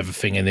every other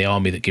thing in the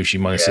army that gives you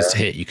minuses to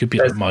hit. You could be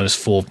like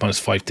 -4,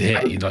 -5 to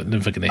hit. You're like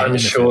never going to hit anything. I'm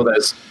sure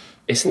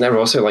isn't there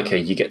also like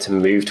you get to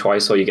move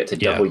twice, or you get to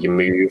double your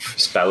move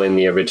spell in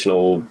the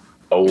original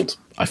old?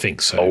 I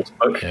think so. Old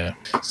book. Yeah.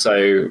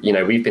 So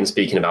we've been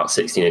speaking about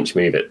 16-inch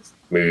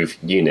move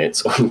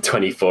units or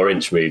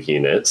 24-inch move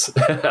units.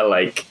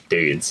 Like,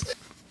 dudes,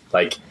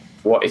 like,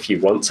 what if you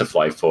want to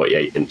fly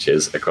 48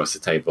 inches across the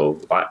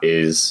table? That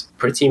is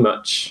pretty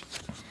much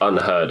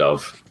unheard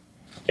of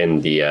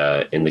in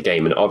the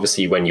game. And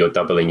obviously, when you're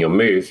doubling your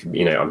move,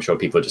 I'm sure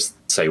people just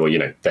say, well,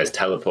 there's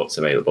teleports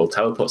available.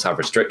 Teleports have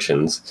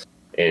restrictions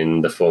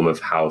in the form of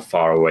how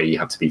far away you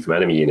have to be from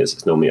enemy units.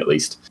 It's normally at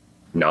least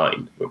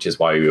 9, which is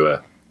why we were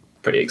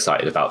pretty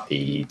excited about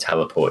the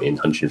teleport in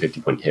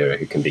 150-point hero,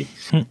 who can be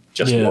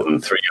just more than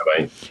 3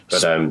 away.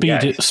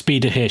 But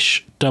speed of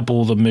Hish,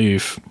 double the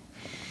move.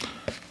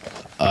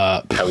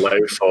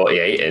 Hello,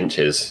 48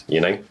 inches.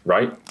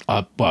 Right?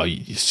 Well,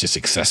 it's just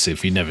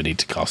excessive. You never need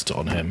to cast it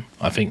on him.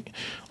 I think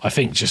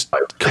just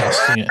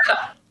casting it.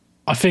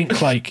 I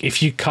think like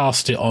if you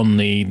cast it on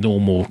the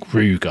normal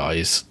Rue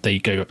guys, they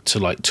go up to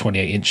like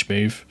 28-inch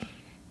move.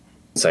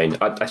 Insane.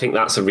 I think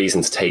that's a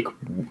reason to take,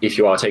 if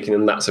you are taking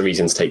them, that's a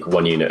reason to take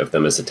 1 unit of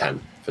them as a 10,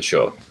 for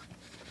sure.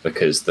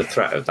 Because the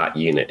threat of that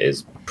unit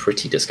is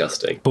pretty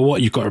disgusting. But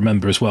what you've got to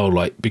remember as well,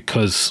 like,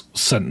 because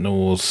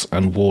Sentinels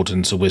and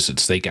Wardens are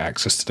wizards, they get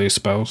access to those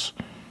spells.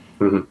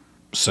 Mm-hmm.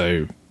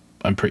 So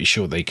I'm pretty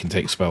sure they can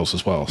take spells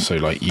as well. So,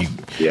 like, you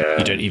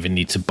don't even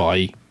need to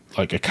buy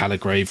like a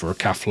Caligrave or a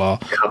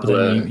Kaflar. A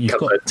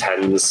couple of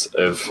tens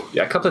of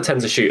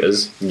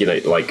shooters,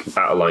 like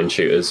battle line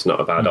shooters,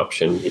 not a bad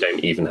option. You don't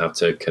even have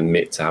to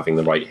commit to having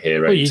the right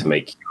hero to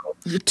make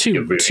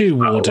two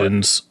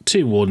Wardens,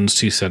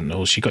 2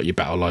 Sentinels. You got your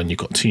battle line. You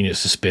got 2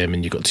 units of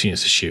spearmen. You got 2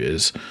 units of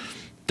shooters.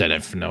 Then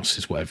everything else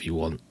is whatever you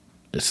want.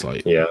 It's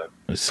like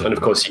and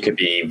of course you could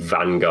be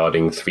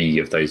vanguarding 3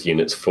 of those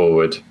units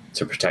forward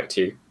to protect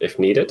you if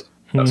needed.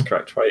 That's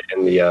correct, right?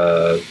 In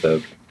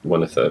the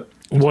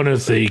one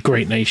of the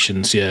Great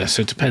Nations, yeah.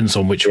 So it depends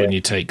on which one you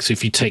take. So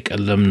if you take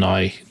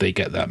Alumni, they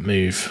get that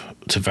move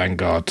to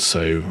Vanguard.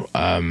 So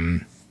I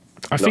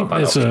think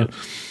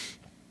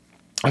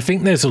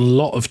there's a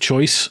lot of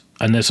choice,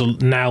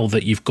 and now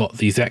that you've got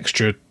these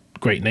extra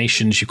Great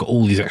Nations, you've got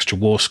all these extra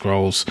War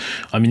Scrolls.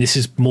 I mean, this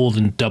is more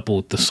than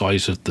doubled the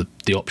size of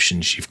the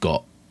options you've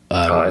got.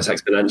 It's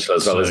exponential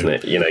as well, isn't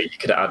it? You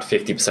could add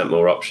 50%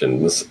 more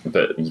options,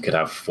 but you could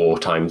have 4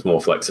 times more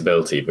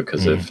flexibility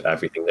because of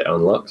everything that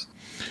unlocks.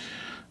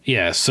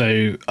 Yeah,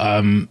 so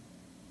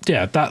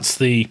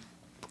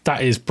that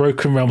is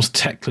Broken Realms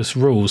Techless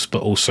rules,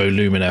 but also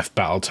Lumineth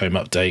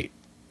Battletome update,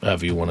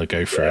 however you want to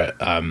go for it.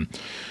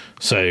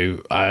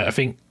 So I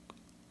think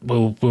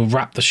we'll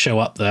wrap the show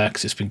up there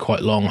because it's been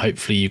quite long.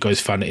 Hopefully you guys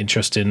found it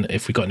interesting.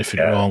 If we got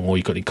anything wrong or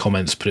you got any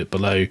comments, put it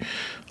below.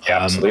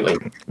 Yeah,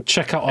 absolutely.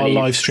 Check out our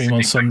live stream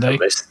on Sunday.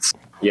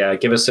 Yeah,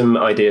 give us some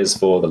ideas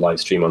for the live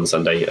stream on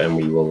Sunday, and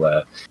we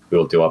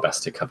will do our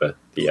best to cover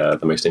the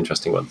most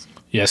interesting ones.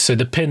 Yeah, so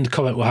the pinned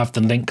comment will have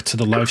the link to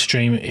the live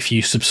stream. If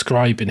you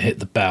subscribe and hit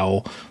the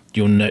bell,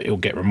 you'll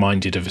get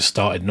reminded of it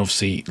started. And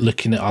obviously,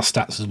 looking at our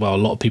stats as well, a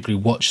lot of people who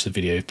watch the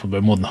video,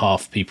 probably more than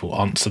half people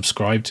aren't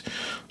subscribed.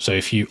 So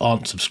if you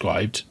aren't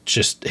subscribed,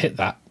 just hit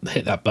that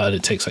button.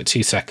 It takes like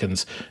 2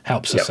 seconds,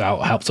 helps us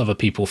out, helps other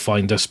people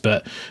find us.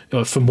 But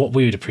from what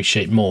we would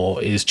appreciate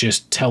more is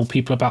just tell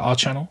people about our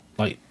channel,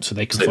 like so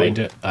they can find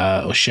it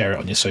or share it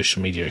on your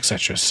social media,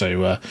 etc.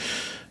 So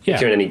if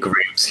you're in any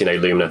groups,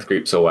 Lumineth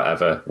groups or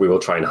whatever, we will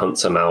try and hunt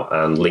some out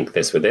and link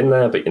this within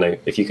there. But,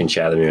 if you can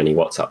share them in any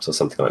WhatsApps or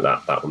something like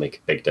that, that will make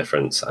a big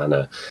difference. And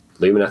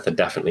Lumineth are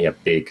definitely a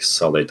big,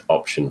 solid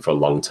option for a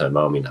long-term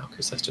army now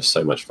because there's just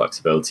so much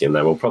flexibility in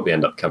there. We'll probably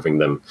end up covering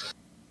them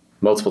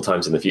multiple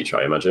times in the future,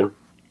 I imagine.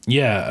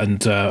 Yeah,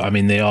 and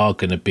they are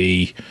going to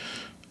be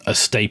a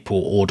staple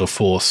order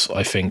force,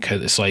 I think.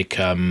 It's like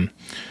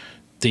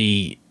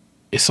it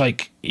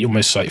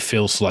almost like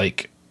feels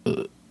like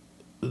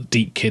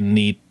Deepkin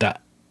need that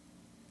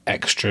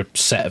extra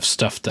set of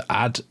stuff to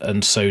add,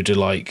 and so do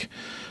like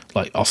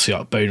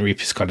Ossiarch Bone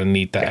Reapers kind of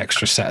need that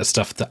extra set of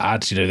stuff to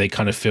add. They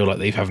kind of feel like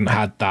they haven't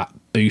had that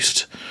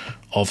boost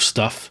of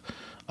stuff,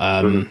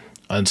 and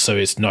so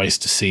it's nice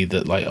to see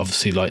that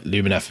obviously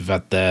Lumineth have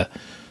had their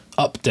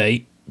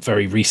update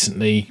very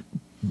recently,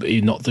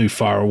 not too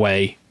far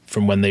away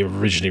from when they were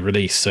originally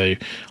released. So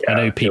I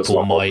know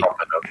people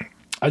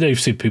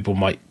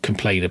might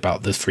complain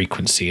about the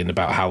frequency and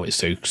about how it's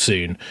so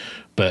soon.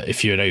 But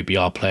if you're an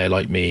OBR player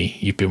like me,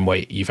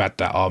 you've had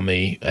that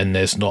army, and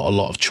there's not a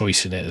lot of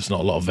choice in it. There's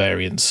not a lot of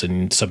variance,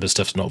 and some of the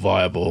stuff's not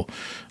viable.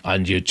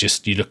 And you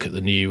look at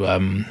the new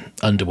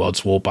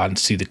Underworld's Warband,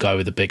 see the guy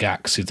with the big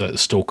axe, who's like the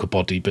Stalker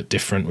body but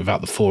different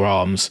without the 4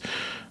 arms,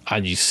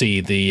 and you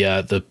see the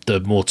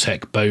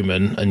Mortek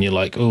Bowman, and you're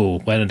like, oh,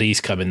 when are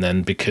these coming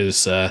then?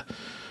 Because for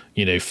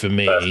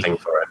me,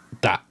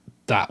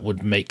 that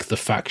would make the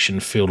faction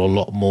feel a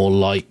lot more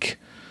like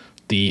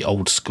the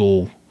old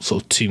school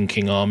sort of Tomb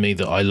King army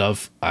that I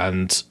love,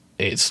 and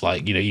it's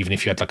like, you know, even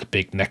if you had like a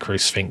big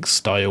Necrosphinx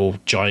style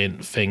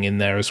giant thing in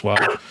there as well,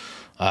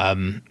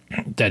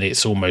 then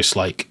it's almost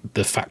like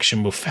the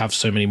faction will have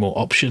so many more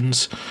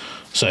options.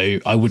 So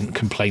I wouldn't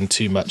complain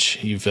too much.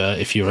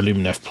 If you're a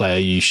Lumineth player,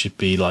 you should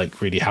be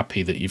like really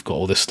happy that you've got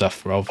all this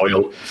stuff, rather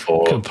than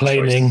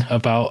complaining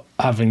about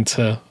having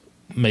to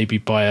maybe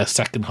buy a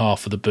second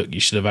half of the book you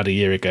should have had a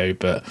year ago,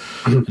 but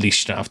at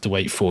least you don't have to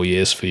wait 4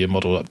 years for your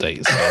model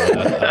updates.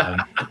 So,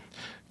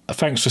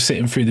 thanks for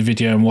sitting through the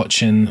video and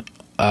watching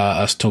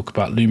us talk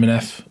about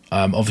Lumineth.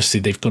 Obviously,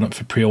 they've gone up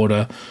for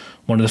pre-order.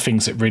 One of the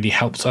things that really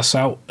helps us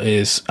out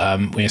is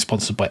we are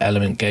sponsored by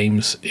Element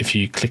Games. If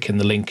you click in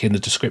the link in the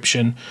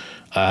description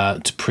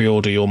to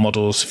pre-order your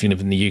models, if you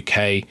live in the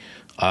UK,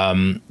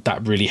 that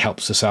really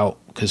helps us out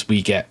because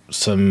we get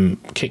some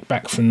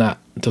kickback from that.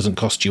 It doesn't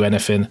cost you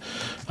anything.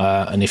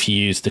 And if you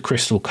use the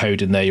crystal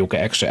code in there, you'll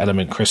get extra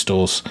element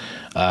crystals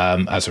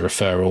as a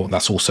referral.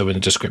 That's also in the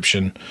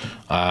description.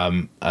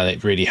 And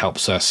it really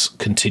helps us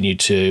continue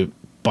to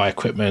buy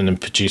equipment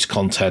and produce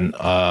content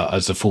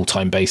as a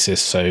full-time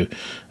basis. So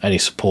any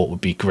support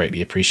would be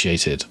greatly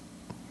appreciated.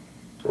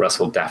 Russ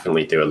will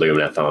definitely do a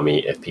Lumineth army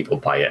if people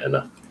buy it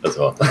enough as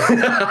well.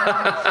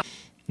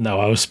 No,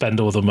 I will spend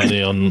all the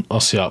money on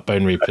Ossiarch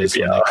Bone Reapers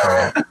when they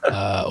come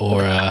out,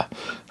 or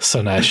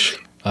Slaanesh,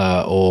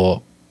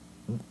 or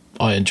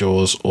Iron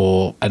Jaws,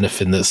 or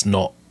anything that's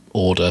not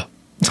Order.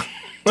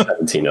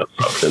 17 other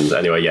options.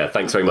 Anyway, yeah,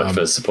 thanks very much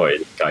for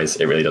supporting, guys.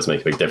 It really does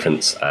make a big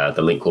difference.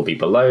 The link will be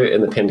below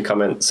in the pinned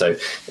comment. So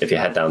if you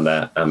head down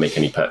there and make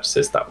any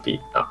purchases, that would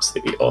be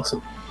absolutely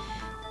awesome.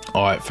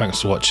 All right,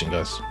 thanks for watching,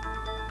 guys.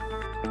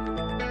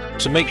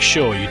 To make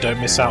sure you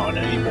don't miss out on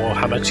any more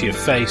Hammer to Your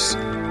Face,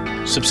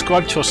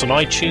 subscribe to us on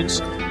iTunes,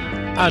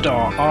 add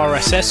our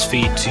RSS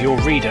feed to your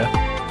reader,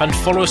 and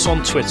follow us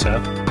on Twitter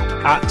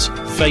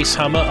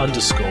 @facehammer_.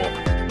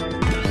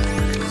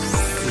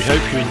 We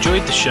hope you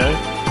enjoyed the show.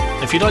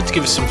 If you'd like to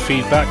give us some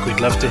feedback,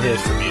 we'd love to hear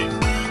from you.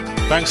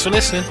 Thanks for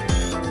listening.